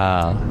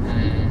 Wow.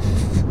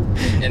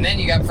 And then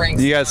you got Frank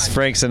Sinatra. You got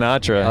Frank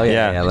Sinatra. Oh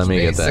yeah. Let me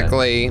get that.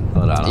 Basically,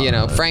 Hold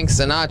on. Frank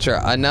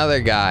Sinatra, another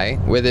guy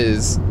with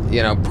his,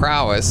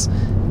 prowess,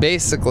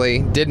 basically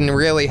didn't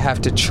really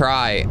have to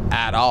try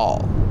at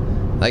all.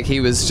 Like, he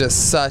was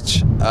just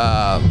such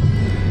a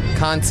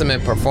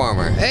consummate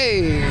performer.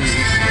 Hey,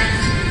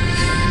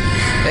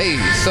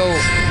 so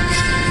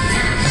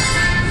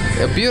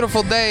a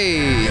beautiful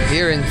day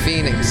here in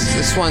Phoenix.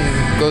 This one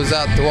goes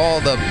out to all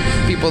the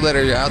people that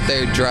are out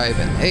there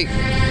driving. Hey,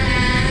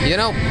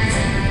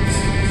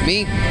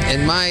 me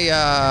and my,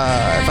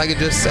 if I could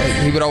just say,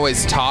 he would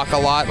always talk a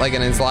lot, like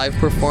in his live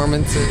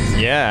performances.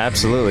 Yeah,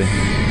 absolutely.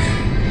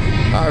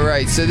 All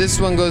right, so this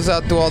one goes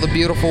out to all the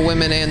beautiful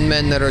women and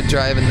men that are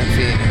driving to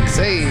Phoenix.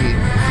 Hey,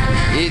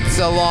 it's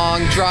a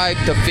long drive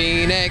to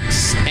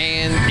Phoenix,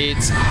 and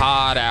it's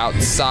hot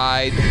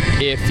outside.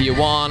 If you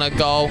want to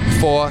go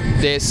for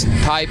this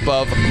type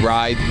of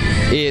ride,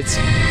 it's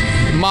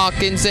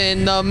Mawkins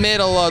in the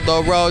middle of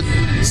the road,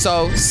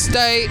 so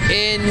stay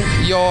in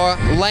your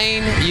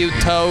lane, you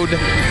toad.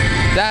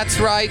 That's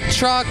right,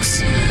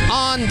 trucks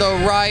on the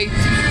right,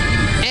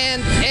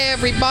 and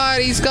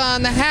everybody's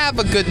gonna have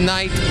a good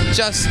night.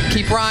 Just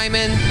keep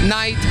rhyming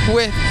night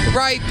with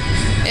right,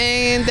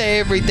 and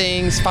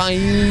everything's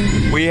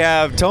fine. We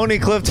have Tony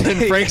Clifton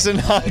and Frank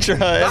Sinatra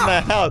in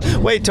the house.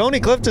 Wait, Tony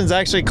Clifton's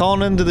actually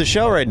calling into the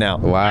show right now.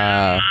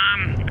 Wow.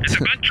 It's a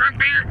good trip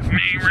here.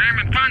 We're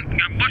having fun. We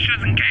got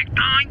bushes and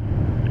cacti.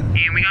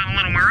 And we got a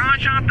little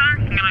mirage out there.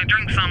 I'm gonna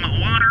drink some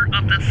water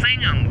of the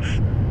sands.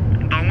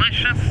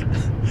 Delicious,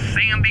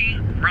 sandy,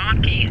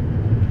 rocky,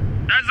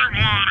 desert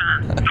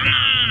water.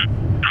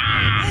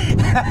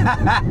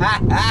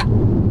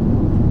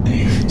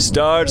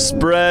 Start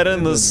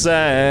spreading the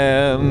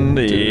sand.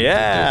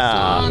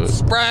 Yeah. Start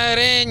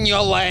spreading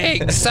your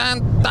legs. Da,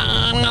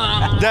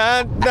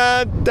 da,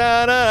 da,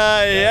 da,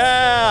 da,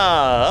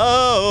 yeah.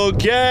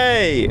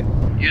 Okay.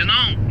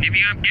 If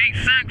you have gay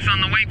sex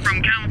on the way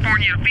from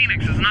California to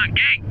Phoenix, it's not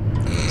gay.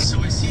 So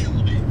I see a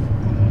little bit.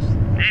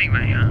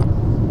 Anyway,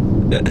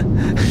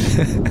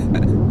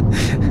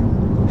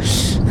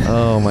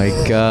 Oh my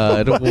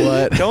God!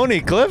 What?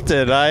 Tony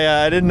Clifton,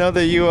 I didn't know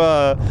that you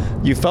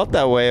felt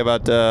that way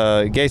about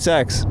gay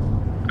sex.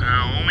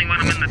 only when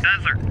I'm in the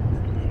desert.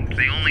 It's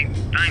the only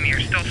time you're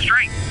still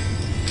straight.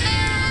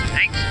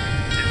 Hey,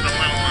 it's a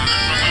little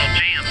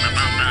jam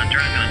about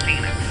driving to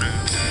Phoenix.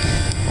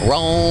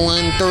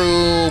 Rolling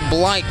through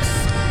Blythe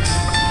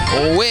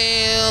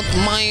with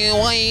my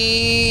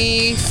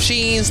wife.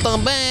 She's the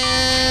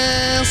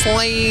best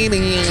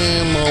lady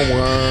in the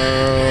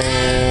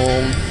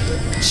world.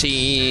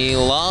 She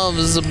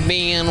loves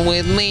being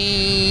with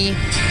me.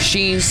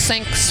 She's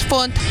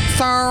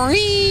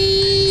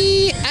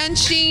 6'3", and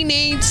she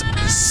needs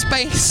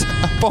space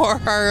for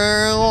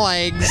her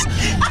legs.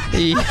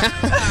 Yeah.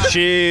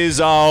 She's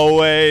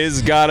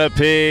always gotta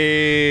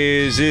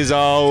pee. She's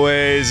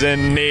always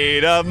in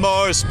need of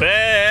more space.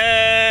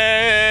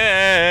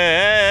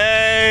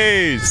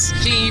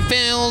 She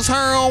fills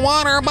her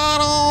water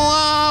bottle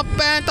up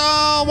at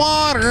the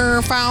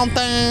water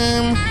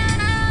fountain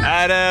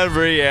At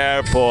every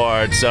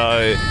airport,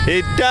 so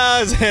he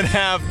doesn't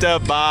have to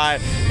buy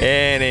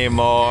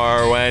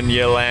anymore when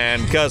you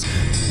land, 'cause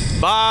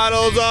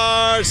bottles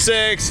are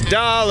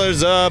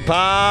 $6 a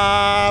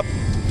pop.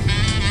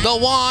 The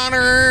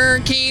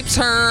water keeps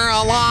her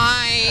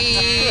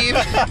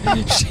alive.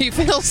 She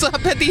fills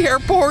up at the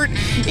airport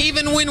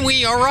even when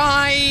we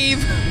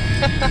arrive.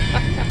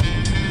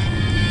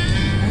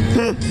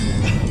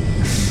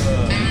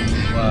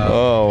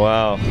 Oh,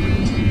 wow.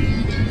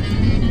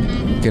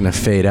 Gonna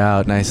fade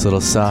out. Nice little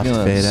soft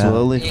fade out.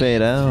 Slowly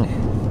fade out.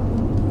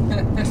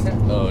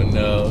 Oh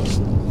no.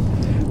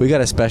 We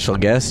got a special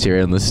guest here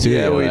in the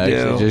studio. Yeah, we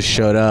do. Just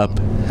showed up.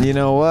 You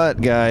know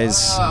what,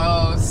 guys?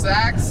 Oh,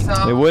 sax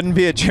talk. It wouldn't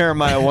be a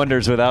Jeremiah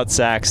Wonders without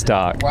sax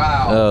talk.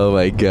 Wow. Oh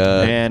my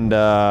God. And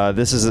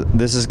this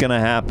is gonna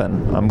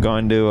happen. I'm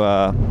going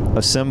to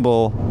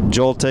assemble.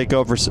 Joel, take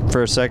over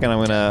for a second.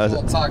 I'm gonna.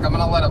 We'll talk. I'm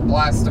gonna let a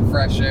blast of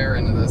fresh air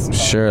into this.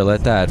 Sure,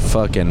 let that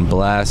fucking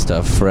blast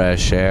of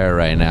fresh air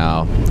right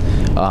now.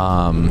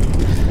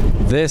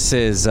 This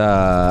is,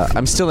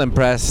 I'm still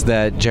impressed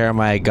that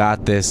Jeremiah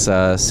got this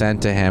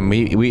sent to him.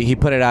 He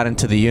put it out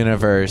into the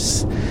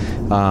universe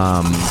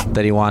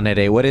that he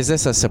wanted what is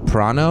this, a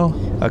soprano?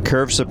 A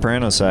curved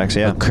soprano sax,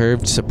 yeah. A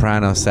curved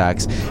soprano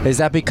sax. Is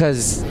that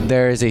because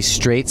there is a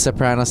straight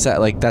soprano sax?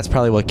 Like, that's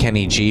probably what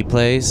Kenny G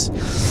plays.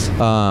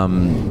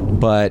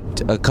 But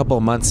a couple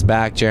months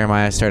back,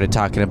 Jeremiah started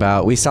talking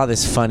about, we saw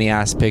this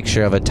funny-ass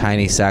picture of a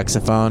tiny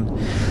saxophone,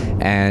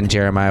 and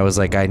Jeremiah was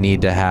like, I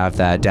need to have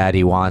that.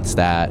 Daddy wants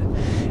that.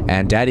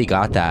 And Daddy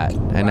got that,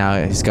 and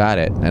now he's got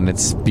it, and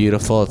it's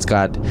beautiful. It's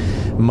got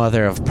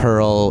mother of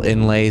pearl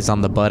inlays on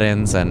the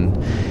buttons, and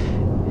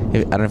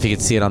I don't know if you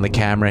can see it on the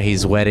camera.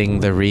 He's wetting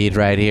the reed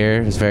right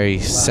here. It's very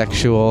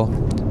sexual.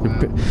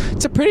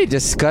 It's a pretty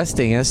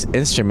disgusting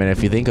instrument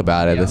if you think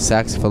about it. The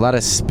saxophone, a lot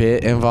of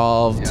spit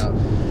involved.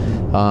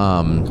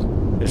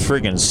 It's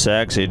freaking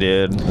sexy,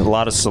 dude. A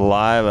lot of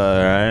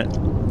saliva, right?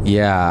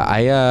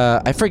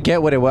 Yeah, I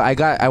forget what it was.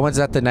 I was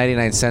at the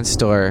 99-cent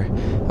store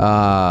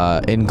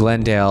in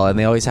Glendale, and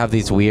they always have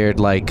these weird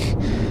like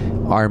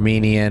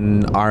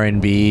Armenian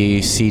R&B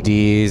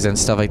CDs and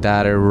stuff like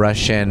that, or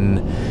Russian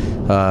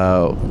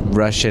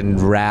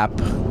rap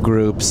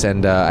groups,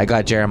 and I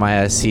got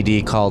Jeremiah a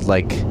CD called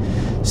like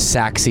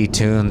Saxy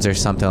Tunes or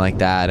something like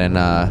that, and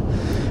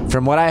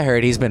from what I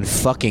heard, he's been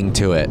fucking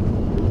to it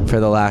for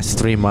the last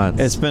 3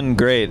 months. It's been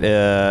great.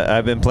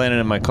 I've been playing it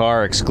in my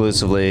car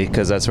exclusively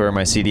because that's where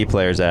my CD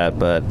player's at,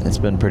 but it's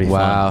been pretty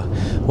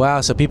fun. Wow,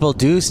 so people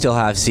do still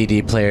have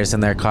CD players in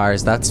their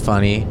cars. That's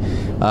funny.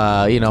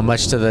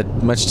 Much to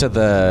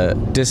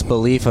the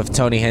disbelief of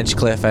Tony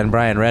Hinchcliffe and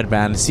Brian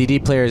Redband, CD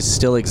players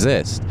still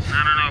exist.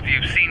 I don't know if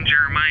you've seen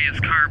Jeremiah's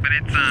car, but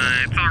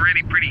it's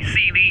already pretty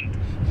seedy.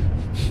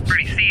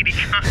 Pretty seedy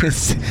car.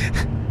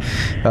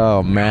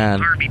 Oh man.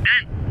 Harvey Dent.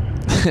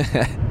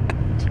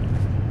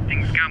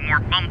 Thing's got more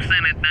bumps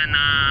in it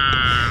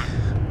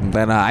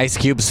than Ice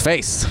Cube's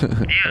face.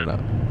 Yeah.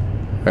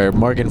 Or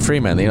Morgan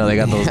Freeman. You know, they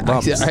got those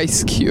bumps.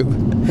 Ice Cube.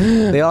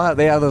 They have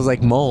those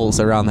like moles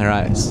around their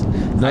eyes.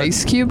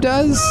 Ice Cube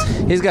does?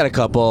 He's got a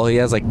couple. He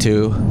has like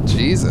 2.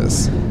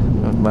 Jesus.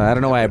 But I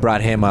don't know why I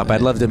brought him up.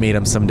 I'd love to meet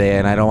him someday,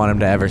 and I don't want him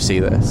to ever see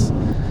this.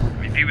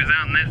 If he was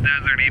out in this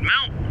desert, he'd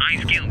melt.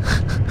 Ice Cube.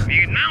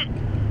 He'd melt.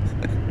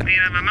 He'd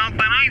have a melt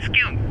on Ice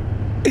Cube.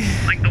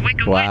 Like the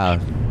Wicked Witch.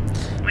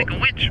 Like a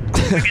witch.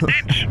 Wicked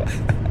ditch.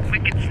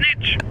 Wicked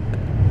snitch.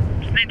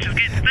 Snitches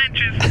get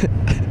stitches.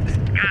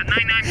 Got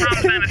 99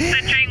 problems and a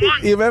stitch ain't one.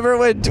 You remember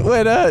when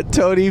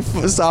Tony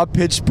saw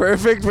Pitch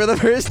Perfect for the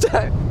first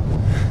time?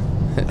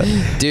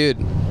 Dude,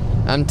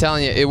 I'm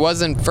telling you, it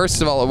wasn't,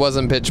 first of all, it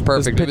wasn't Pitch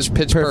Perfect. It was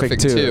Pitch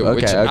Perfect 2,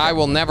 which I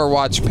will never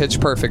watch Pitch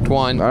Perfect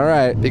 1. All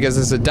right. Because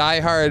as a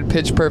diehard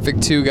Pitch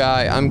Perfect 2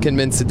 guy, I'm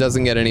convinced it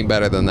doesn't get any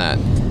better than that.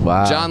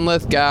 Wow. John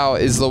Lithgow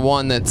is the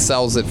one that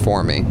sells it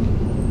for me.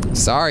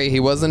 Sorry, he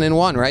wasn't in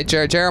 1, right?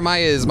 Jeremiah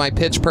is my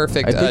Pitch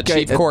Perfect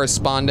chief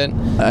correspondent.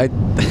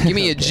 Give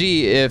me a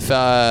G if,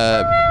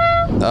 all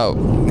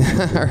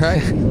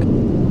right.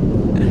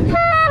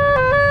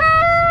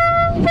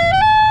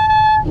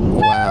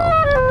 Wow.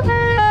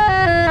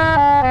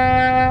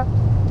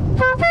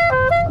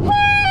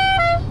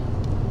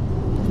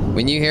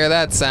 When you hear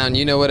that sound,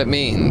 you know what it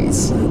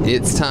means.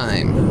 It's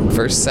time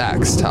for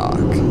Sax Talk.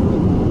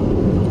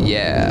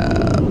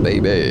 Yeah,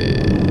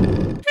 baby.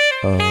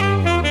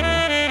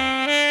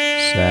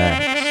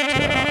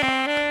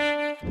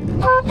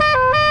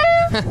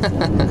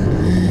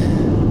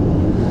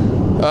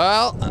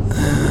 Well,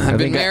 I've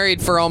been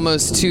married for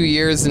almost 2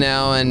 years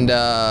now, and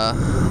a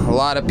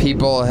lot of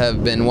people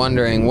have been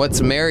wondering,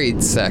 what's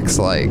married sex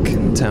like,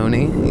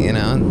 Tony? You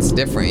know, it's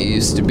different. You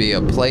used to be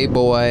a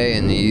playboy,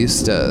 and you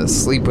used to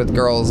sleep with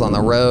girls on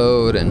the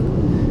road,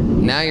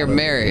 and now you're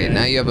married.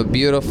 Now you have a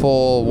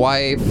beautiful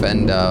wife,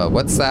 and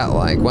what's that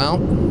like? Well,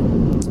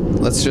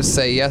 let's just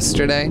say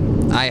yesterday,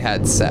 I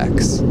had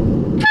sex.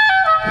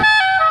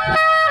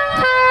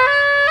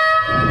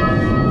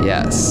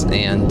 Yes,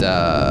 and,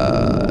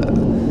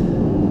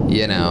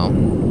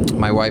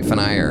 my wife and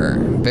I are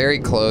very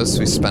close.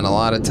 We spend a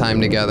lot of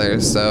time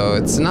together, so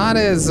it's not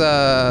as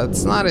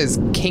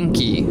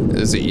kinky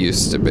as it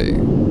used to be.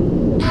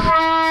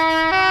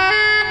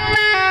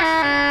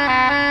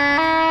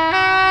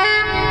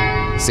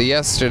 So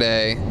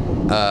yesterday,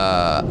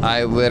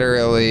 I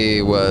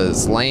literally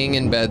was laying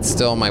in bed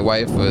still. My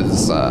wife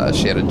was,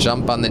 she had a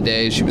jump on the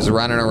day. She was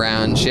running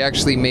around. She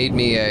actually made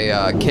me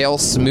a kale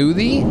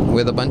smoothie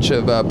with a bunch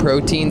of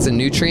proteins and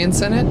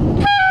nutrients in it.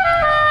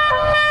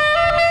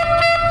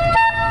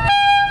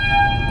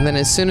 And then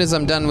as soon as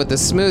I'm done with the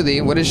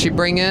smoothie, what does she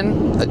bring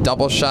in? A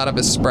double shot of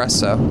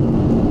espresso.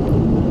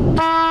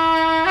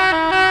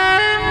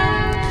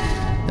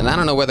 And I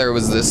don't know whether it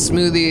was the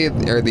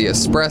smoothie or the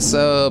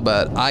espresso,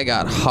 but I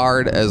got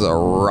hard as a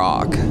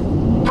rock.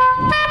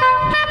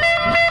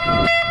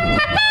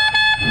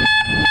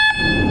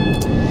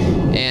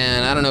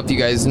 And I don't know if you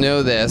guys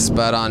know this,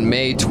 but on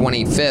May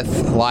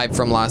 25th, live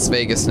from Las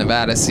Vegas,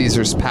 Nevada,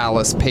 Caesars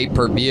Palace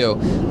pay-per-view,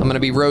 I'm going to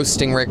be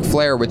roasting Ric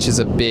Flair, which is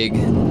a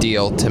big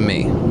deal to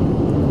me.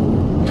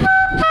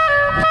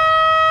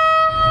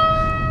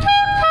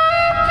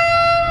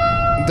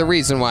 The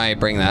reason why I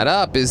bring that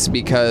up is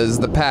because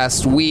the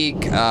past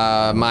week,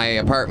 my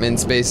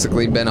apartment's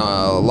basically been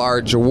a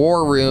large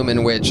war room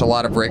in which a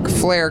lot of Ric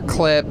Flair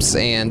clips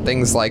and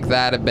things like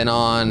that have been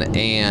on,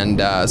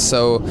 and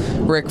so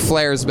Ric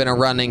Flair's been a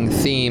running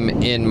theme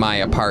in my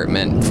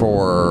apartment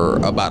for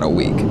about a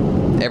week.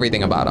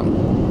 Everything about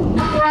him.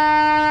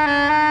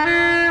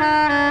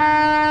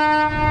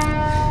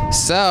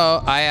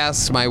 So I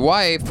asked my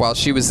wife while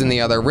she was in the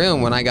other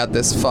room when I got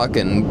this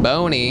fucking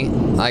bony.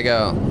 I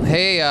go,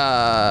 "Hey,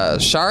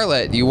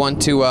 Charlotte, you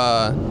want to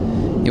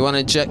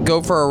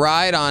go for a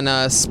ride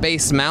on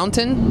Space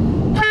Mountain?"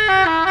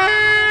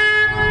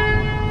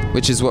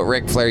 Which is what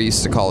Ric Flair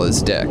used to call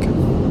his dick.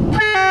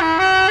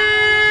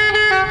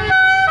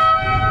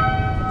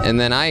 And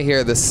then I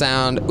hear the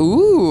sound,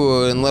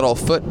 ooh, and little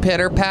foot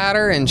pitter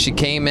patter, and she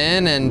came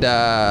in, and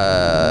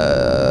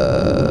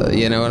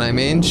You know what I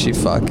mean? She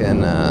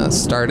fucking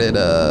started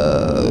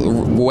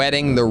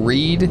wetting the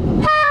reed.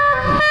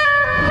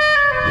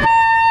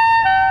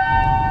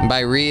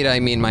 By reed, I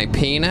mean my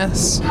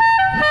penis.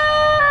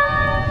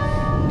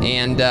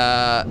 And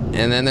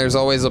then there's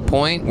always a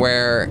point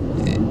where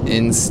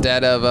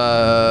instead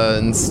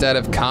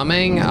of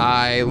coming,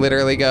 I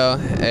literally go,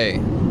 "Hey,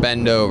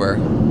 bend over."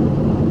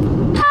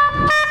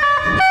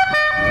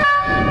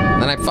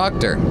 Then I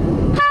fucked her.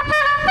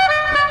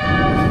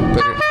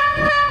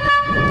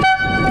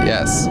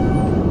 Yes.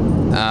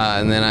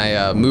 And then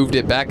I moved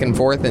it back and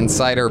forth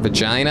inside her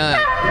vagina.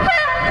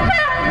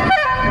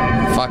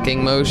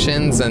 Fucking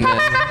motions, and then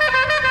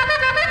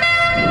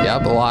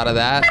yep, a lot of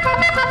that.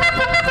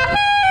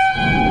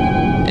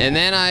 And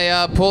then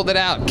I pulled it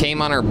out,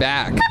 came on her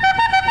back.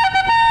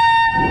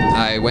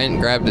 I went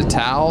and grabbed a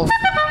towel,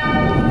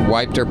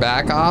 wiped her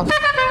back off.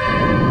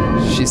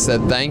 She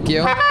said, "Thank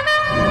you."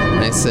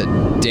 And I said,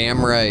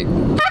 "Damn right.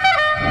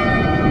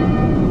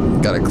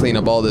 Gotta clean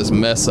up all this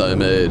mess I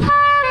made."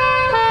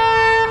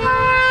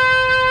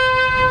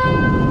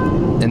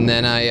 And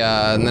then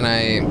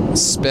I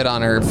spit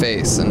on her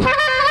face, and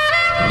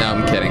no,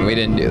 I'm kidding. We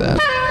didn't do that.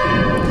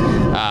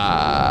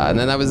 And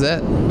then that was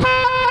it.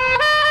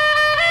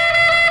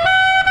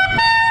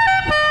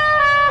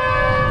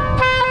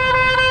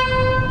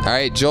 All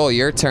right, Joel,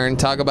 your turn.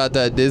 Talk about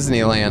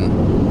Disneyland.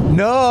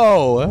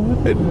 No.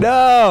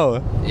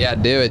 Yeah,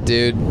 do it,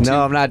 dude.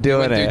 No, I'm not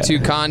doing it. Through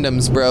 2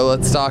 condoms, bro.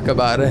 Let's talk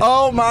about it.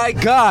 Oh my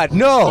God,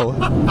 no.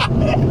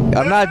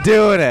 I'm not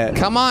doing it.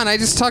 Come on, I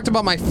just talked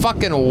about my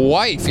fucking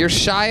wife. You're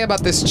shy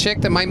about this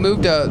chick that might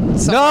move to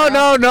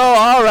No.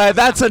 All right,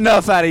 that's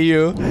enough out of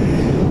you.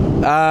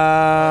 Come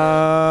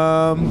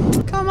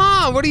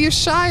on, what are you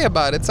shy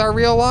about? It's our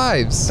real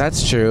lives.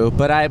 That's true,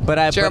 but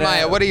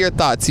Jeremiah, what are your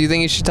thoughts? You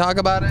think you should talk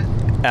about it?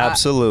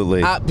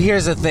 Absolutely.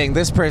 Here's the thing.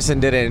 This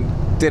person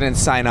didn't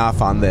sign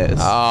off on this.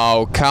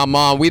 Oh, come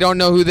on. We don't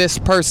know who this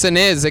person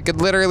is. It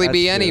could literally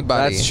be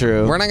anybody. That's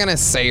true. We're not going to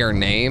say her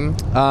name.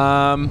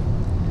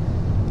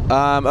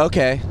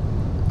 Okay.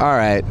 All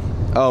right.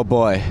 Oh,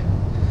 boy.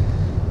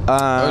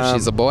 Oh,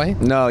 she's a boy?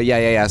 No,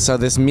 yeah. So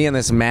me and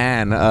this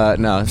man,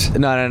 no.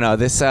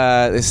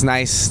 This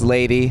nice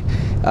lady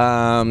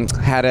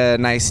had a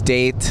nice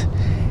date.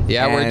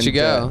 Yeah, where'd you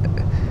go?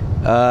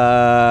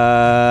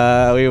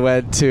 We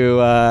went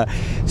to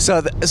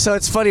so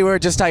it's funny, we were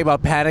just talking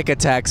about panic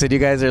attacks and you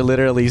guys are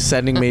literally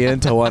sending me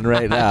into one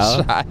right now.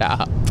 Shut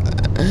up.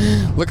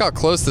 Look how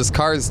close this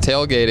car is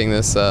tailgating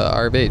this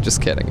RV. Just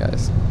kidding,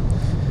 guys.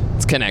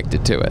 It's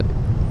connected to it.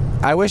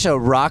 I wish a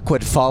rock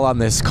would fall on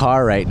this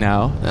car right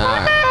now. All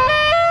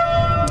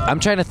right. I'm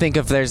trying to think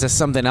if there's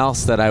something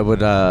else that I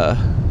would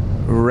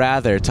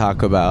rather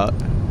talk about,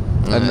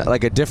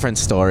 like a different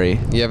story.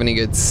 You have any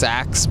good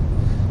sacks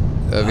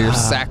of your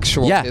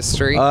sexual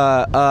history?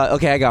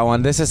 Okay, I got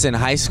one. This is in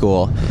high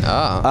school.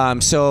 Oh.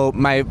 So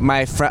a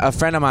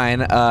friend of mine,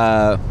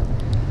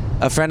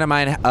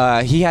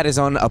 he had his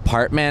own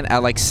apartment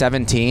at like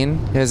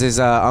 17 because his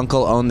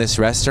uncle owned this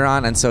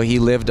restaurant, and so he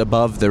lived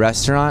above the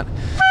restaurant.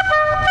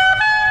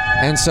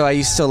 And so I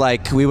used to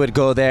we would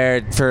go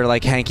there for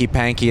like hanky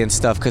panky and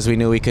stuff because we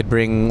knew we could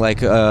bring like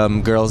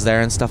girls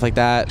there and stuff like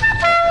that.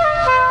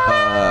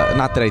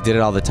 Not that I did it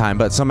all the time,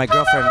 but so my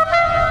girlfriend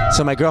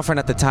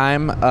at the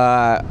time,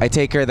 I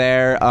take her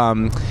there.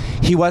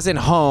 He wasn't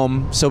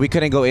home, so we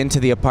couldn't go into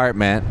the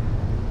apartment.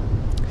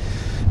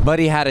 But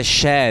he had a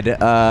shed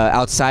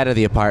outside of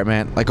the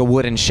apartment, like a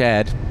wooden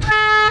shed.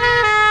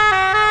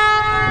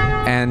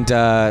 And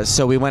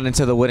so we went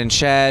into the wooden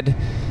shed,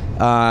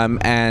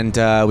 and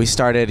we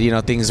started,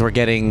 things were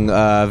getting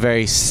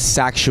very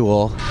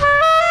sexual.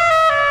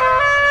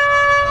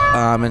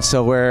 And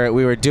so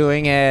we were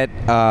doing it.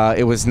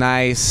 It was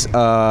nice.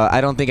 I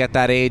don't think at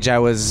that age I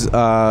was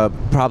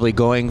probably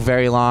going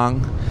very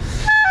long.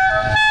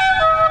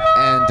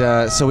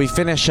 And so we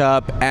finish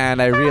up,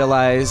 and I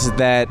realized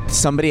that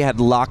somebody had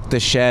locked the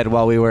shed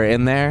while we were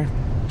in there.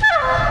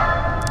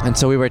 And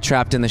so we were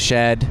trapped in the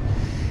shed,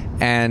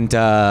 and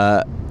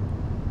I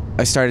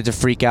started to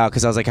freak out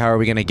because I was like, how are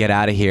we going to get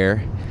out of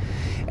here?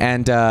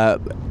 And I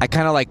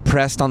kind of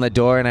pressed on the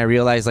door, and I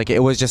realized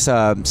it was just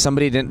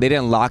somebody they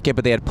didn't lock it,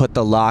 but they had put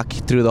the lock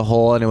through the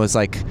hole, and it was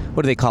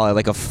what do they call it?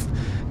 Like a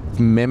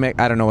mimic?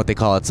 I don't know what they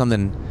call it.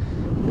 Something.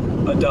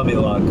 A dummy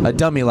lock. A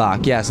dummy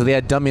lock. Yeah. So they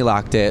had dummy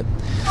locked it,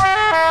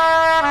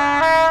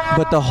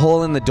 but the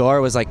hole in the door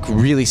was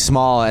really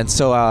small, and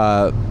so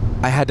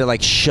I had to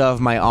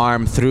shove my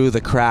arm through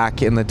the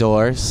crack in the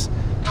doors.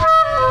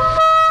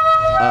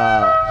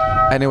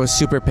 And it was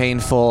super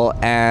painful,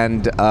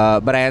 and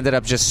but I ended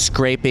up just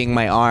scraping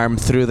my arm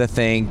through the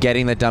thing,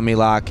 getting the dummy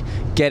lock,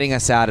 getting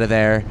us out of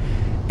there,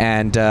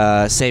 and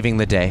saving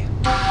the day.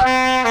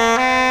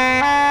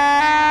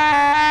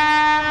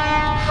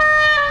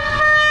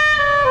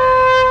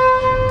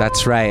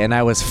 That's right, and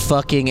I was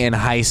fucking in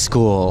high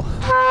school.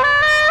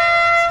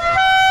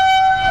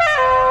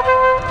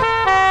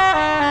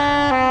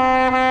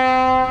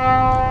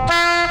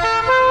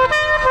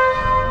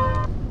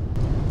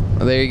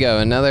 Well, there you go.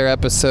 Another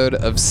episode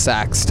of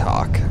Sax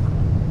Talk.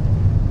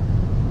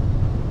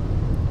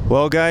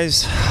 Well,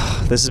 guys,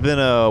 this has been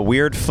a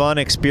weird, fun,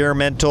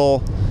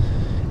 experimental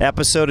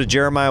episode of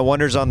Jeremiah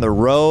Wonders on the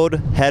road,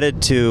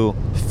 headed to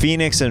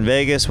Phoenix and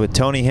Vegas with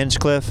Tony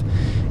Hinchcliffe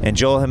and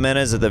Joel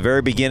Jimenez at the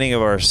very beginning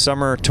of our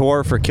summer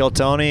tour for Kill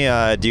Tony.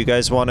 Do you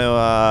guys want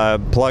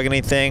to plug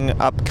anything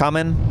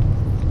upcoming?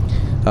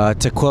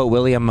 To quote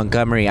William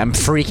Montgomery, I'm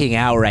freaking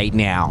out right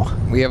now.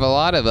 We have a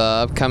lot of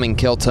upcoming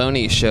Kill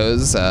Tony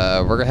shows.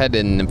 We're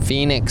heading to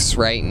Phoenix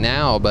right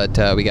now, but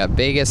we got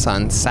Vegas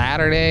on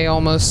Saturday,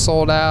 almost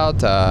sold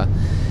out.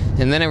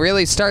 And then it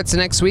really starts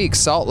next week.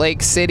 Salt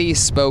Lake City,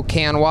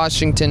 Spokane,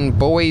 Washington,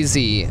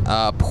 Boise,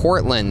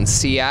 Portland,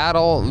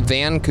 Seattle,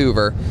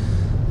 Vancouver.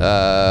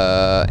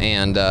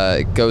 And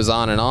it goes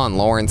on and on.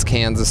 Lawrence,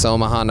 Kansas,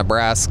 Omaha,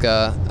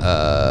 Nebraska,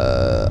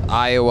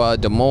 Iowa,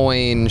 Des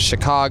Moines,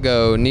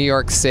 Chicago, New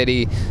York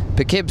City,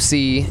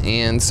 Poughkeepsie,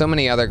 and so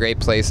many other great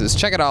places.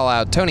 Check it all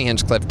out.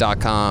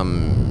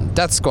 TonyHinchcliffe.com,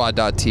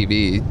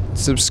 DeathSquad.tv.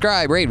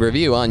 Subscribe, rate,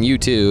 review on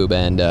YouTube,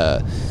 and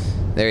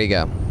there you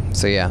go.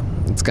 So yeah,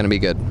 it's going to be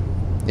good.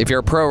 If you're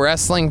a pro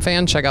wrestling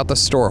fan, check out the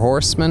Store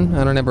Horseman.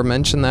 I don't ever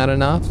mention that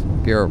enough.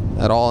 If you're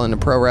at all into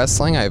pro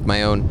wrestling, I have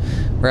my own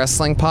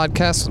wrestling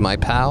podcast with my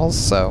pals,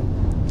 so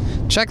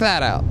check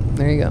that out.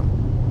 There you go.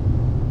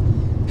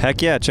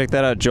 Heck yeah, check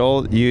that out,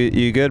 Joel.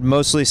 You good?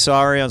 Mostly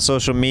Sorry on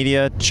social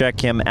media. Check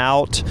him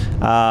out.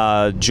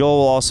 Joel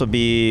will also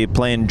be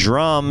playing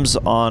drums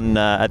on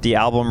at the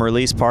album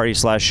release party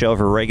 /show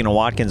for Reagan and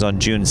Watkins on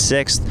June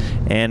 6th.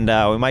 And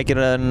we might get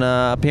an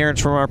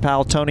appearance from our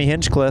pal Tony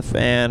Hinchcliffe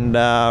and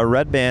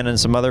Red Band and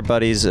some other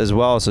buddies as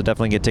well. So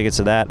definitely get tickets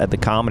to that at the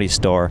Comedy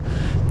Store.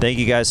 Thank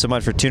you guys so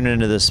much for tuning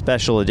into this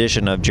special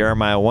edition of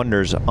Jeremiah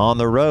Wonders on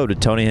the road with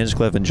Tony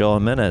Hinchcliffe and Joel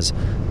Jimenez.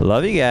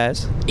 Love you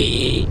guys.